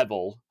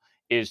level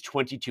is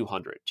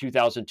 2200,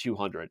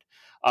 2200.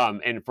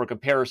 And for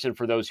comparison,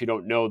 for those who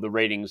don't know the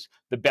ratings,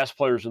 the best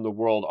players in the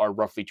world are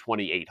roughly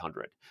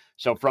 2800.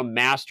 So from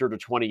master to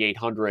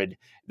 2800,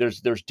 there's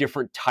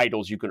different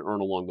titles you can earn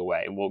along the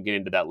way, and we'll get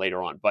into that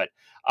later on. But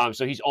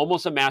so he's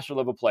almost a master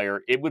level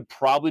player. It would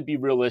probably be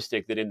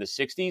realistic that in the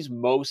 60s,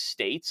 most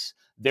states,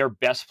 their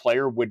best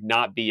player would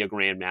not be a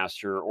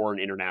grandmaster or an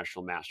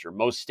international master.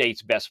 Most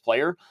states' best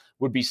player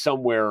would be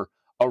somewhere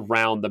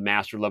around the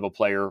master level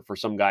player for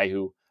some guy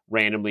who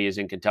randomly is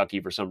in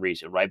Kentucky for some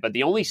reason, right? But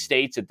the only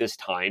states at this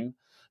time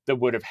that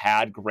would have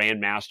had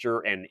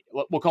grandmaster and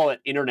we'll call it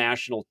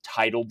international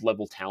titled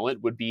level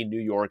talent would be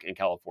New York and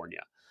California,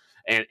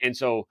 and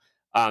so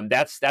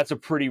that's a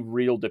pretty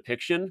real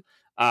depiction.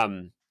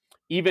 Um,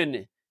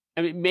 Even,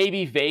 I mean,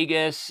 maybe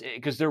Vegas,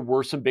 because there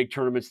were some big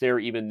tournaments there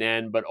even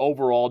then, but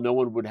overall, no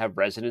one would have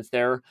residence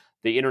there.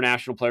 The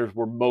international players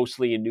were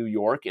mostly in New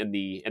York and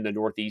the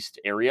Northeast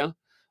area.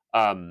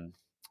 Um,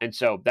 and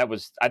so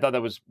I thought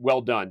that was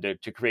well done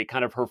to create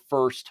kind of her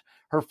first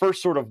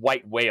sort of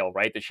white whale,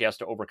 right? That she has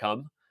to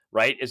overcome,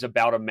 right? Is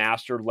about a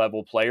master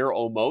level player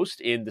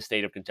almost in the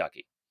state of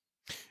Kentucky.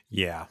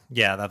 Yeah,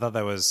 yeah, I thought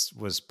that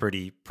was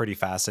pretty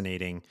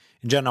fascinating.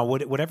 In general,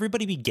 would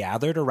everybody be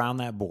gathered around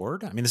that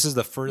board? I mean, this is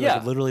the first, like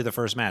Yeah. literally the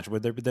first match.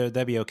 Would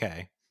that be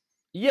okay?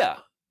 Yeah.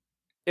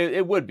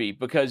 It would be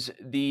because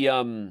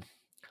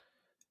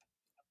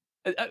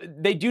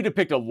they do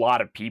depict a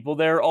lot of people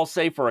there, I'll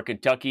say, for a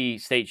Kentucky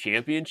state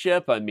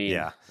championship. I mean,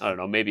 Yeah, I don't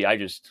know, maybe I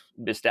just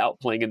missed out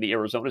playing in the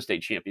Arizona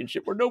state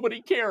championship where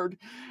nobody cared.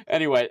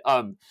 Anyway,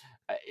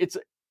 it's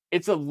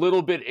it's a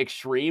little bit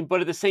extreme,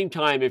 but at the same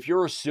time, if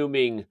you're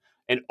assuming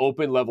an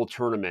open level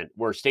tournament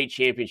where state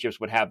championships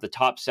would have the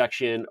top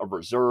section, a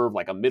reserve,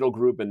 like a middle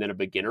group, and then a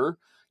beginner,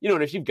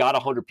 and if you've got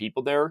 100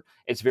 people there,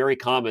 it's very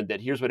common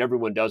that here's what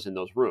everyone does in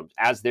those rooms.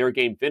 As their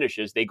game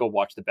finishes, they go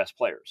watch the best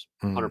players,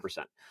 mm,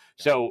 100%.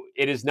 So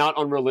it is not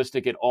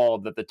unrealistic at all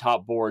that the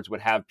top boards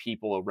would have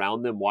people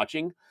around them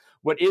watching.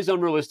 What is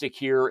unrealistic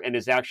here, and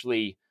is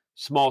actually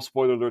small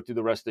spoiler alert through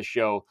the rest of the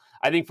show,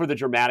 I think for the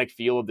dramatic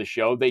feel of the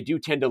show, they do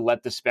tend to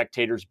let the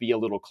spectators be a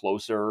little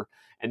closer.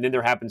 And then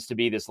there happens to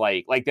be this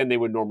like then they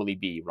would normally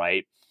be,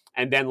 right?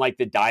 And then like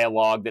the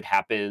dialogue that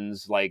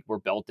happens, like where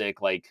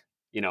Beltic, like,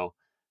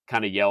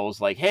 kind of yells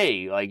like,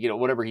 hey, like,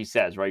 whatever he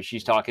says, right?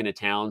 She's talking to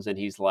Towns and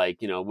he's like,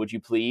 would you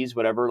please,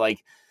 whatever.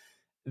 Like,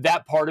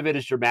 that part of it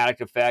is dramatic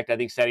effect. I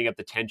think setting up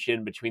the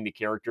tension between the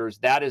characters,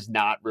 that is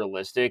not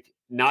realistic,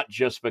 not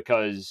just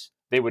because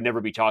they would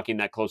never be talking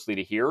that closely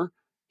to hear.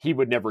 He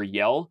would never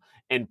yell.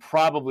 And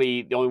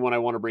probably the only one I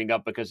want to bring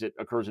up because it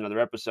occurs in other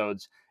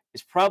episodes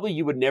is probably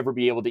you would never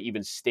be able to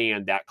even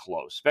stand that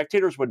close.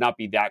 Spectators would not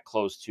be that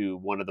close to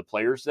one of the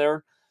players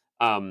there.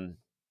 Um,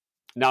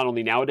 Not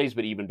only nowadays,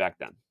 but even back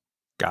then.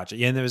 gotcha.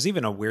 Yeah, and there was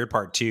even a weird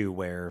part too,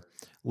 where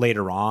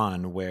later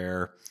on,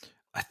 where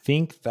I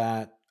think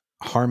that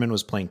Harmon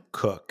was playing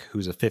Cook,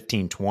 who's a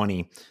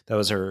 15-20. That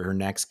was her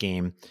next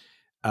game.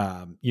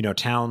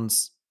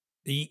 Towns,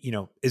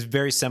 is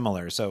very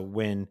similar. So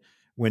when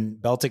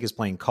Beltic is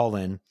playing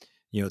Cullen,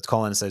 it's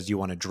Cullen says, "Do you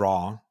want to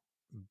draw?"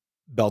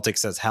 Beltic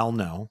says, "Hell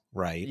no,"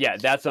 right? Yeah,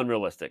 that's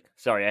unrealistic.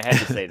 Sorry, I had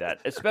to say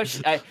that.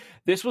 Especially,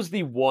 this was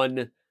the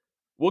one.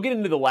 We'll get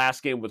into the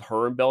last game with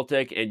her and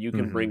Beltic, and you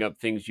can Hmm. bring up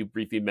things you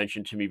briefly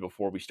mentioned to me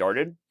before we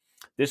started.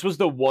 This was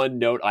the one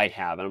note I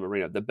have, and I'm going to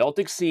bring it up. The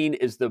Beltic scene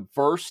is the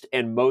first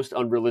and most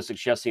unrealistic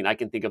chess scene I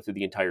can think of through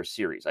the entire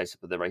series. I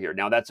put that right here.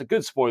 Now, that's a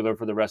good spoiler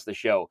for the rest of the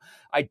show.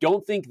 I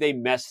don't think they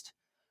messed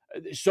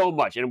so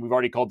much, and we've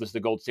already called this the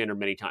gold standard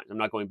many times. I'm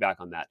not going back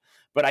on that.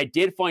 But I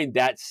did find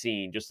that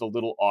scene just a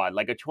little odd.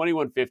 Like a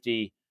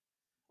 2150,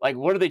 like,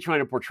 what are they trying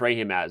to portray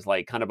him as?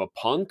 Like, kind of a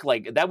punk?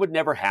 Like, that would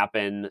never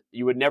happen.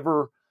 You would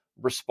never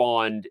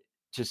respond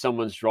to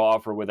someone's draw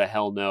offer with a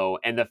hell no.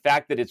 And the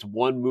fact that it's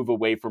one move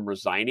away from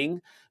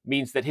resigning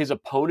means that his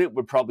opponent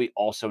would probably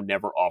also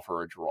never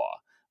offer a draw.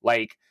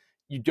 Like,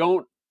 you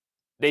don't.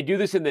 They do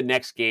this in the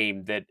next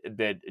game that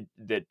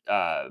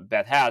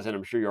Beth has, and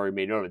I'm sure you already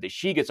made note of it, that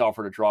she gets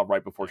offered a draw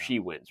right before Yeah. she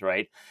wins,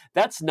 right?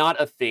 That's not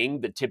a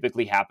thing that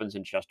typically happens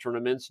in chess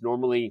tournaments.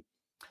 Normally,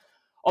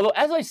 although,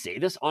 as I say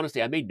this,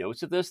 honestly, I made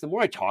notes of this. The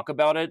more I talk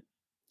about it,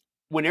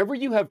 whenever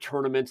you have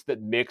tournaments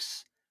that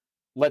mix,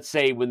 let's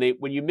say when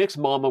you mix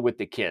mama with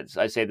the kids,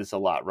 I say this a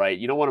lot, right?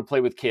 You don't want to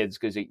play with kids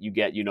because you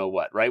get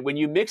what, right? When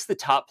you mix the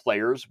top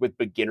players with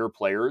beginner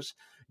players,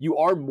 you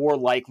are more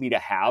likely to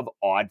have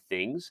odd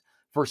things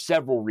for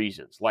several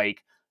reasons.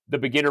 Like the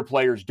beginner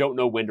players don't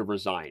know when to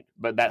resign,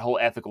 but that whole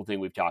ethical thing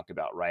we've talked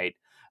about, right?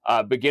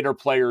 Beginner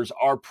players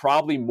are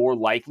probably more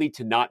likely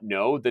to not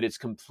know that it's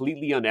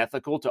completely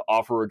unethical to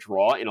offer a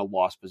draw in a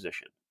lost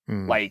position.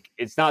 Mm, Like,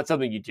 it's not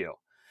something you do.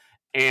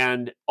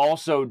 And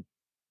also,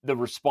 the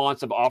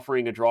response of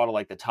offering a draw to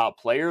like the top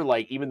player,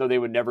 like even though they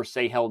would never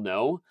say hell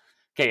no.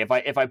 Okay,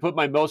 if I put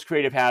my most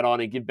creative hat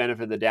on and give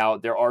benefit of the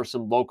doubt, there are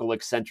some local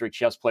eccentric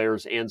chess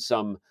players and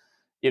some,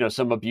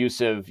 some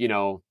abusive,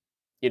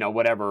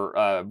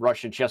 whatever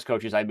Russian chess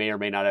coaches I may or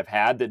may not have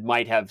had that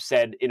might have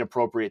said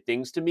inappropriate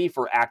things to me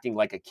for acting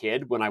like a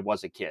kid when I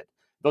was a kid.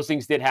 Those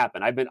things did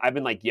happen. I've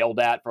been like yelled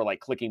at for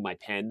like clicking my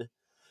pen.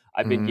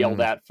 I've been yelled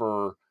Mm. at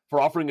for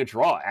offering a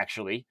draw,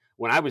 actually,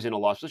 when I was in a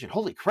lost position.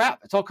 Holy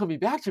crap, it's all coming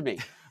back to me.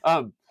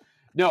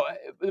 No,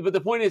 but the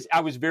point is,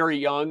 I was very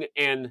young,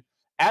 and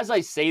as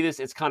I say this,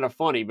 it's kind of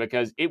funny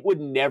because it would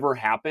never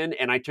happen,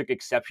 and I took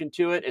exception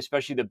to it,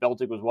 especially the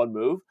Beltic was one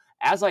move.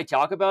 As I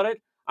talk about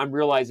it, I'm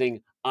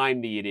realizing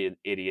I'm the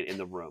idiot in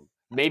the room.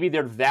 Maybe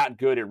they're that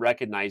good at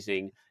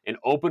recognizing an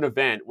open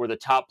event where the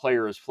top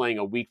player is playing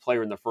a weak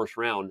player in the first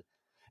round.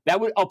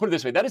 I'll put it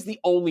this way, that is the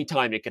only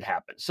time it could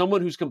happen.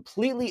 Someone who's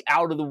completely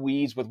out of the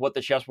weeds with what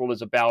the chess world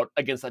is about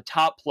against a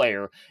top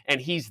player,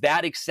 and he's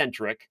that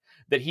eccentric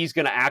that he's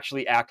going to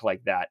actually act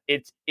like that.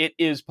 It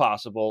is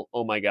possible.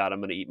 Oh my God,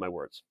 I'm going to eat my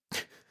words.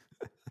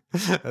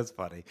 That's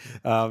funny.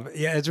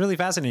 Yeah, it's really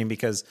fascinating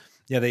because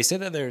they say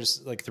that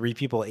there's like three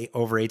people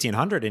over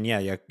 1800,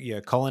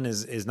 and Cullen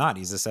is not.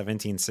 He's a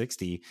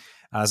 1760.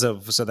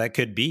 So that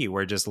could be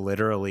where just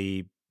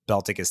literally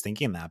Beltic is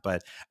thinking that.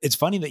 But it's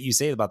funny that you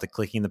say about the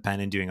clicking the pen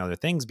and doing other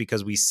things,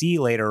 because we see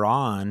later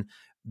on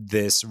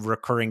this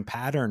recurring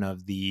pattern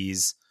of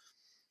these.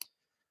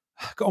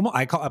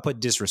 I put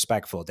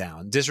disrespectful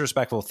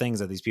things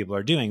that these people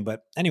are doing.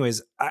 But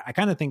anyways, I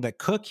kind of think that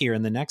Cook here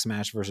in the next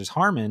match versus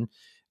Harman,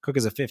 Cook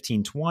is a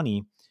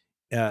 15-20.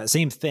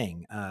 Same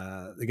thing.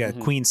 They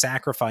got queen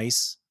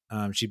sacrifice.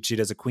 She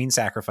does a queen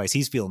sacrifice.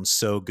 He's feeling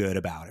so good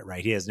about it,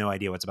 right? He has no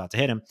idea what's about to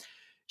hit him.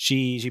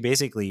 She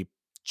basically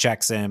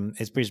checks him.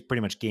 It's pretty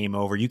much game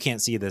over. You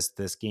can't see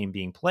this game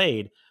being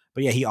played.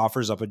 But yeah, he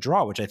offers up a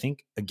draw, which I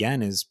think,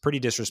 again, is pretty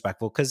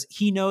disrespectful because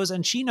he knows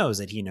and she knows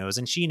that he knows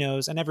and she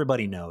knows and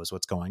everybody knows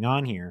what's going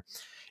on here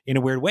in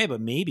a weird way.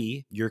 But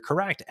maybe you're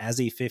correct. As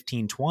a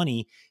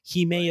 15-20,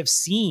 he may have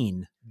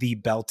seen the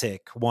Beltic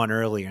one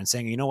earlier and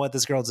saying, you know what,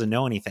 this girl doesn't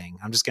know anything.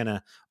 I'm just going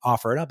to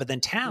offer it up. But then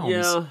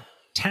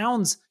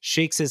Towns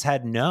shakes his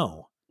head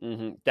no.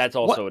 That's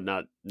also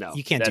no.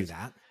 You can't do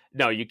that.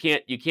 No, you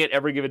can't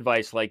ever give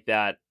advice like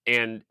that.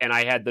 And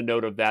I had the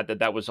note of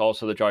that was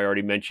also the draw. I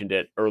already mentioned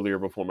it earlier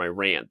before my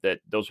rant,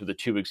 that those were the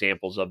two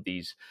examples of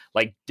these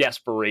like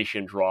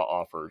desperation draw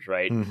offers,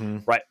 right?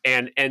 Right.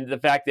 And the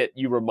fact that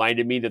you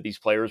reminded me that these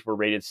players were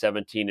rated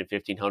 17 and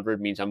 1500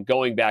 means I'm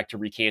going back to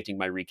recanting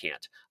my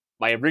recant.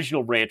 My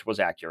original rant was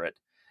accurate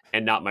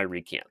and not my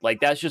recant. Like,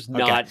 that's just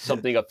not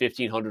something a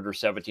 1500 or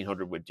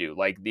 1700 would do.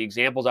 Like, the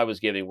examples I was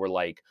giving were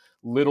like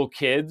little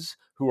kids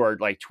who are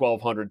like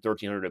 1200,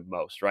 1300 at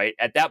most, right?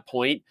 At that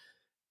point,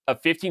 a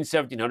 15,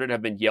 1700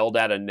 have been yelled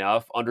at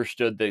enough,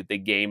 understood the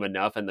game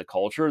enough and the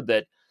culture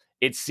that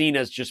it's seen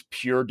as just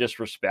pure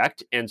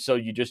disrespect. And so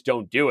you just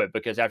don't do it,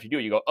 because after you do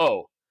it, you go,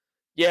 oh,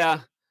 yeah,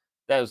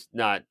 that was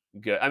not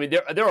good. I mean,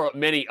 there are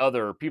many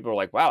other people who are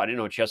like, wow, I didn't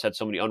know chess had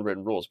so many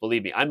unwritten rules.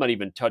 Believe me, I'm not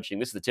even touching.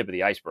 This is the tip of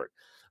the iceberg.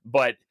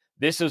 But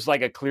this is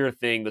like a clear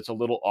thing that's a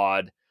little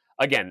odd.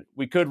 Again,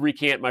 we could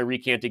recant my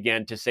recant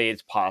again to say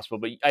it's possible,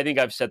 but I think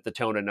I've set the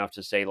tone enough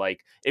to say,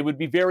 like, it would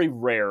be very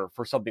rare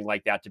for something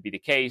like that to be the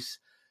case.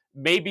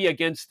 Maybe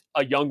against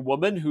a young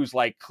woman who's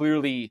like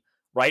clearly,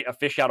 right, a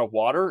fish out of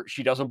water.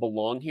 She doesn't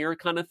belong here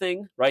kind of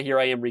thing, right? Here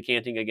I am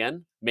recanting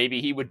again. Maybe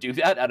he would do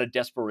that out of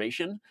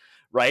desperation,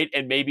 right?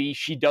 And maybe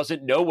she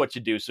doesn't know what to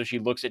do. So she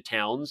looks at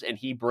Towns and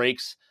he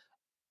breaks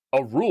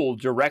a rule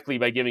directly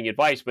by giving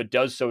advice, but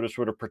does so to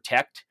sort of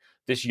protect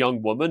this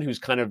young woman who's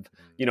kind of,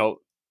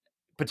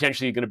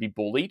 potentially going to be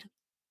bullied,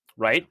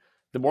 right?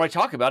 The more I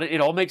talk about it, it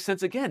all makes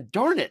sense again.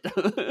 Darn it.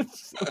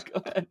 So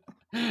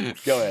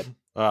go ahead.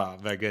 Oh,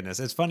 my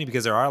goodness. It's funny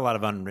because there are a lot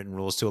of unwritten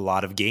rules to a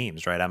lot of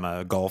games, right? I'm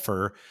a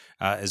golfer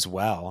as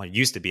well. I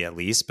used to be, at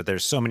least, but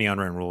there's so many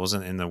unwritten rules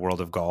in the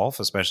world of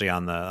golf, especially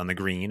on the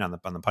green, on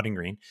the putting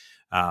green,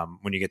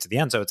 when you get to the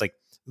end. So it's like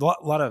a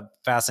lot of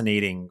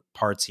fascinating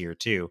parts here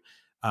too.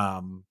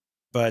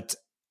 But,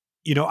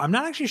 I'm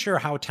not actually sure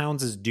how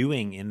Towns is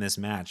doing in this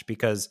match,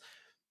 because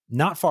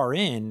not far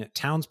in,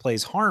 Towns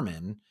plays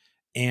Harman,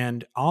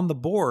 and on the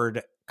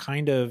board,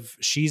 kind of,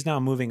 she's now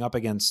moving up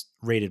against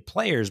rated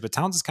players, but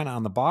Towns is kind of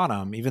on the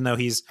bottom, even though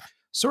he's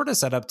sort of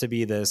set up to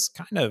be this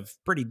kind of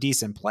pretty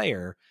decent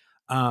player.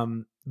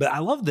 But I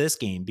love this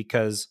game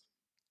because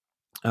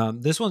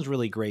this one's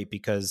really great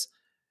because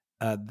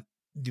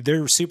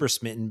they're super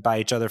smitten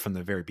by each other from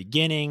the very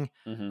beginning.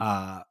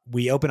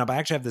 We open up. I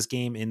actually have this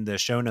game in the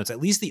show notes,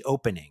 at least the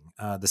opening.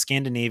 The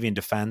Scandinavian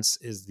defense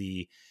is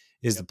the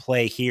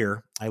play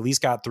here. I at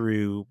least got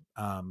through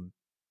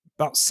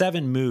about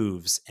 7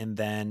 moves, and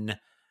then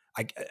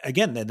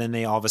then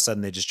they all of a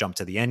sudden they just jump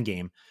to the end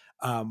game.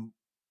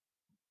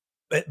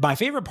 But my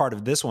favorite part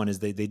of this one is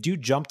they do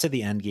jump to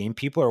the end game.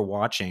 People are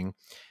watching,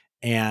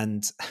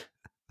 and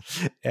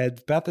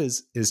and Beth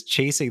is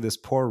chasing this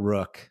poor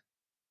rook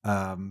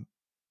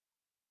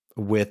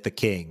with the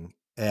king,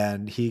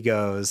 and he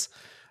goes,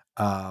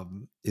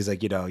 He's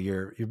like, why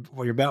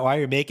are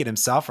you making him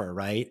suffer,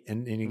 right?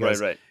 And he Right,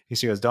 goes, right.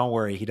 she goes, don't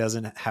worry, he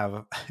doesn't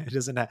have he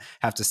doesn't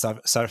have to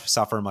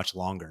suffer much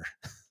longer.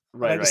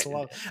 And Right,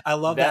 right. I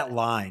love that That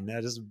line.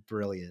 That is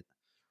brilliant.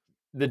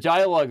 the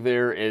dialogue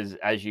there is,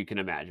 as you can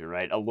imagine,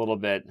 right, a little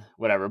bit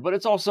whatever, but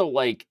it's also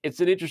like it's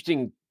an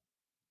interesting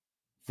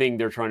thing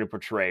they're trying to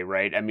portray,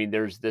 right? I mean,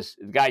 there's this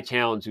guy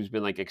Towns who's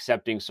been like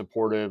accepting,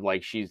 supportive,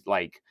 like she's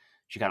like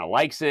she kind of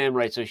likes him,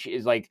 right? So she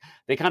is like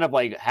they kind of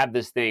like have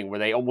this thing where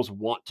they almost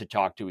want to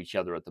talk to each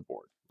other at the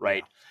board, Yeah.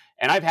 right?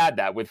 And I've had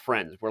that with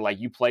friends where like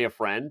you play a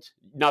friend,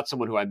 not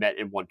someone who I met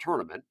in one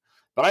tournament,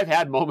 but I've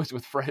had moments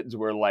with friends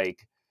where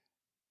like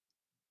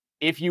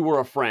if you were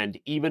a friend,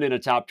 even in a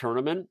top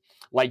tournament,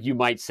 like you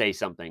might say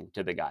something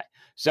to the guy.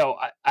 So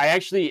I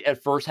actually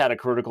at first had a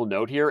critical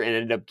note here and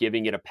ended up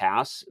giving it a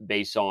pass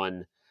based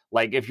on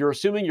like if you're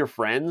assuming you're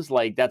friends,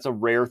 like that's a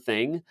rare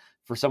thing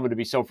for someone to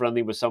be so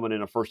friendly with someone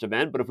in a first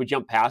event. But if we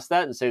jump past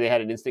that and say they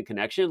had an instant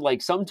connection,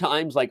 like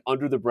sometimes like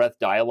under the breath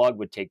dialogue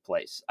would take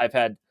place. I've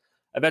had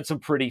some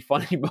pretty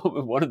funny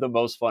moments. One of the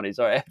most funny.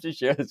 Sorry, I have to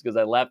share this because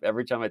I laugh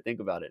every time I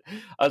think about it.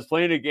 I was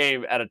playing a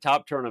game at a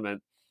top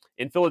tournament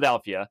in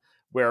Philadelphia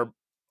where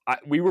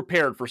we were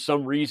paired for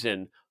some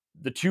reason.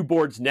 The two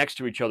boards next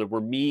to each other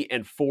were me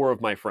and four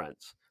of my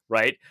friends.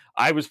 Right,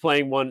 I was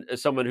playing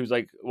someone who's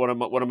like one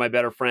of my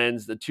better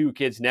friends. The two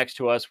kids next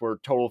to us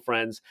were total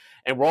friends,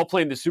 and we're all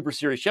playing the super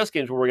serious chess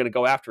games where we're going to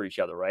go after each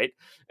other. Right,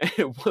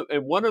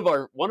 and one of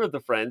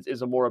the friends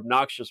is a more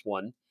obnoxious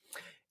one,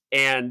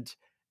 and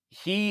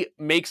he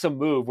makes a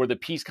move where the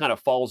piece kind of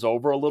falls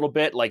over a little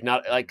bit, like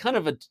not like kind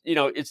of a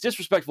it's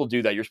disrespectful to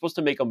do that. You're supposed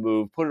to make a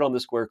move, put it on the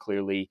square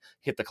clearly,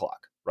 hit the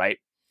clock, right?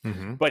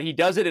 Mm-hmm. But he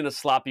does it in a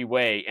sloppy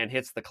way and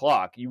hits the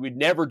clock. You would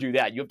never do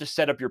that. You have to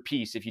set up your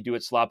piece if you do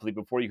it sloppily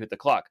before you hit the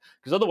clock,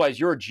 because otherwise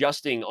you're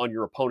adjusting on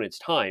your opponent's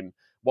time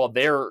while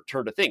their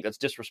turn to think. That's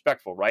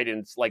disrespectful, right? And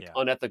it's like Yeah.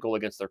 unethical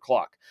against their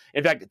clock.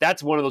 In fact,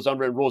 that's one of those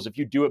unwritten rules. If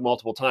you do it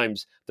multiple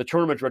times, the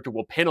tournament director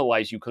will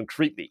penalize you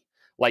concretely.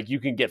 Like you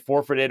can get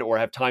forfeited or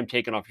have time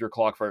taken off your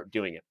clock for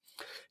doing it.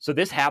 So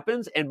this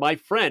happens, and my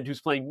friend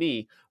who's playing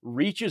me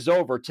reaches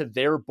over to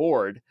their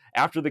board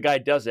after the guy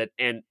does it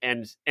and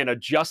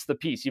adjusts the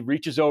piece. He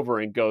reaches over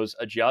and goes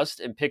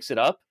adjust and picks it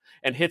up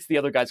and hits the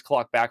other guy's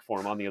clock back for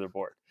him on the other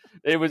board.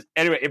 It was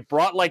anyway. It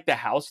brought like the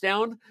house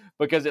down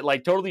because it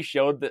like totally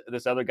showed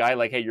this other guy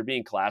like, hey, you're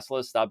being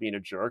classless. Stop being a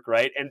jerk,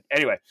 right? And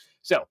anyway,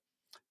 so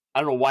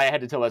I don't know why I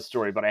had to tell that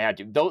story, but I had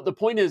to. Though the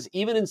point is,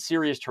 even in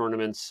serious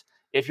tournaments,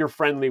 if you're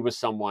friendly with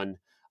someone,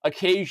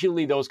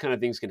 occasionally those kind of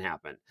things can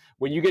happen.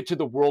 When you get to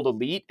the world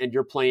elite and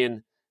you're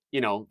playing,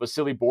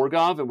 Vasily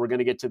Borgov, and we're going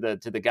to get to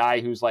the guy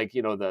who's like,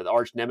 the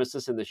arch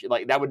nemesis in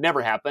like that would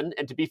never happen.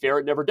 And to be fair,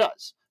 it never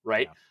does,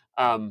 right?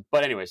 Yeah.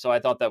 But anyway, so I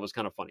thought that was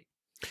kind of funny.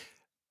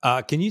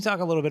 Can you talk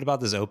a little bit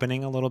about this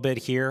opening a little bit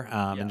here,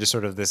 Yeah. and just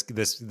sort of this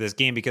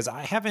game, because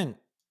I haven't.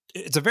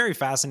 It's a very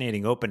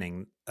fascinating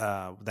opening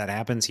that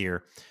happens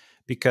here,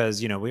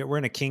 because we're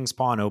in a King's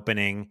Pawn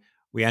opening.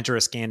 We enter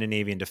a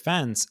Scandinavian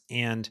defense,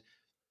 and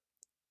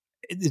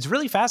it's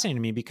really fascinating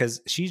to me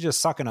because she's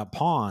just sucking up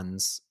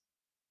pawns,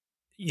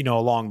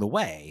 along the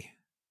way,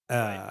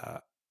 Right.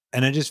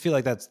 and I just feel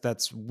like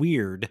that's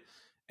weird.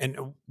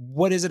 And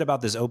what is it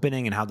about this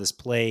opening and how this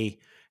play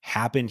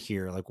happened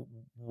here? Like,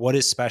 what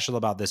is special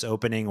about this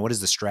opening? What is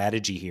the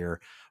strategy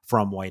here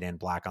from white and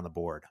black on the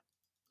board?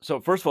 So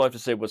first of all, I have to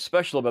say what's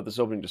special about this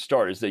opening to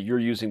start is that you're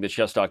using the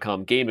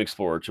chess.com Game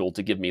Explorer tool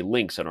to give me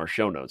links in our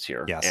show notes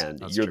here, Yes, and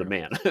that's you're true. the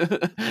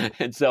man.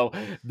 And so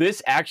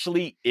this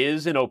actually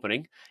is an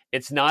opening.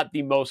 It's not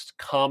the most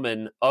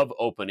common of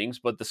openings,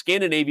 but the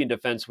Scandinavian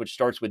defense, which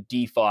starts with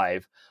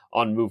D5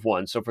 on move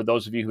one. So for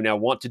those of you who now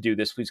want to do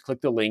this, please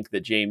click the link that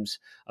James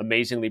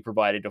amazingly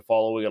provided to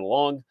follow it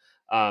along.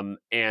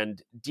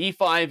 And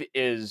D5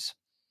 is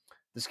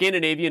the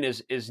Scandinavian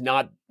is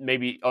not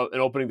maybe an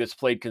opening that's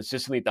played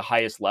consistently at the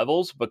highest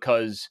levels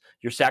because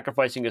you're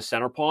sacrificing a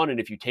center pawn, and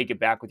if you take it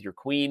back with your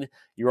queen,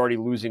 you're already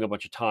losing a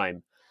bunch of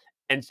time.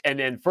 And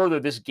then further,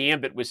 this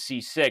gambit with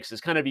c6 is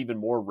kind of even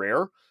more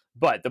rare.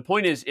 But the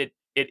point is, it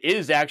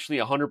is actually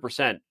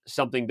 100%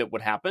 something that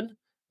would happen.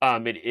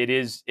 It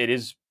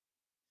is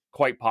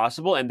quite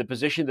possible, and the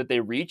position that they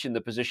reach and the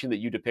position that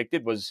you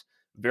depicted was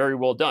very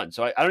well done.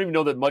 So I don't even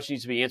know that much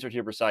needs to be answered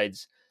here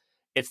besides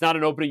it's not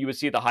an opening you would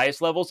see at the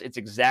highest levels. It's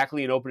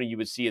exactly an opening you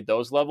would see at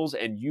those levels.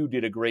 And you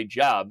did a great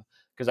job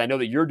because I know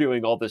that you're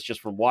doing all this just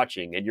from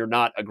watching and you're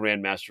not a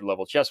grandmaster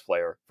level chess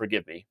player.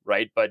 Forgive me.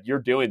 Right. But you're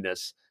doing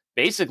this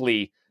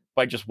basically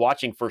by just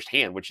watching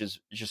firsthand, which is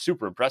just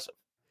super impressive.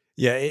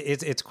 Yeah,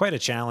 it's quite a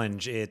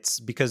challenge.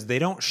 It's because they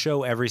don't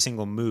show every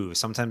single move.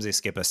 Sometimes they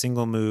skip a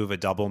single move, a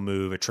double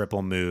move, a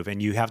triple move,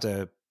 and you have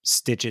to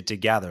stitch it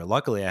together.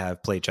 Luckily, I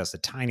have played chess a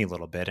tiny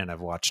little bit, and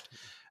I've watched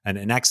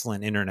an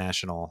excellent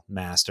international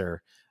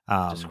master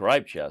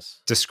Describe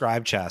chess.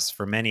 describe chess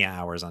for many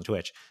hours on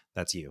Twitch.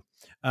 That's you.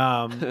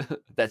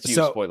 That's you.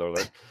 So, Spoiler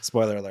alert.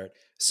 spoiler alert.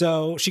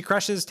 So she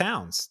crushes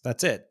Towns.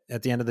 That's it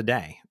at the end of the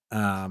day.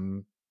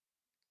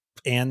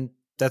 And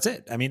that's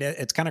it. I mean,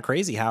 it's kind of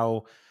crazy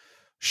how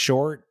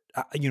short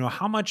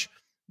how much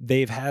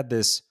they've had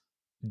this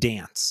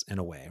dance in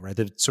a way, right?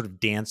 They've sort of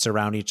danced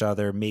around each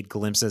other, made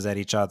glimpses at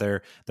each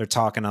other. They're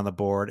talking on the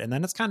board, and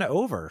then it's kind of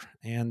over.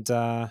 And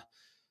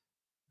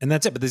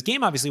that's it. But this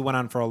game obviously went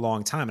on for a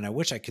long time, and I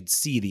wish I could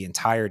see the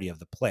entirety of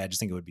the play. I just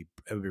think it would be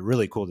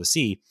really cool to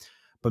see,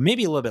 but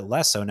maybe a little bit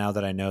less so now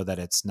that I know that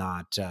it's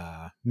not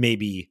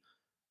maybe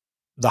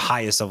the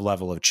highest of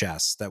level of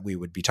chess that we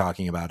would be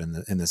talking about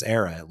in this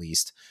era, at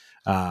least.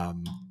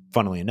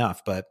 Funnily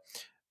enough, but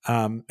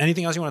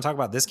anything else you want to talk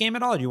about this game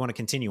at all, or do you want to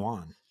continue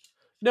on?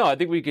 No, I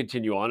think we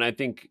continue on. I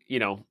think,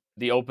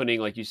 the opening,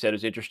 like you said,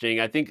 is interesting.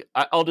 I think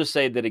I'll just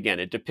say that again,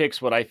 it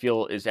depicts what I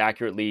feel is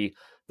accurately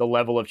the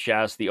level of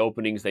chess, the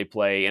openings they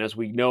play. And as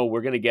we know,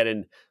 we're going to get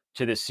into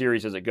this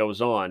series as it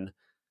goes on.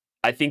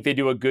 I think they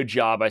do a good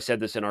job. I said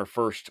this in our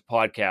first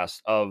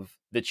podcast of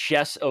the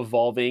chess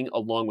evolving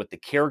along with the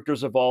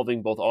characters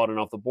evolving, both on and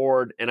off the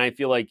board. And I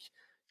feel like,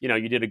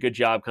 you did a good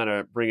job kind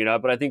of bringing it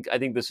up. But I think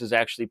this is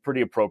actually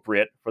pretty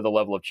appropriate for the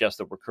level of chess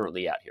that we're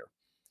currently at here.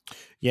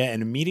 Yeah,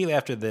 and immediately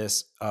after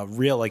this,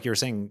 real, like you were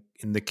saying,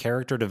 in the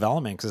character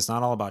development, because it's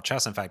not all about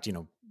chess. In fact,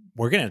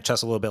 we're getting to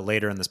chess a little bit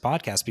later in this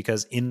podcast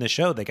because in the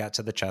show they got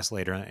to the chess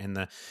later in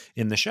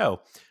the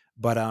show.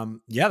 But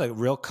yeah, the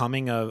real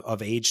coming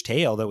of age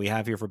tale that we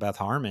have here for Beth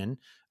Harmon.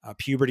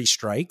 Puberty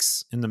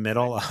strikes in the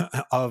middle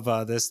of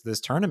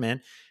this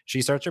tournament.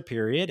 She starts her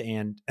period,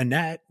 and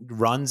Annette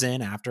runs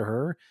in after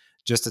her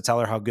just to tell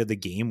her how good the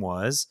game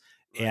was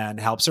and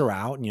helps her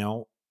out.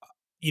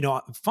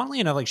 Funnily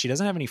enough, like she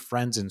doesn't have any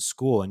friends in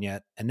school, and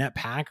yet Annette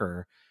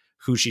Packer,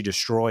 who she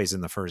destroys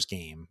in the first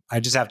game, I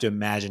just have to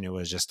imagine it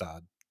was just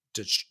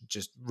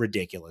just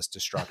ridiculous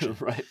destruction.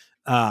 Right.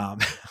 I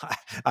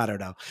don't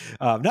know.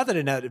 Not that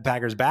Annette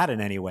Packer's bad in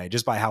any way,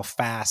 just by how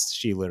fast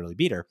she literally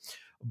beat her.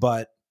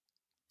 But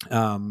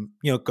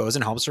goes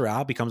and helps her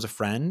out, becomes a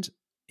friend,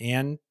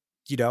 and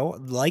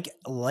like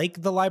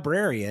the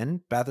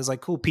librarian, Beth is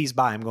like, cool, peace,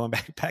 bye. I'm going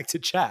back to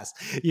chess.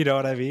 You know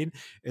what I mean?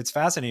 It's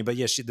fascinating. But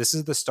yeah, this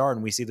is the start,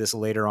 and we see this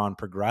later on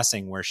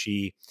progressing, where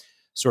she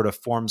sort of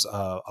forms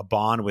a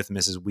bond with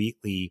Mrs.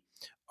 Wheatley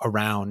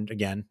around,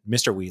 again,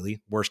 Mr.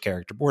 Wheatley, worst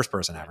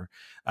person ever,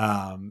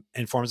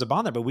 and forms a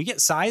bond there. But we get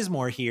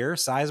Sizemore here,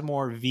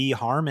 Sizemore v.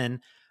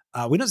 Harmon.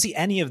 We don't see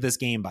any of this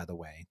game, by the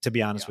way, to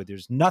be honest with you.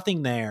 There's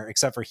nothing there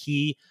except for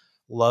he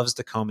loves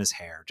to comb his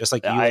hair, just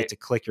like you like to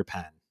click your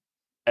pen.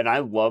 And I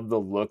love the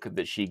look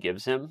that she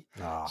gives him.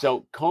 Oh.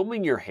 So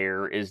combing your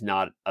hair is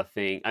not a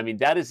thing. I mean,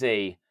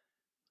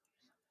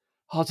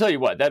 I'll tell you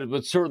what, that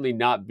would certainly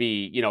not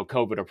be,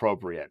 COVID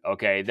appropriate.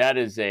 Okay. That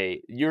is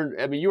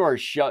you're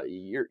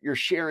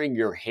sharing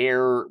your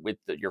hair with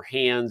your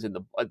hands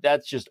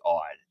that's just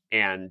odd.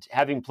 And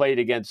having played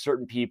against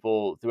certain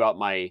people throughout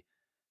my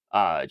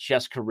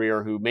chess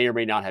career who may or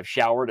may not have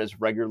showered as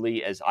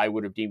regularly as I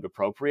would have deemed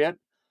appropriate,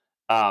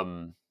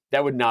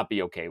 that would not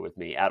be okay with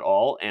me at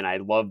all. And I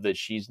love that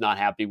she's not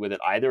happy with it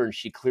either. And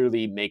she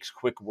clearly makes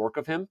quick work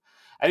of him.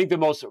 I think the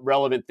most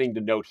relevant thing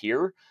to note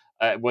here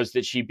was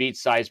that she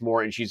beats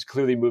Sizemore, and she's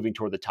clearly moving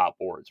toward the top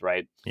boards,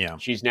 right? Yeah.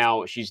 She's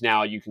now,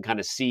 you can kind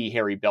of see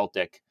Harry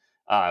Beltic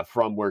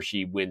from where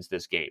she wins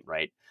this game,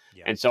 right?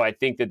 Yeah. And so I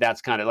think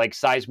that's kind of like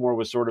Sizemore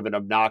was sort of an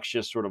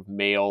obnoxious sort of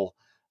male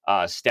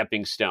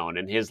stepping stone,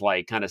 and his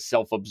like kind of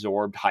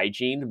self-absorbed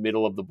hygiene,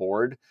 middle of the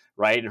board,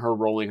 right? And her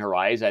rolling her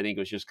eyes, I think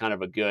was just kind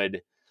of a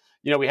good,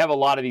 we have a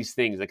lot of these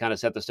things that kind of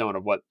set the tone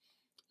of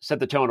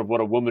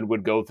what a woman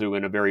would go through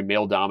in a very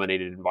male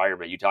dominated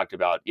environment. You talked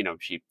about,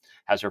 she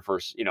has her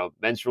first,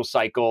 menstrual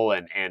cycle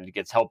and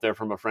gets help there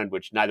from a friend,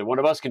 which neither one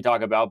of us can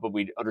talk about, but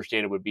we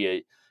understand it would be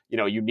a,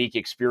 unique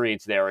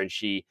experience there. And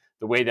the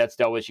way that's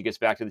dealt with, she gets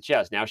back to the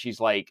chess. Now she's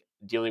like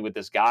dealing with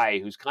this guy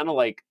who's kind of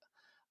like,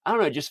 I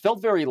don't know, it just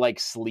felt very like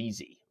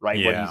sleazy, right?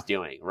 Yeah. What he's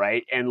doing,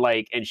 right?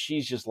 And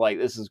she's just like,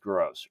 this is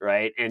gross,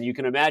 right? And you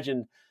can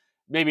imagine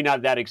maybe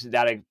not that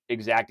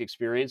exact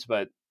experience,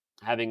 but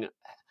I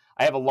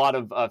have a lot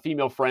of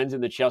female friends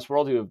in the chess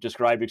world who have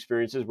described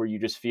experiences where you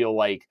just feel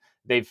like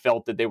they've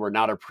felt that they were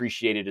not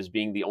appreciated as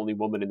being the only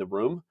woman in the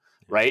room,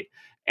 right?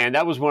 And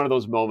that was one of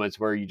those moments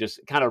where you just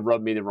kind of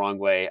rubbed me the wrong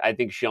way. I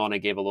think Shauna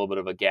gave a little bit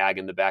of a gag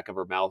in the back of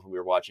her mouth when we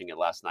were watching it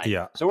last night.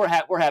 Yeah. So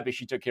we're happy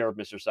she took care of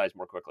Mr.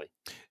 Sizemore quickly.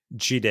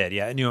 She did,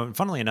 yeah. And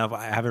funnily enough,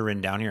 I have it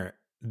written down here.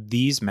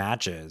 These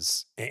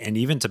matches, and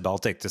even to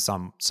Beltic to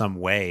some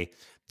way,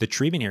 the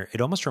treatment here, it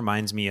almost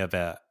reminds me of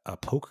a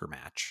poker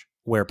match,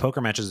 where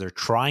poker matches, they're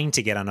trying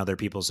to get on other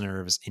people's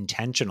nerves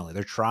intentionally.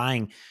 They're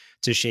trying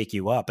to shake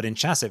you up. But in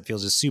chess, it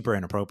feels just super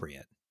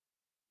inappropriate.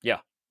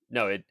 Yeah.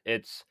 No,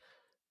 it's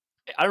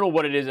I don't know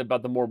what it is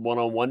about the more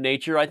one-on-one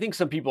nature. I think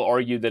some people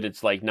argue that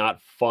it's like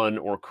not fun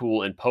or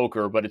cool in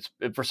poker, but it's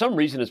for some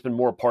reason it's been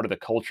more part of the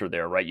culture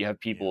there, right? You have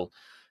people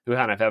who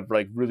kind of have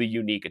like really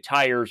unique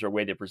attires or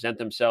way they present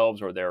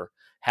themselves or their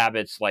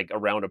habits like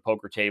around a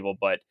poker table.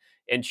 But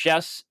in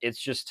chess,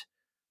 it's just,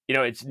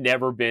 it's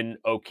never been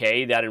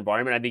okay, that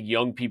environment. I think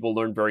young people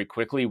learn very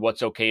quickly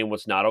what's okay and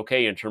what's not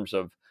okay in terms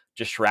of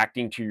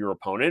distracting to your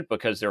opponent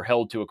because they're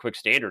held to a quick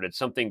standard. It's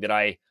something that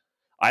I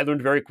I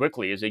learned very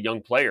quickly as a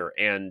young player.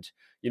 And,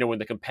 when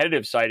the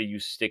competitive side of you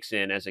sticks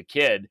in as a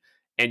kid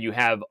and you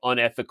have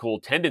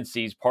unethical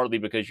tendencies, partly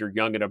because you're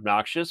young and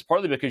obnoxious,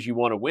 partly because you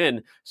want to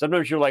win,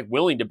 sometimes you're like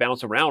willing to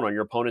bounce around on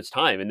your opponent's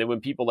time. And then when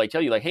people like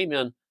tell you like, hey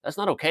man, that's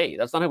not okay.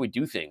 That's not how we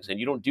do things. And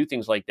you don't do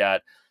things like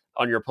that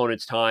on your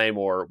opponent's time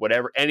or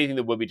whatever, anything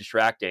that would be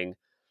distracting.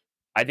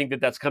 I think that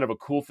that's kind of a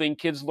cool thing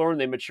kids learn.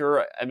 They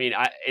mature. I mean,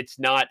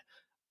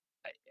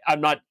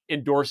 I'm not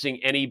endorsing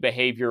any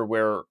behavior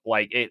where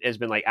like it has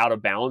been like out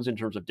of bounds in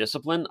terms of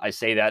discipline. I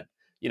say that,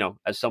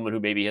 as someone who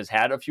maybe has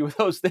had a few of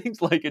those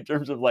things, like in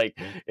terms of like,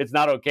 it's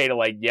not okay to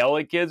like yell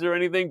at kids or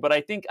anything. But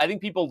I think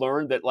people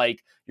learn that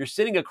like you're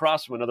sitting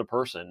across from another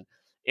person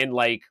in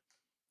like,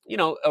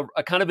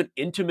 a kind of an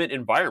intimate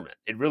environment.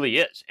 It really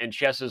is. And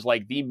chess is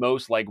like the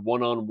most like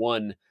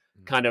one-on-one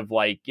kind of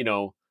like,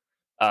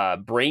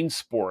 brain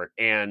sport,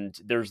 and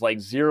there's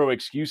like zero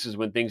excuses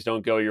when things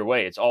don't go your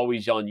way. It's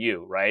always on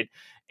you, right?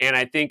 And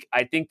I think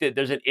that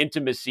there's an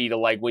intimacy to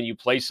like when you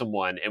play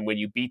someone and when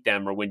you beat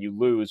them or when you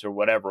lose or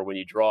whatever, when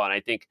you draw. And I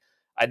think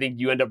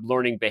you end up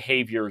learning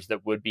behaviors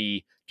that would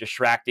be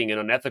distracting and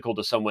unethical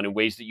to someone in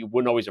ways that you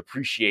wouldn't always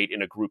appreciate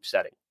in a group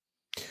setting.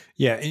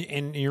 Yeah,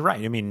 and you're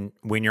right. I mean,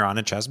 when you're on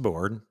a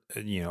chessboard,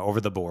 over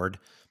the board,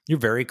 you're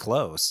very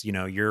close.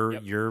 You're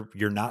Yep.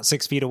 you're not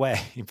 6 feet away.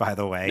 By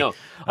the way, No,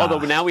 although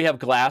now we have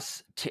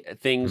glass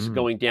things mm,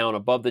 going down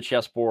above the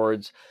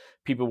chessboards,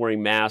 people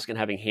wearing masks and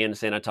having hand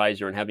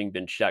sanitizer and having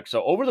been checked.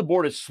 So over the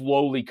board is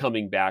slowly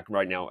coming back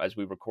right now as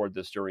we record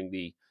this during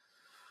the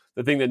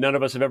thing that none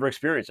of us have ever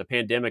experienced, a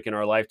pandemic in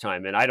our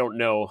lifetime. And I don't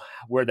know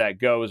where that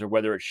goes or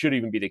whether it should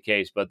even be the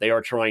case, but they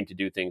are trying to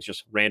do things.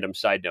 Just random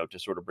side note to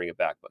sort of bring it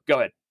back. But go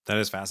ahead. that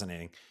is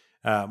fascinating.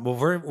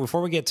 Well,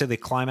 before we get to the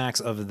climax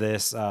of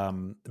this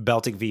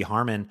Beltic v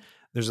Harmon,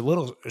 there's a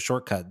little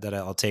shortcut that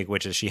I'll take,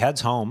 which is she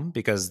heads home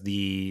because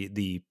the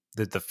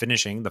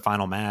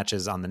final match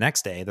is on the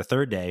next day, the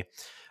third day.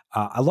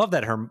 I love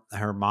that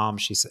her mom.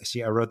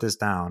 I wrote this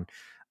down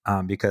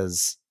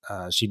because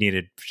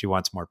she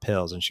wants more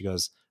pills, and she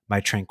goes,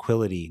 "My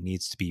tranquility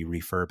needs to be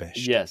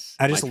refurbished." Yes,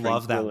 I my just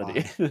love that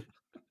tranquility. line.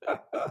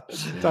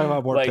 Talking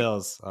about more Like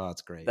pills. Oh,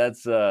 it's great.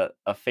 that's a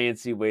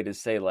fancy way to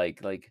say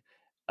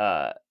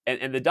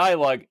and the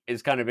dialogue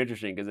is kind of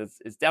interesting because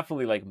it's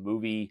definitely like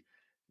movie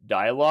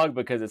dialogue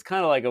because it's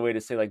kind of like a way to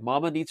say like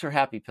mama needs her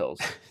happy pills,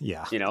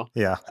 Yeah, you know?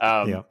 yeah,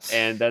 yeah.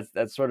 And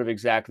that's sort of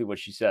exactly what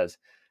she says.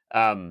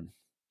 Um,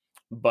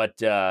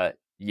 but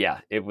yeah,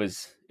 it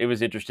was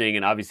interesting,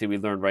 and obviously we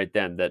learned right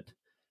then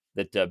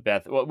that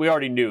Beth. Well, we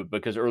already knew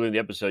because early in the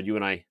episode,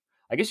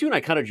 I guess you and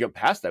I kind of jumped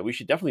past that. We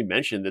should definitely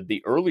mention that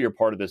the earlier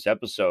part of this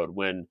episode,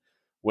 when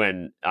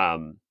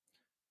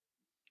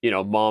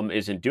mom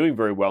isn't doing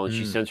very well and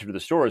she Mm, sends her to the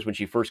stores when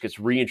she first gets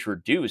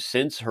reintroduced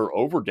since her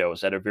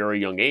overdose at a very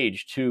young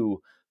age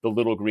to the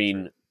little sure.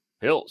 green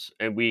pills,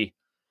 and we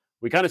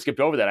kind of skipped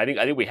over that. I think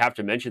we have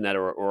to mention that,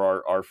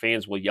 or our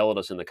fans will yell at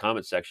us in the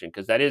comment section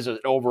because that is an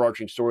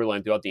overarching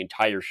storyline throughout the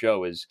entire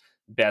show. Is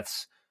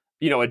Beth's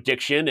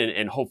addiction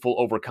and hopeful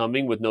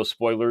overcoming with no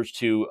spoilers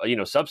to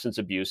substance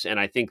abuse, and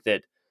I think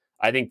that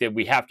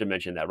we have to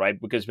mention that, right?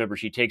 Because remember,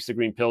 she takes the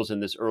green pills in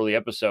this early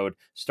episode,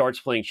 starts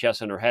playing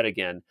chess in her head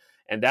again,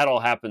 and that all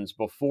happens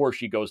before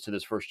she goes to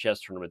this first chess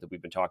tournament that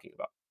we've been talking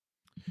about.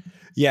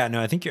 Yeah,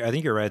 no, I think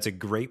you're right. It's a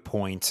great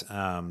point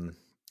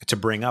to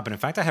bring up, and in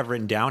fact, I have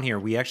written down here.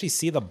 We actually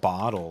see the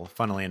bottle,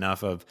 funnily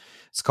enough, of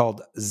it's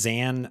called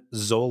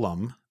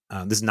Zanzolum.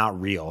 This is not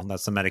real.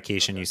 That's the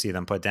medication Okay. you see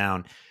them put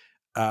down.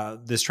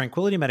 This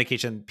tranquility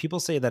medication. People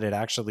say that it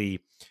actually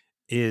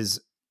is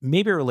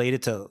maybe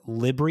related to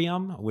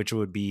Librium, which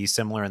would be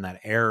similar in that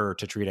error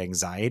to treat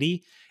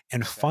anxiety.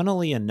 And Okay.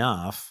 funnily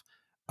enough,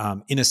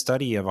 in a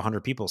study of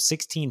 100 people,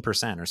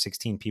 16% or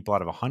 16 people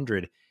out of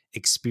 100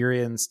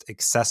 experienced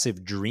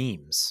excessive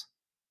dreams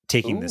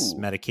taking this Ooh.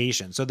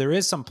 medication. So there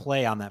is some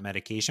play on that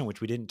medication,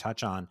 which we didn't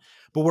touch on,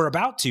 but we're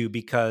about to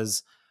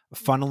because,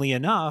 funnily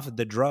enough,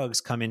 the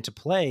drugs come into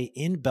play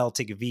in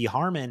Beltic v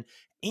Harmon,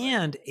 Right.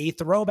 and a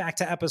throwback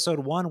to episode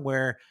one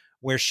where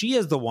she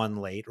is the one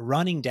late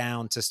running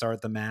down to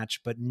start the match.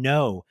 But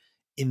no,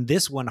 in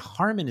this one,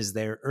 Harmon is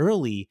there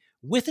early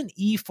with an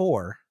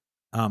E4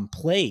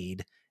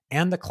 played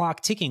and the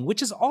clock ticking,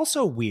 which is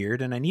also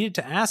weird. And I needed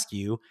to ask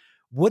you,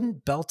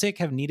 wouldn't Beltic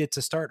have needed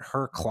to start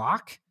her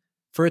clock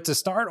for it to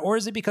start? Or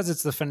is it because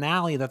it's the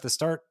finale that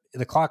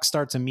the clock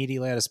starts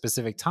immediately at a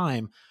specific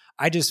time?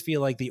 I just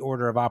feel like the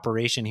order of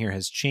operation here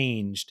has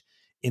changed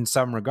in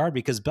some regard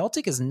because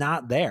Beltic is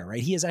not there,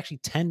 right? He is actually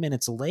 10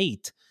 minutes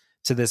late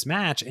to this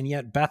match, and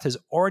yet Beth has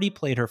already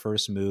played her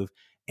first move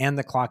and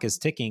the clock is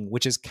ticking,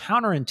 which is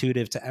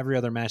counterintuitive to every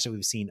other match that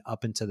we've seen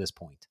up until this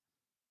point.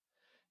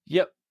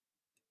 Yep.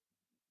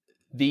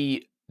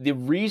 The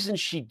reason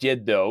she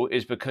did though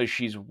is because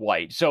she's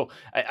white. So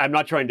I'm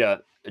not trying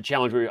to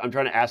challenge you. I'm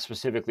trying to ask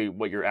specifically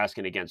what you're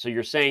asking again. So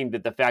you're saying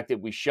that the fact that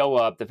we show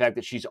up, the fact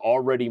that she's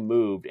already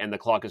moved and the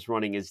clock is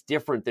running is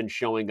different than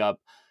showing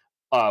up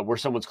where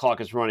someone's clock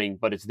is running,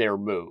 but it's their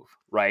move,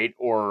 right?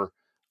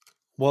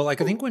 Well,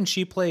 like I Or think when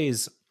she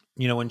plays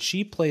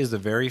the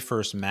very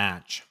first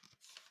match,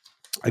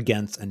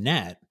 against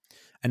Annette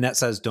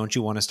says, "Don't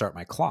you want to start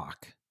my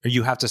clock? Or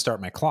you have to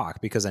start my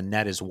clock because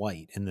Annette is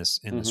white in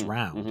this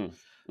round."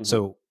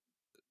 So,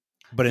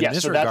 but in Yes,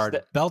 this so that's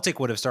regard, Beltic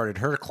would have started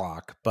her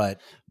clock, but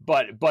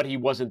he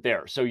wasn't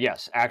there. So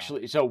yes,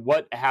 actually, so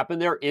what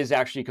happened there is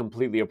actually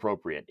completely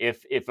appropriate.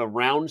 If a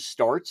round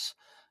starts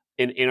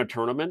in a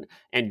tournament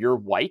and you're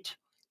white,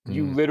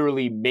 you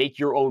literally make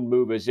your own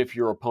move as if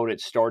your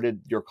opponent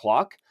started your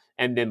clock,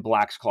 and then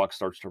black's clock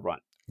starts to run.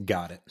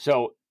 Got it.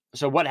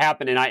 So what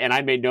happened, and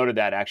I made note of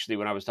that actually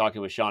when I was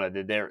talking with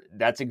Shauna,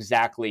 that's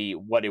exactly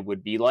what it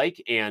would be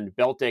like. And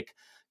Beltic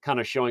kind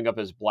of showing up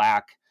as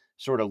black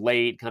sort of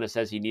late, kind of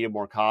says he needed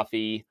more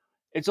coffee.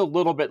 It's a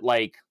little bit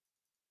like,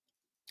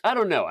 I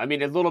don't know. I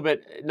mean, a little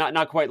bit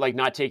not quite like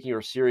not taking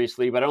her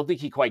seriously, but I don't think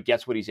he quite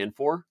gets what he's in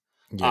for.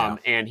 Yeah.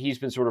 And he's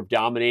been sort of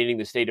dominating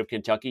the state of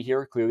Kentucky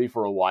here clearly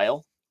for a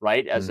while,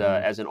 right? As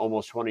an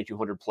almost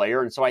 2,200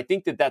 player, and so I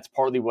think that that's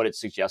partly what it's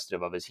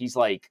suggestive of. Is he's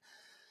like,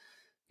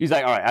 all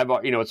right,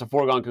 it's a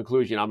foregone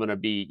conclusion. I'm going to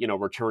be,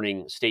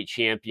 returning state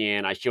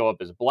champion. I show up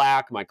as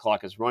black. My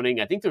clock is running.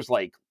 I think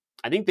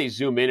they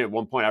zoom in at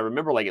one point. I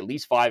remember like at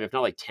least 5, if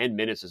not like 10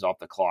 minutes is off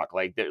the clock.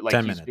 Like 10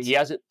 minutes. He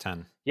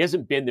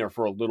hasn't been there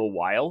for a little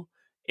while.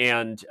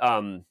 And,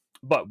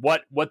 but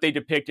what they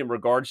depict in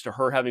regards to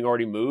her having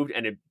already moved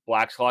and at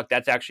black's clock,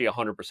 that's actually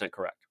 100%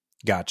 correct.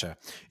 Gotcha.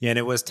 Yeah. And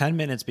it was 10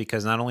 minutes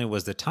because not only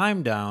was the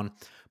time down,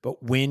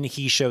 but when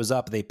he shows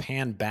up, they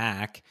pan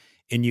back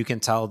and you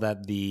can tell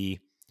that the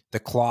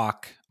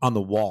clock on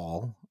the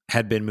wall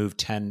had been moved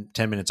 10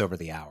 minutes over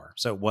the hour.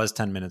 So it was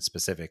 10 minutes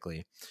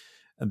specifically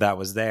that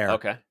was there.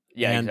 Okay.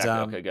 Yeah, and,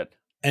 exactly. Okay, good.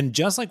 And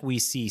just like we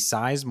see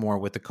Sizemore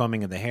with the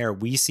combing of the hair,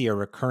 we see a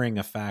recurring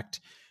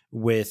effect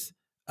with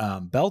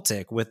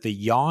Beltic with the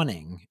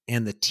yawning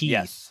and the teeth.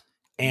 Yes.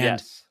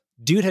 And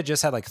dude had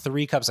just had like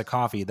 3 cups of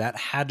coffee. That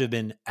had to have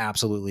been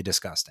absolutely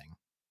disgusting.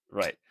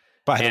 Right.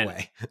 By the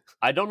way.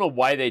 I don't know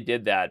why they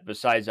did that.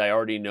 Besides, I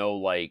already know,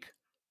 like,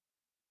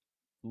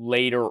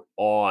 later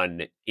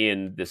on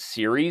in the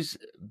series,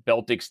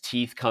 Beltic's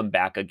teeth come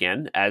back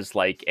again as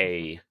like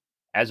a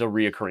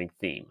reoccurring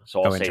theme.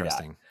 So I'll say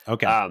that.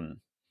 Okay.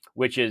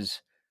 Which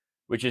is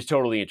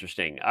totally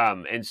interesting.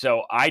 And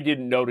so I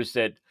didn't notice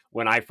it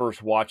when I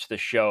first watched the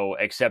show,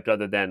 except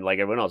other than like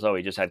everyone else,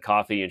 he just had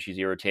coffee and she's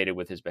irritated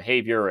with his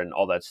behavior and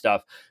all that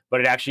stuff. But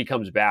it actually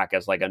comes back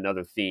as like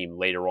another theme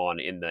later on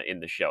in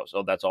the show.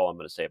 So that's all I'm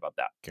going to say about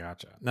that.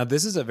 Gotcha. Now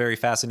this is a very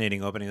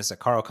fascinating opening. This is a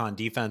Caro-Kann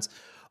defense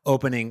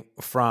opening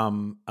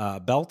from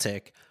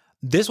Beltic.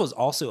 This was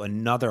also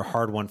another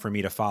hard one for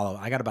me to follow.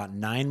 I got about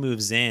 9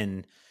 moves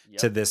in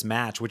to this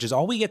match, which is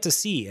all we get to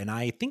see. And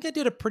I think I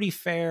did a pretty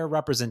fair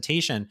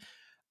representation.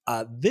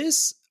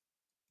 This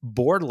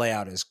board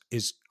layout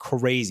is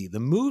crazy. The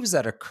moves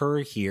that occur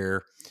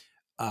here,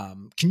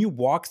 can you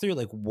walk through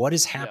like what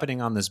is happening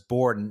on this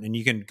board? And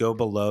you can go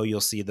below,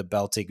 you'll see the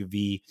Beltic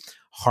v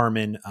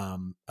Harman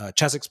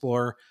Chess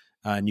Explorer.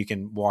 And you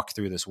can walk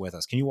through this with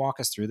us. Can you walk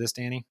us through this,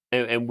 Danny?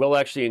 And we'll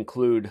actually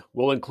include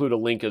a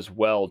link as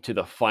well to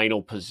the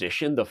final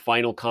position, the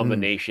final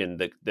combination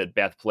that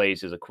Beth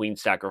plays as a queen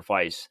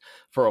sacrifice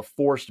for a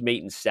forced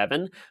mate in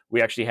 7. We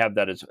actually have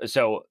that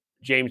so.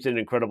 James did an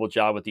incredible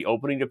job with the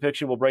opening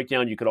depiction. We'll break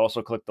down. You could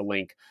also click the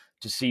link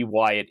to see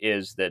why it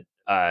is that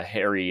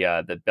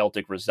that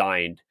Beltic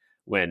resigned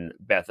when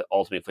Beth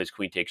ultimately plays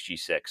queen takes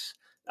g6.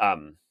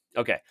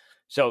 Okay.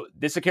 So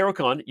this is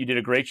Caro-Kann. You did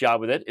a great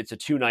job with it. It's a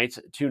two knights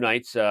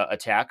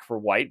attack for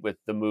white with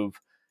the move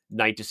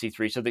knight to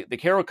c3. So the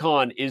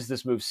Caro-Kann is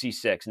this move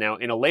c6. Now,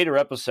 in a later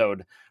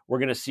episode, we're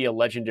going to see a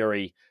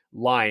legendary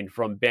line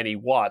from Benny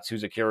Watts,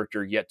 who's a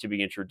character yet to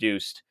be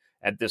introduced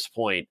at this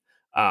point.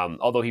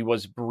 Although he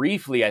was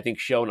briefly, I think,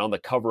 shown on the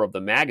cover of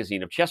the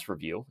magazine of Chess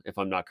Review, if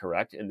I'm not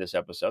correct, in this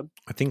episode.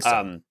 I think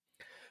so.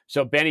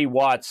 So Benny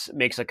Watts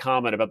makes a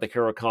comment about the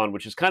Caro-Kann,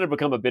 which has kind of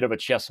become a bit of a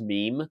chess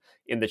meme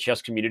in the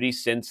chess community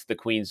since the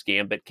Queen's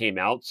Gambit came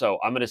out. So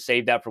I'm going to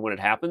save that for when it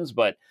happens,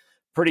 but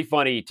pretty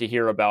funny to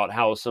hear about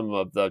how some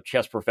of the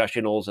chess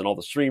professionals and all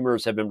the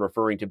streamers have been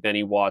referring to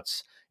Benny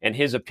Watts and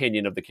his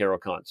opinion of the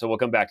Caro-Kann. So we'll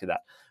come back to that.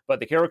 But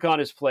the Caro-Kann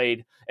is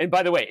played, and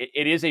by the way,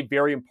 it is a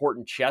very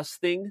important chess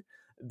thing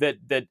again,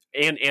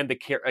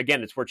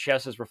 it's where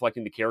chess is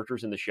reflecting the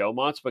characters in the show,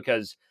 Mots,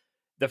 because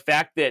the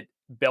fact that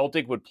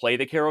Beltic would play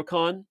the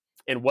Caro-Kann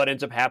and what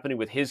ends up happening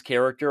with his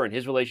character and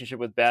his relationship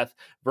with Beth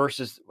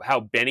versus how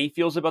Benny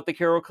feels about the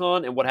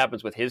Caro-Kann and what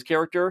happens with his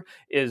character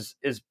is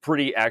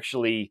pretty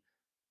actually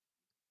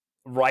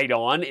right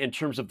on in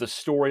terms of the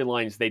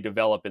storylines they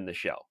develop in the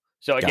show.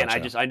 So again,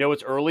 Gotcha. I know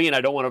it's early and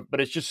I don't want to,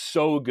 but it's just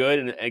so good.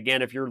 And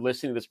again, if you're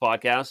listening to this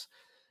podcast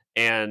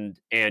and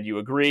you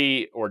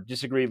agree or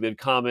disagree, leave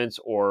comments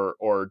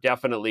or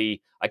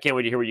definitely, I can't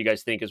wait to hear what you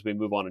guys think as we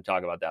move on and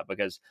talk about that,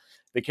 because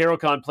the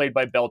Caro-Kann played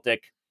by Beltic,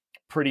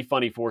 pretty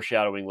funny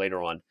foreshadowing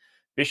later on.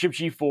 Bishop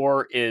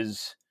g4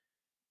 is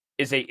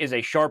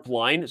a sharp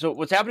line. So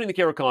what's happening in the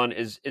Caro-Kann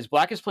is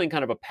Black is playing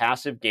kind of a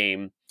passive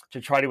game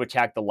to try to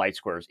attack the light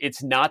squares.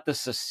 It's not the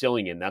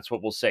Sicilian. That's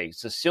what we'll say.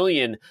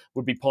 Sicilian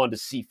would be pawn to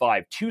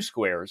c5, 2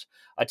 squares,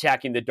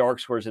 attacking the dark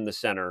squares in the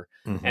center,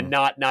 and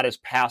not as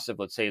passive,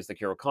 let's say, as the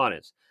Caro-Kann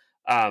is.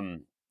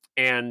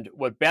 And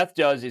what Beth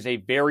does is a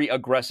very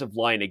aggressive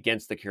line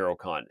against the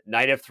Caro-Kann.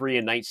 Knight f3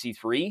 and knight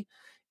c3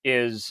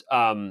 is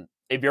a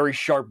very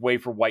sharp way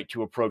for white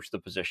to approach the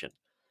position.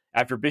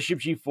 After bishop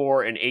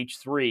g4 and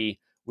h3,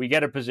 we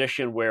get a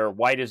position where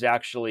white is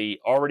actually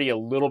already a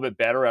little bit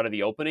better out of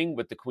the opening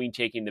with the queen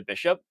taking the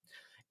bishop.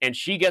 And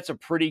she gets a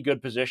pretty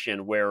good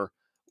position where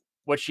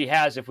what she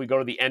has, if we go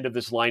to the end of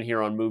this line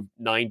here on move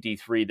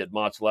 9d3 that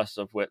Mott's left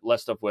us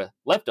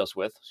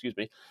with,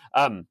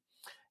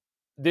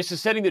 this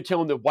is setting the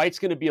tone that white's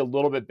going to be a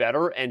little bit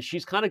better, and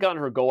she's kind of gotten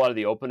her goal out of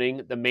the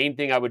opening. The main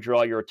thing I would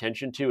draw your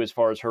attention to as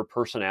far as her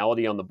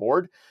personality on the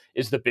board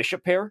is the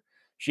bishop pair.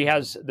 She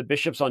has the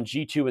bishops on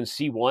g2 and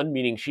c1,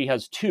 meaning she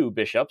has 2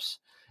 bishops,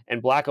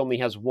 and black only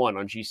has 1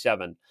 on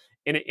g7.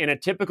 In a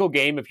typical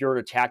game, if you're an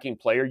attacking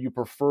player, you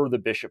prefer the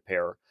bishop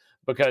pair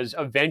because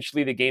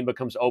eventually the game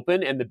becomes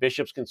open and the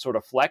bishops can sort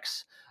of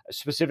flex.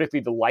 Specifically,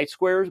 the light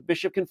square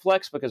bishop can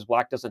flex because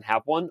black doesn't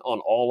have one on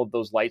all of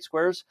those light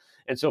squares.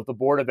 And so if the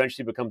board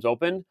eventually becomes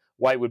open,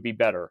 white would be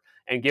better.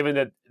 And given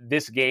that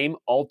this game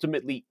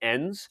ultimately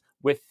ends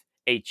with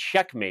a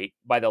checkmate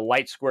by the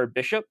light square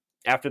bishop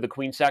after the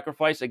queen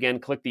sacrifice, again,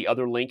 click the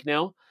other link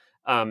now,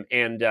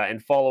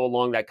 and follow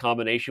along that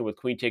combination with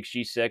queen takes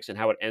g6 and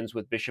how it ends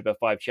with bishop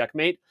f5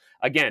 checkmate.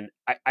 Again,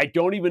 I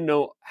don't even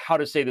know how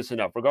to say this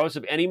enough. Regardless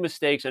of any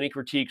mistakes, any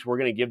critiques we're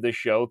going to give this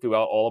show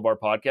throughout all of our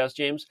podcasts,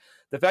 James,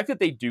 the fact that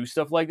they do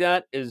stuff like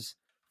that is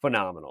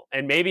phenomenal.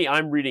 And maybe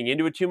I'm reading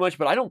into it too much,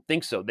 but I don't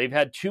think so. They've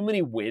had too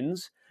many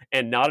wins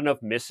and not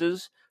enough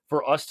misses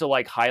for us to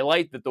like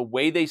highlight that the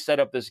way they set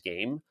up this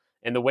game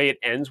and the way it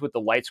ends with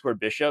the light square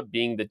bishop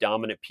being the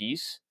dominant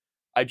piece,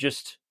 I'm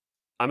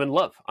in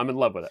love. I'm in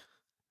love with it.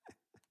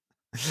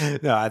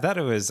 No, I thought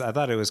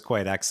it was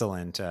quite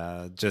excellent.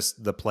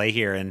 Just the play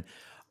here, and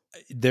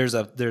there's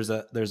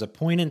a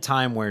point in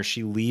time where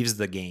she leaves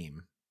the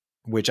game,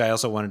 which I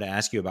also wanted to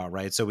ask you about.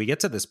 Right, so we get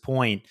to this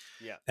point,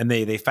 and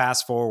they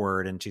fast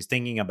forward, and she's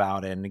thinking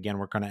about it, and again,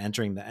 we're kind of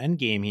entering the end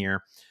game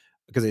here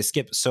because they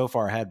skip so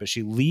far ahead. But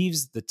she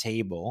leaves the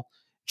table,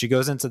 she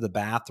goes into the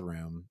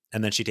bathroom,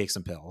 and then she takes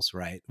some pills.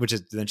 Right, which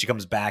is then she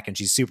comes back and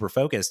she's super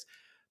focused.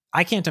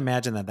 I can't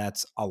imagine that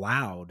that's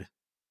allowed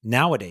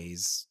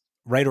nowadays.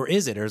 Right. Or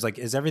is it? Or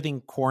is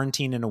everything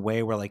quarantined in a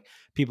way where like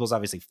people's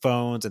obviously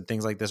phones and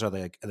things like this, are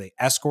they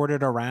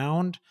escorted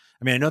around?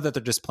 I mean, I know that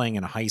they're just playing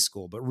in a high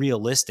school, but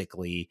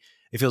realistically,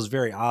 it feels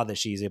very odd that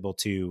she's able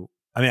to.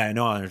 I mean, I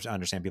know I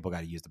understand people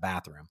got to use the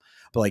bathroom,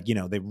 but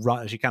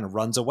she kind of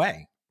runs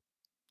away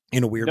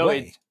in a weird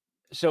way.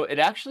 It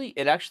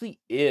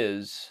actually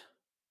is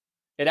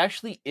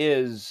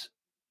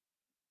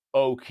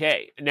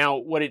okay. Now,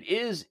 what it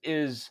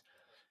is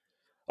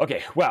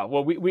okay, wow.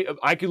 Well,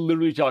 I could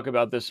literally talk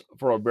about this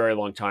for a very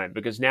long time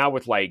because now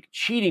with like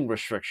cheating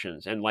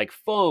restrictions and like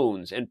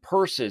phones and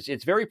purses,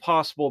 it's very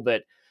possible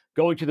that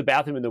going to the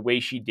bathroom in the way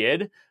she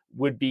did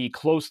would be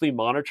closely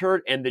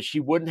monitored and that she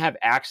wouldn't have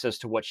access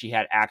to what she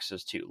had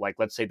access to, like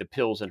let's say the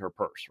pills in her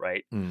purse,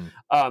 right?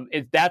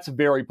 That's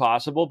very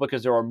possible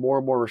because there are more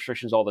and more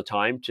restrictions all the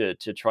time to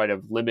try to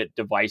limit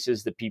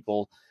devices that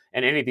people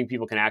and anything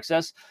people can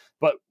access.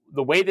 But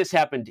the way this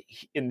happened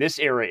in this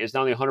era is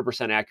not only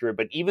 100% accurate,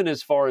 but even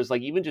as far as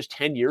like even just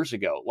 10 years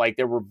ago, like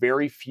there were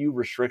very few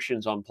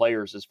restrictions on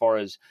players as far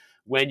as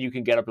when you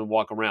can get up and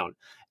walk around,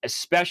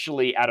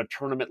 especially at a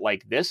tournament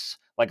like this,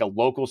 like a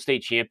local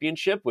state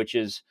championship, which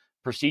is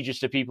prestigious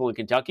to people in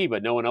Kentucky,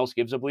 but no one else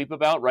gives a bleep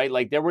about, right?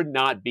 Like there would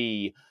not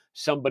be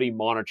somebody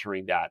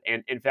monitoring that.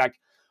 And in fact,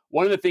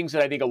 one of the things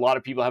that I think a lot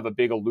of people have a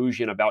big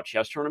illusion about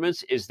chess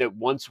tournaments is that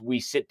once we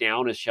sit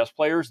down as chess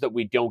players, that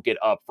we don't get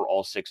up for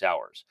all 6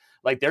 hours.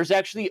 Like there's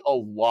actually a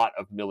lot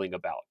of milling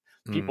about.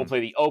 People play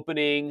the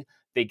opening,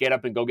 they get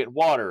up and go get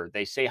water,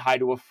 they say hi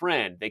to a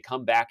friend, they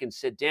come back and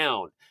sit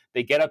down,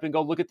 they get up and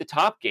go look at the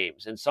top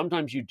games. And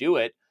sometimes you do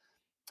it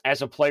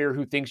as a player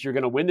who thinks you're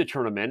going to win the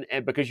tournament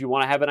and because you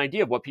want to have an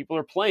idea of what people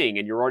are playing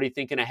and you're already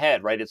thinking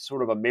ahead, right? It's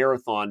sort of a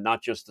marathon,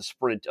 not just the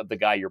sprint of the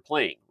guy you're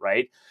playing,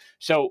 right?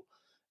 So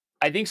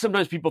I think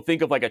sometimes people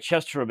think of like a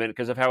chess tournament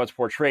because of how it's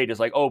portrayed as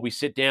like, oh, we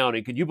sit down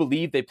and can you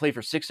believe they play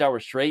for 6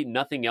 hours straight and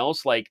nothing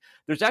else? Like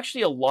there's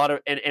actually a lot of,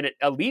 and at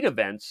elite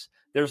events,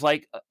 there's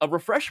like a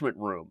refreshment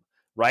room,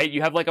 right?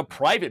 You have like a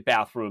private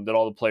bathroom that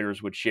all the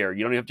players would share.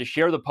 You don't have to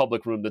share the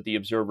public room that the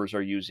observers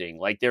are using.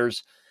 Like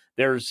there's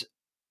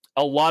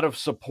a lot of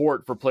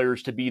support for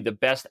players to be the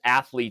best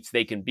athletes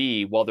they can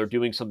be while they're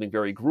doing something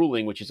very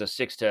grueling, which is a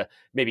 6 to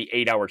maybe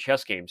 8 hour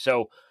chess game.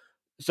 So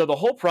the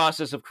whole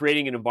process of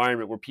creating an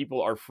environment where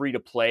people are free to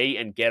play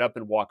and get up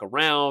and walk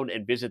around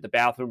and visit the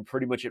bathroom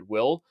pretty much at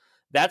will,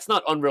 that's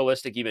not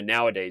unrealistic even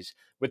nowadays,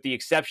 with the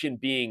exception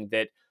being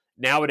that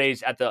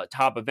nowadays at the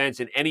top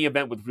events and any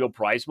event with real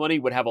prize money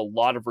would have a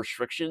lot of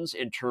restrictions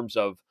in terms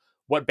of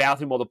what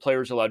bathroom all the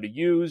players are allowed to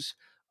use,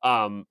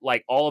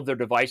 like all of their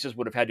devices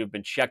would have had to have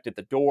been checked at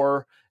the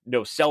door,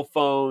 no cell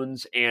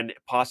phones, and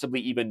possibly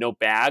even no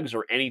bags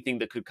or anything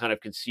that could kind of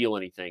conceal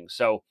anything.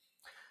 So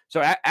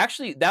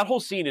actually, that whole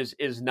scene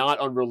is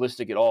not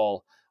unrealistic at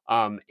all.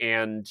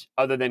 And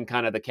other than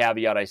kind of the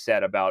caveat I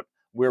said about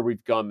where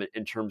we've gone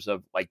in terms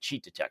of like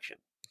cheat detection.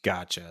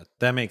 Gotcha.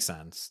 That makes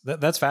sense.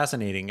 That's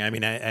fascinating. I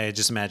mean, I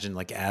just imagine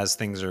like as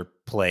things are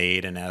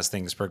played and as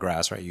things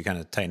progress, right, you kind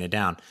of tighten it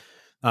down.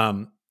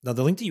 Now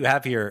the link that you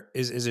have here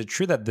is it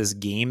true that this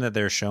game that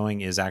they're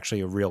showing is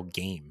actually a real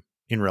game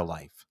in real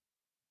life?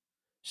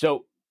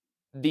 So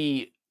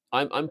the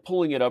I'm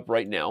pulling it up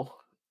right now.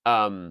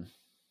 Um,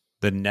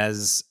 The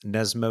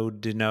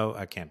Nesmodino,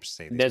 I can't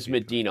say these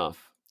people. Nesmedinov.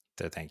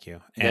 Thank you.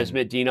 And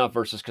Nesmedinov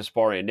versus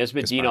Kasparian.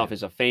 Nesmedinov Kasparian.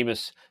 is a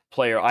famous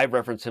player. I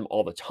reference him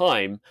all the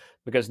time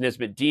because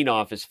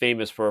Nesmedinov is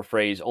famous for a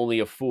phrase, only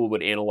a fool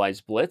would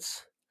analyze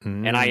blitz.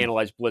 And I Mm.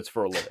 analyze blitz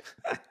for a living.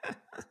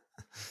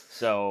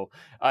 So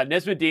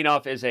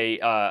Nesmedinov is a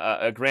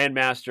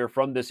grandmaster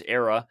from this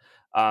era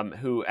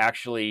who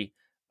actually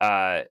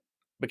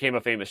became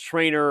a famous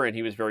trainer, and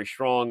he was very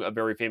strong, a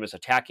very famous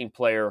attacking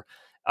player.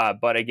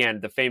 But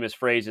again, the famous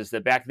phrase is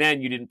that back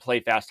then you didn't play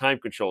fast time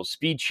controls.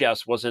 Speed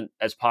chess wasn't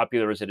as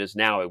popular as it is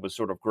now. It was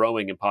sort of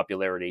growing in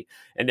popularity.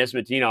 And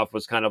Nesmedinov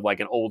was kind of like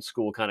an old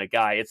school kind of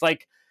guy. It's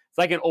like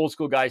an old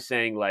school guy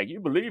saying, like, you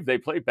believe they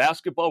play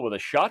basketball with a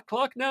shot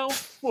clock now?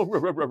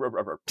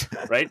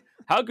 Right?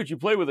 How could you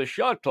play with a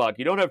shot clock?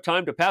 You don't have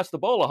time to pass the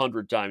ball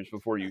 100 times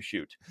before you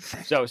shoot.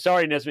 So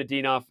sorry,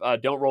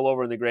 Nesmedinov, don't roll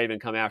over in the grave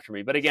and come after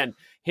me. But again,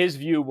 his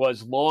view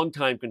was long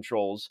time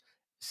controls,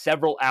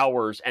 several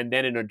hours, and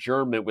then an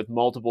adjournment with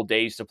multiple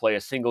days to play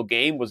a single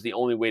game was the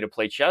only way to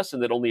play chess,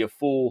 and that only a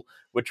fool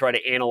would try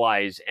to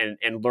analyze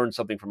and learn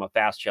something from a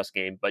fast chess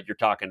game, but you're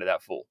talking to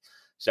that fool.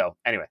 So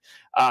anyway,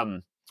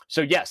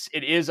 so yes,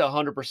 it is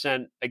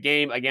 100% a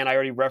game. Again, I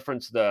already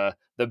referenced the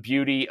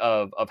beauty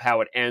of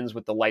how it ends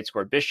with the light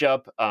square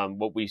bishop,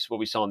 what we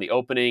saw in the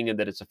opening, and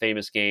that it's a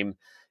famous game.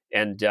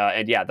 And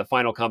yeah, the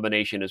final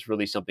combination is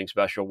really something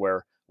special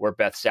where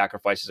Beth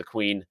sacrifices a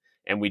queen,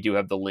 and we do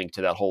have the link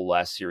to that whole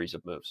last series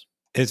of moves.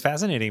 It's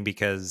fascinating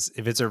because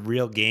if it's a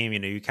real game,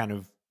 you kind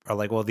of are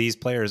like, well, these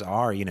players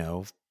are,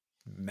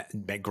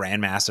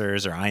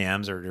 grandmasters or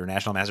IMs or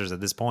national masters at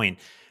this point,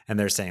 and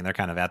they're saying they're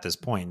kind of at this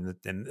point.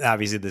 And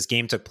obviously, this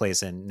game took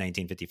place in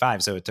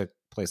 1955, so it took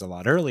place a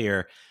lot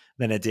earlier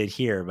than it did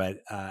here.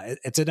 But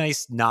it's a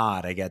nice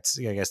nod, I guess,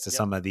 to Yep.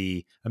 some of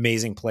the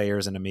amazing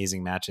players and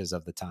amazing matches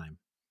of the time.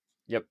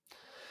 Yep.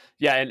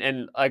 Yeah,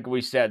 and like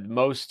we said,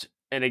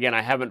 and again,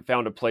 I haven't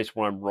found a place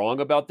where I'm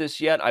wrong about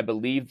this yet. I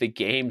believe the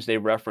games they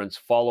reference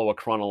follow a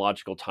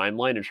chronological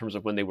timeline in terms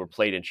of when they were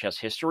played in chess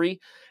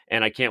history,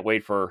 and I can't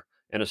wait for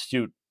an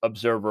astute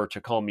observer to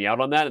call me out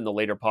on that in the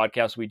later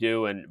podcast we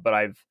do. But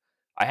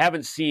I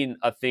haven't seen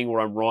a thing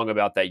where I'm wrong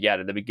about that yet.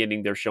 In the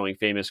beginning, they're showing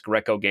famous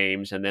Greco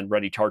games, and then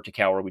Ready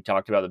Tartakower we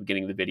talked about at the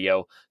beginning of the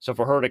video. So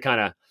for her to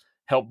kind of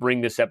help bring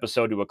this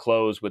episode to a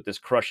close with this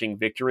crushing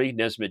victory,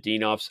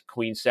 Nesmedinov's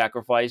queen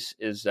sacrifice,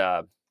 is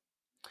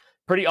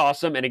pretty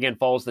awesome. And again,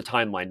 follows the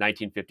timeline,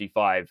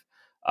 1955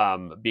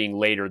 being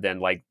later than,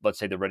 like, let's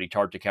say the Ready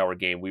Tartakower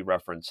game we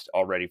referenced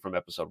already from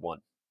episode 1.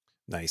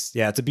 Nice.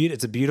 Yeah,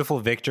 it's a beautiful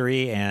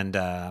victory, and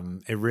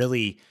it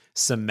really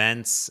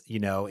cements,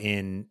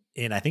 in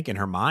I think in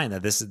her mind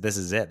that this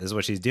is it. This is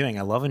what she's doing.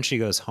 I love when she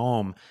goes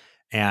home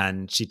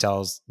and she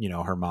tells,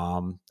 her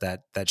mom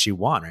that she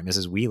won, right,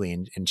 Mrs. Wheatley,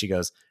 and she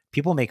goes,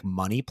 "People make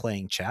money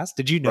playing chess.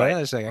 Did you know Right.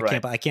 that?" She's like,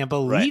 Right. I can't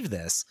believe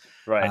this.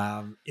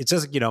 Right. It's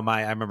just,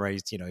 I remember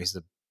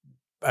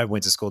I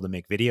went to school to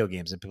make video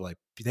games, and people were like,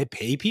 "Do they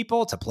pay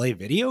people to play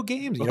video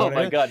games?" You know Oh what I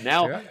my mean? God.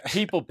 Now Yeah.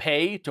 people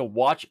pay to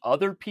watch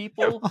other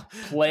people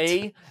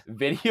play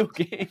video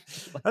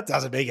games. That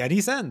doesn't make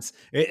any sense.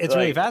 It's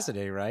really Like,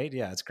 fascinating, right?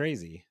 Yeah, it's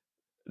crazy.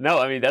 no,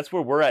 I mean, that's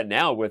where we're at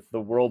now with the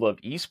world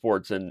of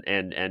esports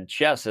and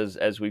chess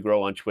as we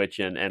grow on Twitch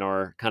and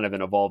are kind of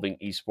an evolving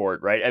esport,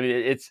 right? I mean,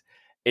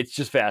 it's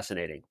just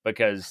fascinating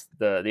because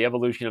the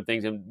evolution of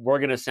things, and we're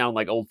gonna sound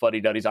like old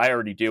fuddy-duddies. I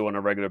already do on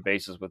a regular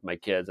basis with my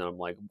kids, and I'm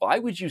like, why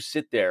would you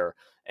sit there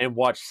and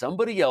watch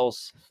somebody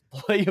else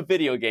play a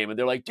video game? And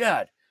they're like,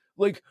 Dad,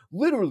 like,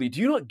 literally, do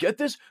you not get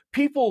this?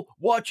 People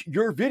watch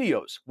your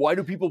videos. Why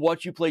do people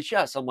watch you play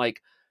chess? I'm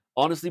like,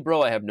 honestly,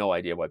 bro, I have no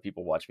idea why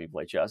people watch me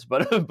play chess,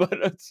 but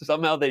but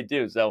somehow they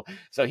do. So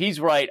he's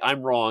right,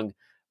 I'm wrong.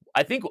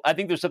 I think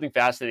there's something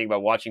fascinating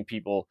about watching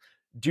people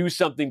do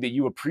something that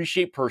you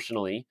appreciate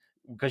personally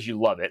because you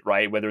love it,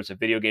 right? Whether it's a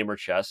video game or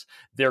chess,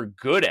 they're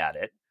good at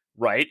it,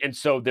 right? And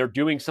so they're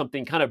doing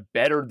something kind of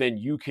better than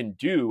you can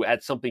do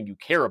at something you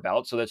care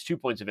about. So that's 2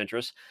 points of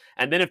interest.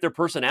 And then if their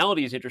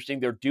personality is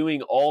interesting, they're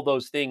doing all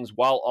those things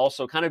while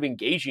also kind of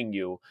engaging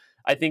you.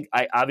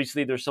 I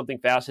obviously there's something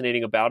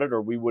fascinating about it,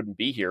 or we wouldn't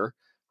be here,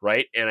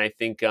 right? And I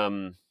think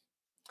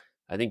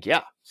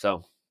yeah.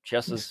 So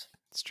chess is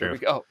It's there true. we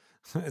go.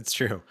 It's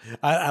true.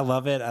 I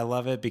love it. I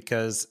love it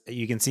because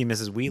you can see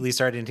Mrs. Wheatley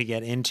starting to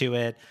get into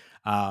it.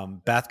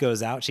 Beth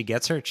goes out. She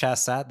gets her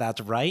chess set.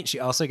 That's right. She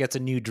also gets a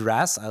new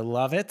dress. I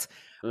love it.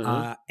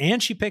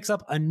 And she picks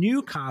up a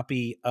new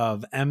copy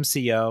of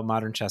MCO,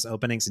 Modern Chess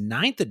Openings,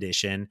 9th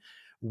edition,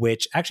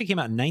 which actually came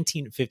out in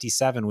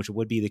 1957, which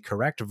would be the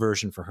correct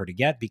version for her to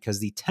get because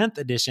the 10th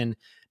edition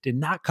did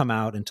not come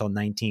out until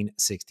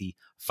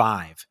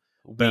 1965.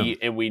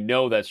 We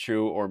know that's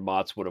true, or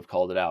Mott's would have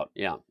called it out.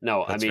 Yeah,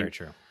 no, that's very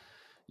true.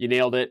 You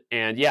nailed it.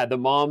 And yeah, the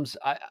mom's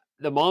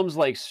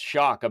like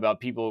shock about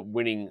people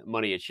winning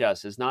money at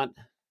chess is not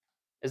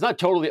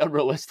totally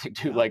unrealistic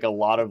to like a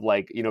lot of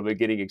like,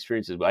 beginning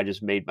experiences. I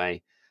just made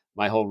my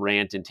whole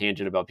rant and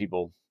tangent about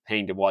people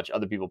paying to watch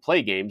other people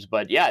play games.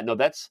 But yeah, no,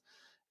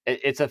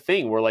 it's a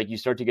thing where like you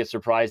start to get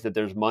surprised that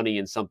there's money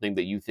in something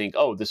that you think,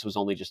 oh, this was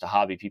only just a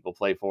hobby people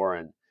play for.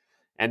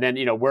 And then,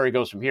 where it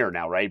goes from here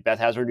now, right? Beth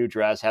has her new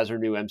dress, has her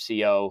new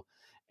MCO,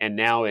 and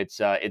now it's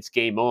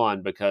game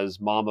on because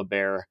Mama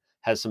Bear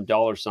has some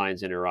dollar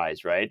signs in her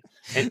eyes, right?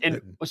 And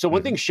so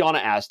one thing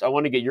Shauna asked, I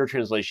want to get your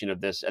translation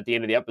of this at the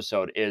end of the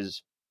episode,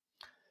 is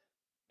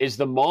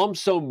the mom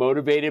so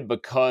motivated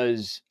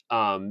because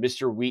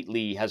Mr.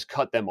 Wheatley has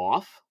cut them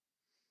off?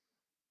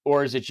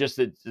 Or is it just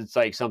that it's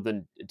like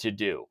something to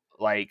do?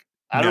 Like,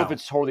 I don't know if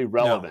it's totally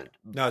relevant.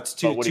 No, it's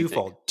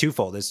twofold.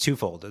 Twofold. It's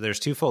twofold. There's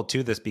twofold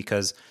to this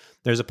because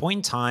there's a point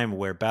in time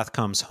where Beth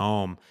comes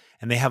home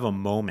and they have a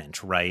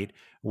moment, right?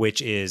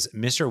 Which is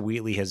Mr.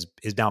 Wheatley is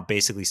now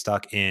basically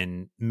stuck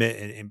in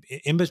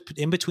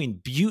between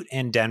Butte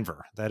and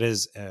Denver. That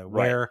is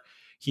where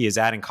he is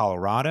at in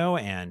Colorado,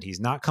 and he's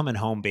not coming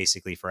home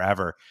basically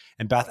forever.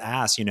 And Beth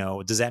asks,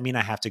 does that mean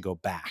I have to go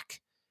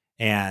back?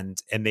 And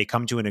they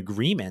come to an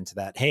agreement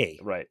that, hey,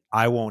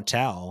 I won't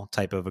tell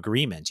type of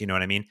agreement. You know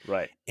what I mean?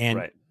 Right.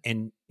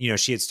 And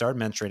she had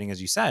started menstruating,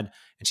 as you said,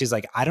 and she's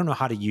like, I don't know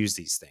how to use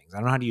these things. I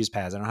don't know how to use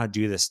pads. I don't know how to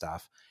do this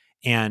stuff.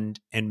 And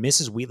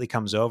Mrs. Wheatley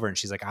comes over and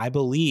she's like, I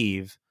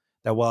believe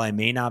that while I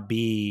may not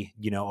be,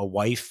 a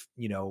wife,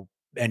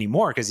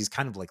 anymore, because he's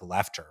kind of like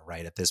left her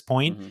right at this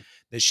point,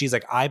 that she's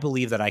like, I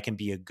believe that I can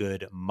be a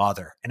good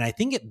mother. And I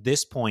think at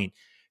this point,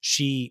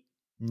 she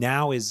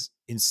now is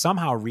in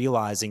somehow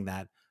realizing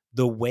that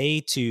the way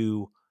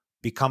to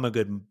become a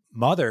good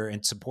mother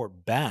and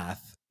support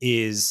Beth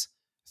is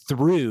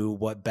through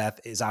what Beth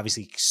is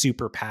obviously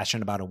super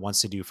passionate about and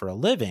wants to do for a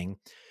living.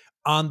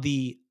 On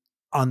the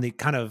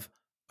kind of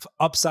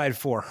upside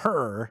for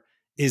her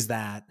is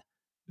that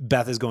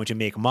Beth is going to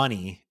make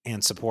money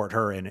and support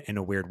her in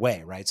a weird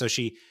way, right? So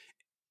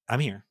I'm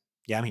here.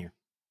 Yeah, I'm here.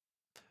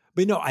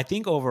 But I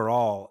think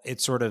overall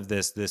it's sort of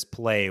this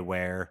play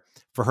where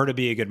for her to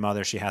be a good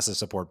mother, she has to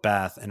support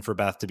Beth, and for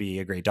Beth to be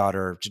a great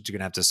daughter, she's going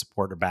to have to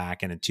support her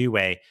back in a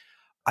two-way.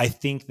 I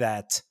think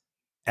that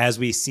as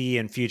we see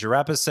in future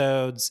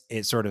episodes,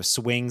 it sort of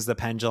swings the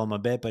pendulum a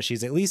bit, but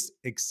she's at least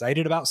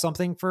excited about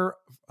something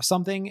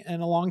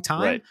in a long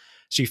time. Right.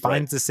 She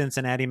finds the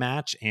Cincinnati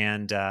match,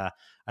 and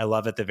I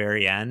love at the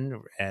very end,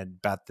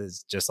 and Beth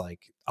is just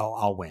like,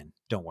 I'll win.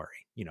 Don't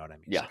worry. You know what I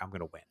mean? Yeah. Like, I'm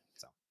going to win.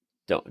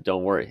 So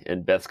don't worry.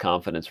 And Beth's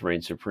confidence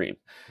reigns supreme.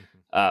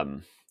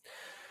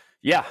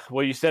 Yeah,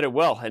 well, you said it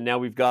well. And now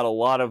we've got a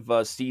lot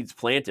of seeds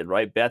planted,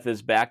 right? Beth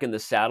is back in the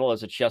saddle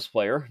as a chess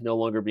player, no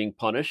longer being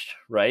punished,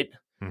 right?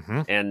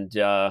 And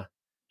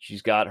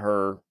she's got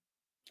her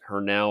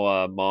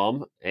now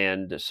mom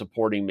and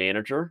supporting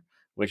manager,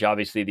 which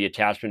obviously the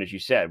attachment, as you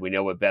said, we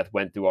know what Beth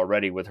went through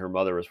already with her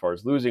mother as far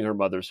as losing her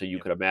mother. So you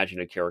could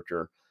imagine a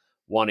character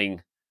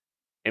wanting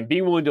and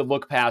being willing to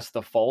look past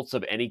the faults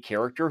of any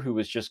character who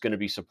is just going to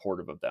be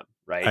supportive of them,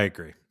 right? I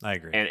agree.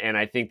 And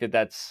I think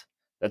that's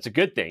a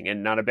good thing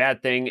and not a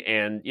bad thing.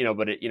 And,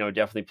 but it,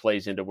 definitely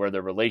plays into where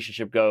their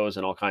relationship goes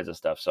and all kinds of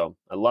stuff. So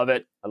I love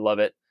it.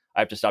 I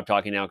have to stop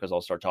talking now because I'll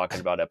start talking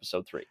about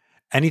episode 3.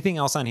 Anything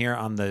else on here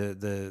on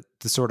the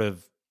sort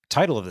of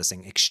title of this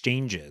thing,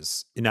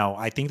 exchanges?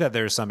 I think that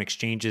there's some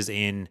exchanges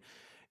in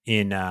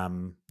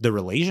the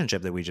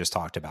relationship that we just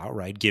talked about,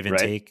 right? Give and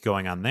take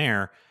going on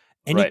there.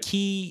 Any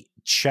key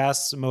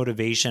chess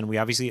motivation? We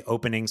obviously,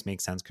 openings make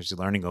sense because you're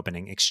learning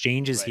opening.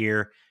 Exchanges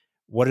here.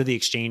 What are the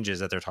exchanges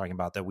that they're talking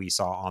about that we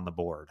saw on the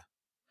board?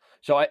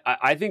 So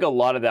I think a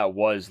lot of that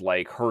was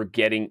like her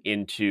getting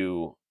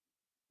into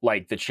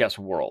like the chess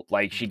world.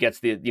 Like she gets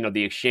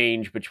the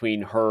exchange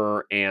between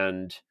her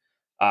and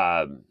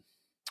the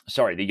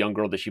young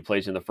girl that she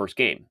plays in the first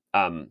game.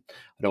 I don't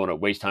want to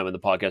waste time on the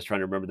podcast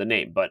trying to remember the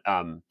name, but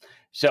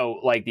so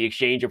like the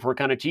exchange of her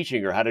kind of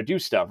teaching her how to do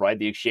stuff, right?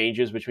 The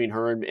exchanges between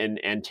her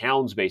and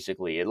Towns,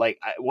 basically.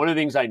 One of the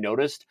things I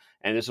noticed,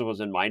 and this was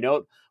in my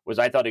note, was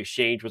I thought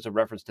exchange was a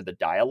reference to the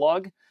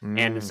dialogue.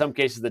 And in some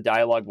cases, the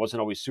dialogue wasn't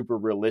always super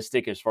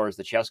realistic as far as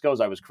the chess goes.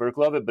 I was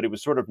critical of it, but it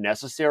was sort of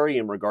necessary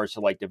in regards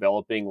to like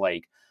developing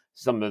like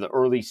some of the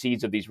early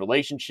seeds of these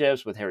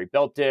relationships with Harry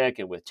Beltic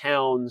and with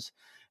Towns.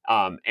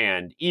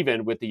 And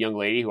even with the young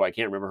lady who I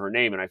can't remember her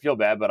name, and I feel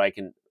bad, but I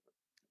can,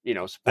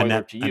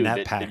 spoiler to you.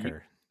 Annette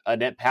Packer.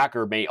 Annette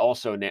Packer may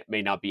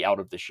not be out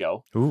of the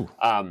show. Ooh.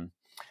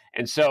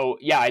 And so,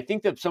 yeah, I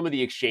think that some of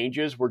the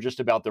exchanges were just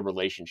about the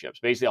relationships,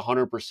 basically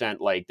 100%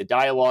 like the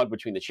dialogue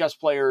between the chess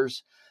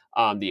players,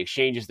 the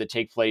exchanges that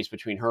take place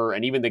between her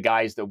and even the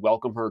guys that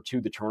welcome her to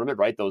the tournament,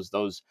 right? Those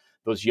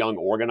young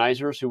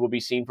organizers who will be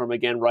seen from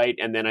again, right?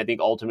 And then I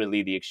think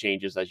ultimately the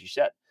exchanges, as you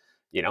said,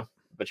 And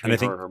between I her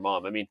think and her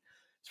mom. I mean,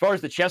 as far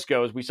as the chess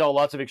goes, we saw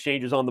lots of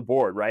exchanges on the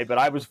board, right? But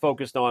I was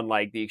focused on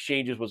like the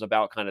exchanges was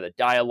about kind of the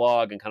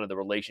dialogue and kind of the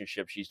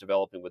relationship she's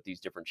developing with these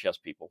different chess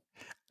people.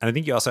 and I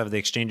think you also have the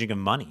exchanging of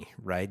money,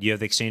 right? You have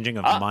the exchanging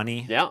of Ah,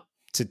 money yeah.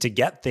 to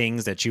get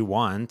things that you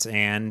want,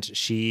 and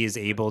she is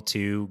able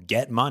to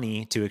get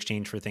money to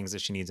exchange for things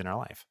that she needs in her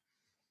life.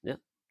 Yeah.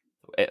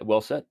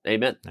 Well said.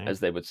 Amen, Right? as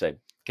they would say.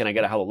 Can I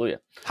get a hallelujah?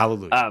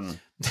 Hallelujah.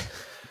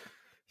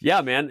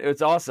 Yeah, man,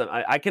 it's awesome.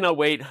 I cannot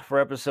wait for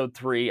episode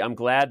 3. I'm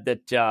glad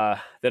that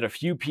that a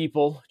few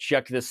people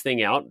checked this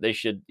thing out. They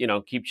should,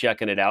 keep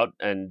checking it out.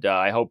 And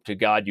I hope to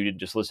God you didn't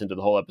just listen to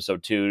the whole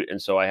episode 2.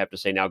 And so I have to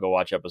say now go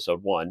watch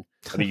episode 1.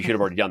 I mean, you should have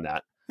already done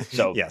that.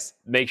 So Yes.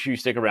 make sure you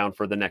stick around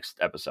for the next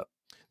episode.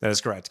 That is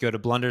correct. Go to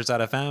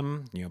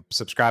blunders.fm,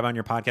 subscribe on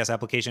your podcast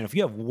application. If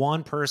you have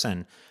one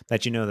person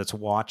that you know that's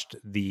watched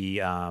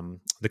the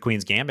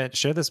Queen's Gambit,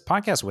 share this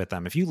podcast with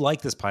them. If you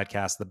like this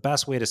podcast, the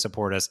best way to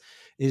support us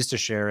is to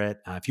share it.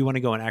 If you want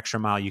to go an extra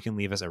mile, you can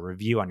leave us a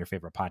review on your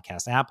favorite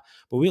podcast app.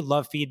 But we would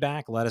love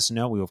feedback. Let us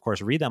know. We, of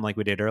course, read them like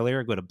we did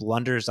earlier. Go to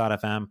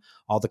blunders.fm.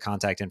 All the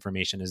contact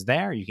information is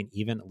there. You can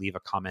even leave a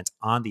comment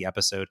on the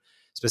episode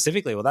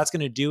specifically. Well, that's going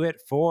to do it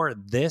for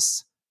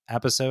this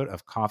episode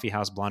of Coffee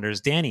House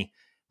Blunders. Danny,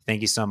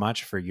 thank you so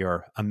much for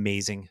your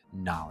amazing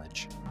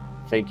knowledge.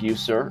 Thank you,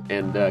 sir.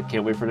 And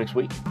can't wait for next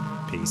week.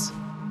 Peace.